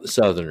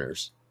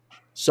Southerners.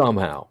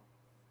 Somehow.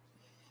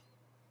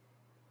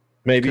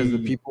 Maybe because the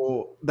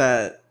people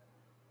that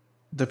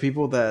the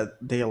people that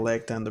they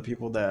elect and the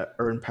people that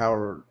earn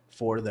power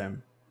for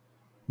them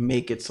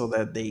make it so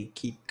that they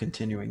keep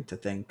continuing to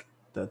think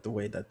that the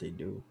way that they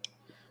do,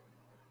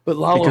 But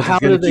Lalo, because how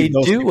it's going do to they keep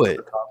those do people at it?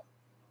 the top.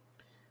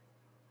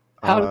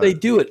 How do Uh, they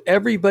do it?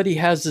 Everybody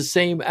has the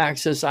same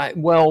access.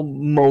 Well,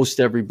 most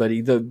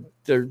everybody.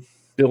 They're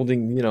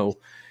building.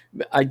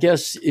 I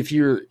guess if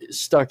you're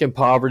stuck in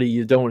poverty,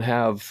 you don't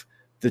have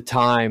the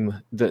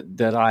time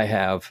that I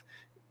have.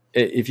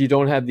 If you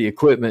don't have the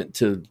equipment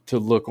to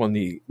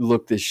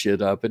look this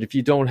shit up, and if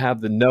you don't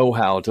have the know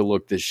how to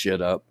look this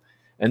shit up,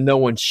 and no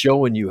one's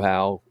showing you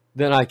how,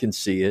 then I can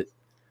see it.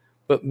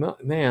 But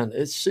man,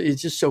 it's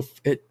just so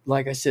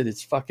like I said,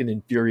 it's fucking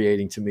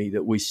infuriating to me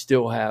that we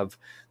still have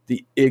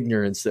the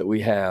ignorance that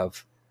we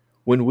have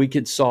when we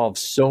could solve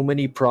so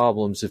many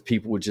problems if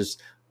people would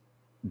just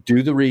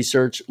do the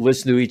research,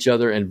 listen to each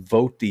other, and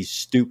vote these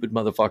stupid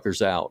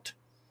motherfuckers out.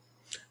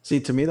 See,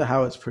 to me, the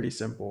how is pretty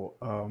simple.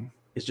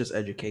 It's just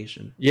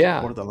education,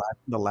 Yeah, or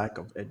the lack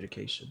of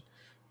education.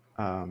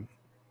 Um,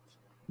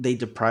 they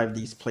deprive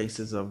these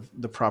places of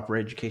the proper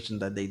education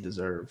that they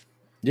deserve,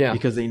 yeah.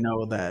 because they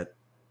know that,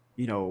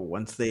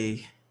 once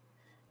they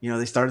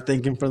start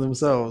thinking for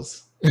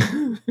themselves,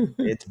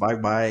 it's bye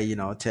bye.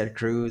 Ted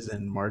Cruz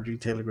and Marjorie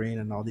Taylor Greene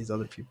and all these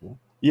other people.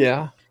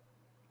 Yeah,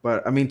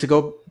 But I mean, to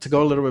go a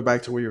little bit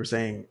back to what you were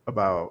saying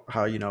about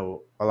how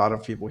a lot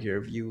of people here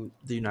view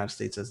the United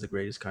States as the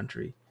greatest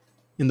country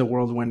in the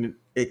world when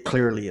it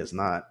clearly is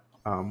not.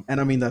 And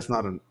I mean, that's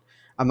not an.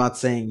 I'm not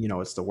saying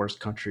it's the worst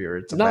country or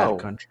it's a bad no,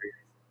 country.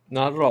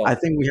 not at I all.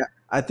 think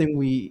I think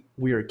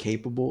we are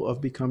capable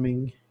of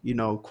becoming,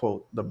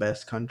 quote, the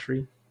best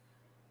country.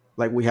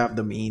 Like, we have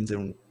the means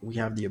and we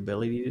have the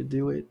ability to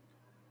do it,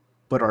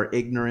 but our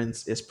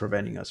ignorance is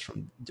preventing us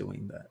from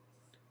doing that.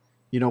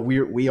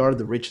 We are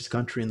the richest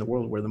country in the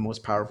world. We're the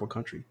most powerful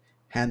country,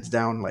 hands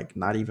down. Like,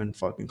 not even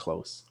fucking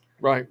close,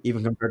 Right.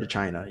 even compared to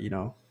China.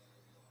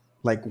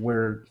 Like,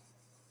 we're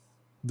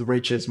the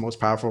richest, most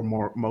powerful,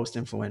 most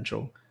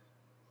influential.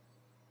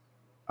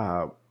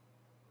 Uh,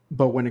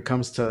 but when it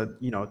comes to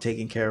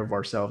taking care of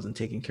ourselves and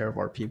taking care of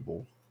our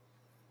people,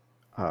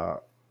 uh,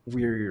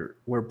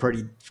 we're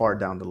pretty far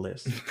down the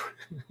list.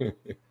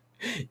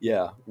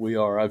 Yeah, we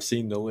are. I've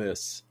seen the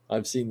lists.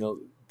 I've seen the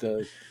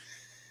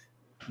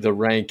the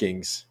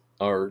rankings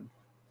are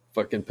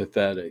fucking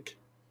pathetic.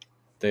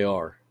 They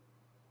are.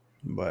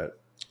 But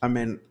I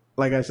mean,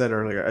 like I said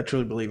earlier, I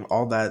truly believe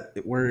all that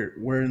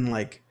we're in,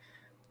 like,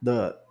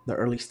 the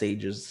early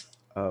stages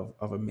of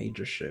a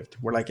major shift.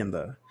 We're like in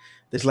the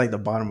this is like the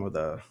bottom of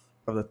the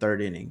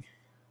third inning,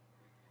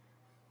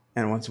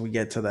 and once we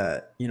get to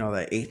that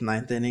eighth,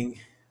 ninth inning,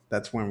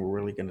 that's when we're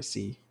really gonna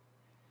see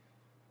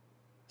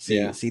see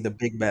Yeah. see the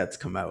big bats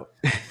come out.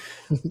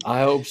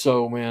 I hope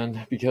so,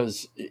 man,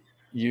 because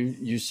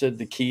you said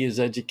the key is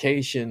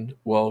education.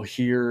 Well,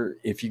 here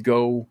if you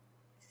go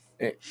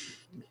eh,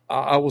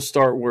 I will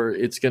start where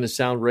it's going to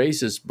sound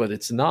racist, but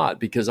it's not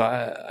because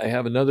I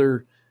have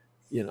another,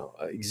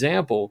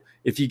 example.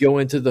 If you go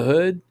into the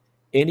hood,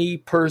 any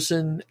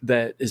person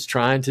that is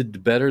trying to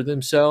better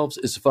themselves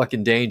is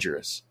fucking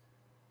dangerous.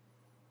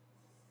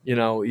 You're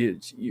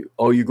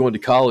going to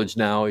college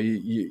now.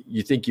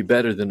 You think you're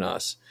better than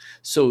us.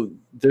 So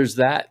there's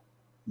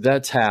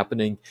that's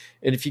happening.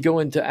 And if you go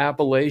into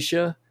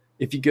Appalachia,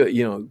 if you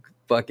go,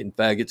 fucking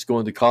faggots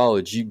going to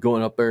college, you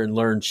going up there and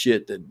learn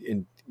shit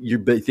and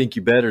think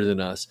you're better than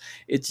us.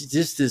 It's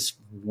just this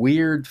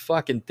weird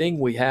fucking thing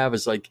we have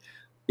is like,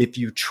 if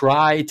you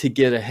try to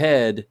get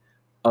ahead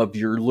of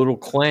your little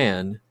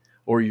clan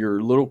or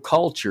your little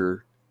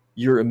culture,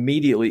 you're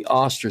immediately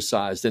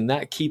ostracized. And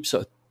that keeps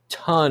a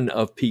ton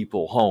of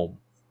people home.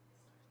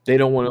 They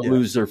don't want to Yeah,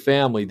 lose their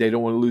family. They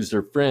don't want to lose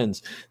their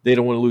friends. They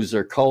don't want to lose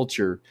their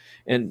culture.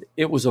 And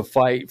it was a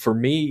fight for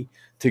me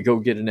to go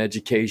get an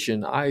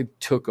education. I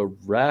took a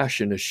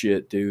ration of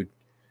shit, dude.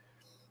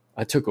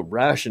 I took a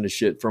ration of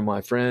shit from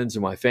my friends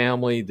and my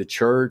family, the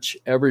church.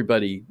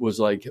 Everybody was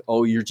like,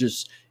 oh,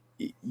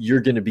 you're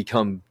going to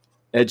become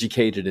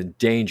educated and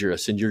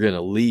dangerous and you're going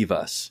to leave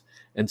us.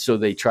 And so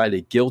they try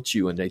to guilt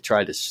you and they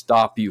try to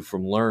stop you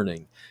from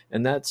learning.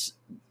 And that's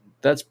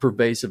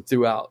pervasive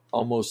throughout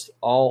almost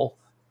all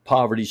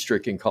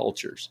poverty-stricken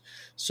cultures.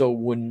 So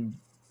when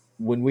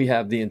we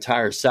have the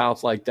entire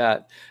South like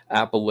that,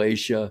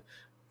 Appalachia,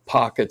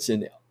 pockets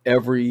in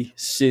every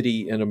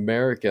city in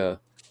America,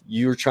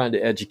 you're trying to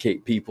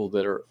educate people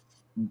that are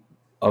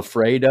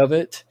afraid of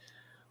it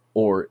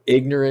or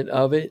ignorant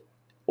of it,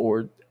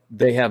 or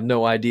they have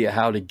no idea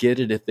how to get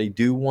it if they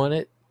do want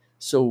it.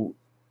 So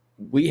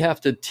we have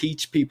to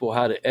teach people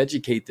how to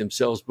educate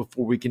themselves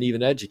before we can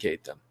even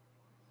educate them.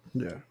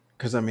 yeah.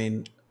 Because I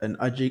mean,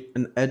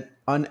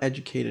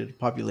 uneducated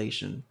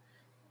population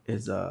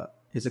is a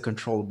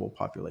controllable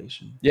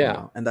population,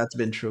 Yeah. and that's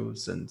been true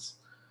since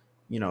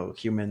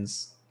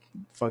humans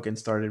fucking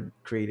started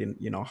creating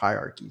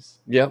hierarchies.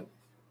 Yep. if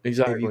you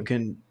Exactly.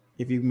 can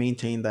if you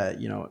maintain that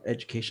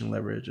education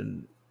leverage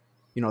and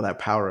that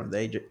power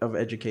of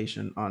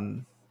education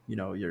on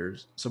your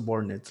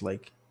subordinates,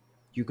 like,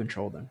 you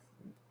control them.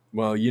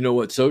 Well, you know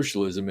what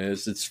socialism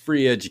is? It's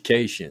free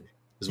education.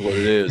 is what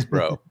it is,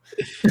 bro.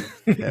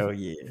 Hell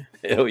yeah.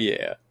 Hell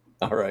yeah.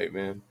 All right,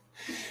 man.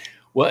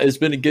 Well, it's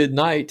been a good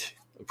night.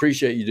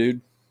 Appreciate you,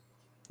 dude.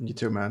 You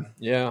too, man.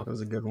 Yeah. That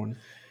was a good one.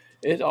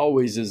 It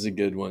always is a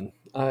good one.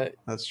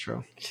 That's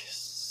true.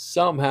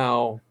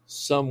 Somehow,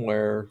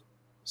 somewhere,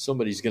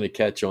 somebody's going to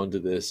catch on to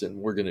this and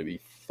we're going to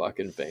be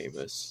fucking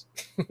famous.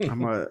 I'm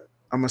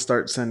gonna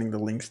start sending the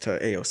links to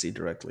AOC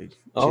directly.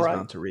 All right.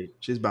 Bound to read.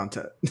 She's bound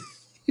to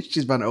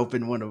she's bound to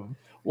open one of them.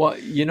 Well,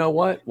 you know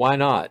what? Why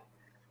not?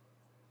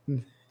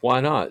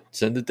 Why not?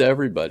 Send it to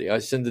everybody. I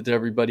send it to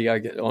everybody I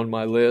get on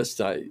my list.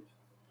 I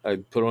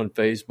put on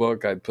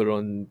Facebook. I put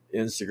on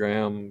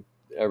Instagram,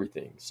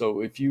 everything.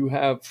 So if you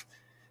have,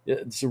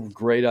 it's a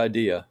great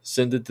idea.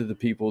 Send it to the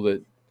people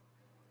that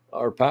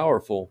are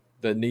powerful,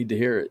 that need to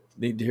hear it,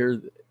 need to hear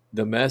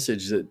the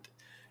message that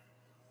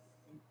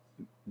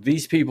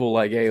these people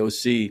like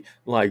AOC,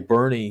 like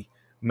Bernie,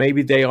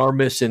 maybe they are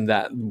missing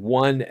that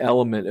one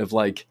element of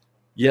like,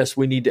 yes,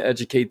 we need to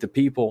educate the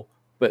people,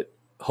 but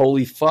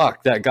holy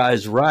fuck, that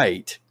guy's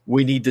right.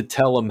 We need to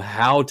tell them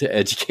how to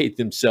educate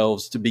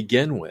themselves to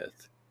begin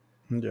with.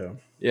 Yeah.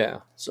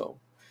 Yeah. So,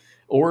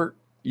 or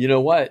you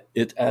know what?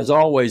 It, as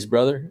always,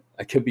 brother,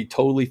 I could be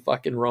totally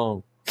fucking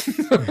wrong.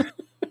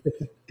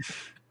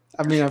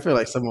 I mean, I feel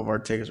like some of our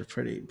takes are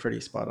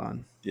pretty spot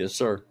on. Yes,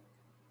 sir.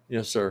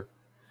 Yes, sir.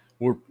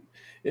 We're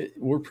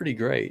pretty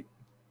great.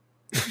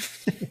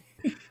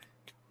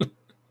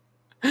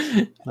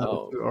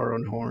 Not our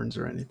own horns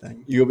or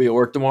anything. You gonna be at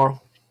work tomorrow?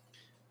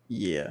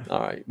 Yeah. All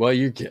right. Well,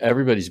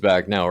 everybody's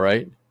back now,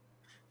 right?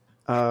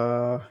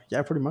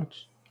 Yeah, pretty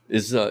much.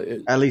 Is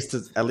at least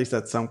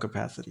at some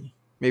capacity.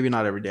 Maybe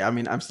not every day. I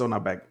mean, I'm still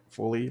not back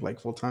fully, like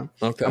full time.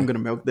 Okay. I'm gonna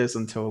milk this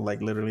until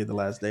like literally the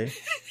last day.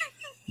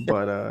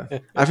 But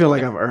I feel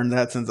like I've earned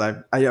that since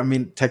I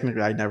mean,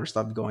 technically, I never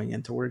stopped going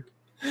into work.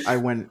 I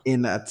went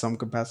in at some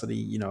capacity,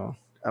 you know,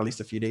 at least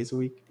a few days a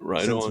week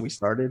since we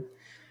started.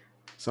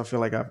 So I feel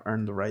like I've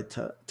earned the right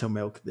to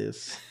milk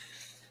this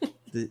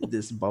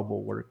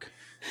bubble work.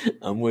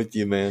 I'm with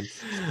you, man.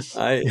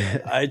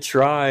 I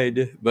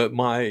tried, but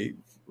my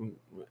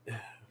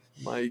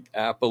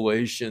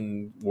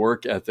Appalachian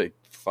work ethic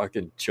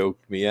fucking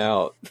choked me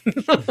out.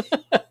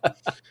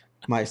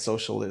 My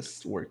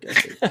socialist work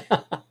ethic.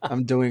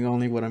 I'm doing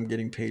only what I'm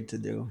getting paid to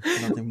do.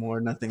 Nothing more,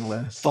 nothing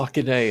less.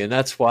 Fucking A. And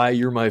that's why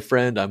you're my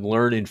friend. I'm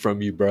learning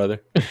from you,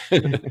 brother.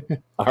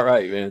 All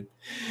right, man.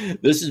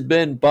 This has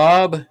been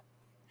Bob.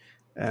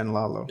 And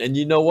Lalo. And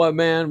you know what,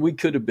 man? We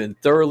could have been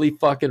thoroughly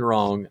fucking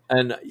wrong.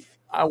 And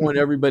I want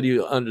everybody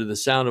under the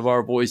sound of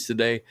our voice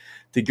today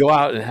to go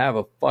out and have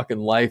a fucking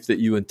life that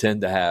you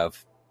intend to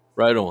have.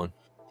 Right on.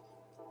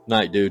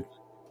 Night, dude.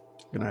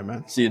 Good night,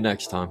 man. See you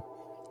next time.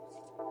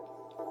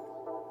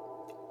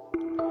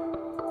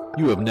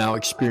 You have now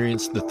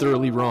experienced the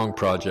Thoroughly Wrong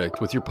Project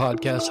with your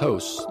podcast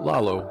hosts,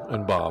 Lalo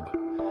and Bob.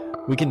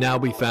 We can now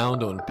be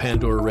found on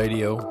Pandora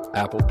Radio,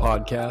 Apple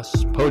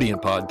Podcasts, Podium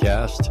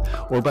Podcast,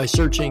 or by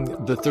searching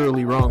the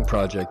Thoroughly Wrong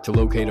Project to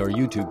locate our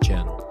YouTube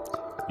channel.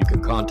 You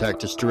can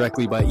contact us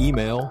directly by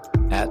email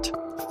at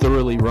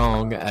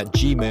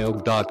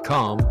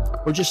thoroughly-wrong@gmail.com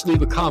or just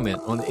leave a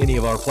comment on any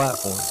of our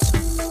platforms.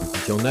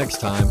 Until next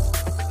time,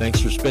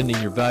 thanks for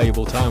spending your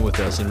valuable time with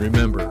us, and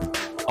remember,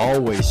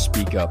 always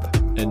speak up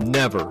and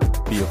never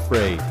be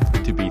afraid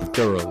to be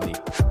thoroughly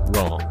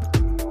wrong.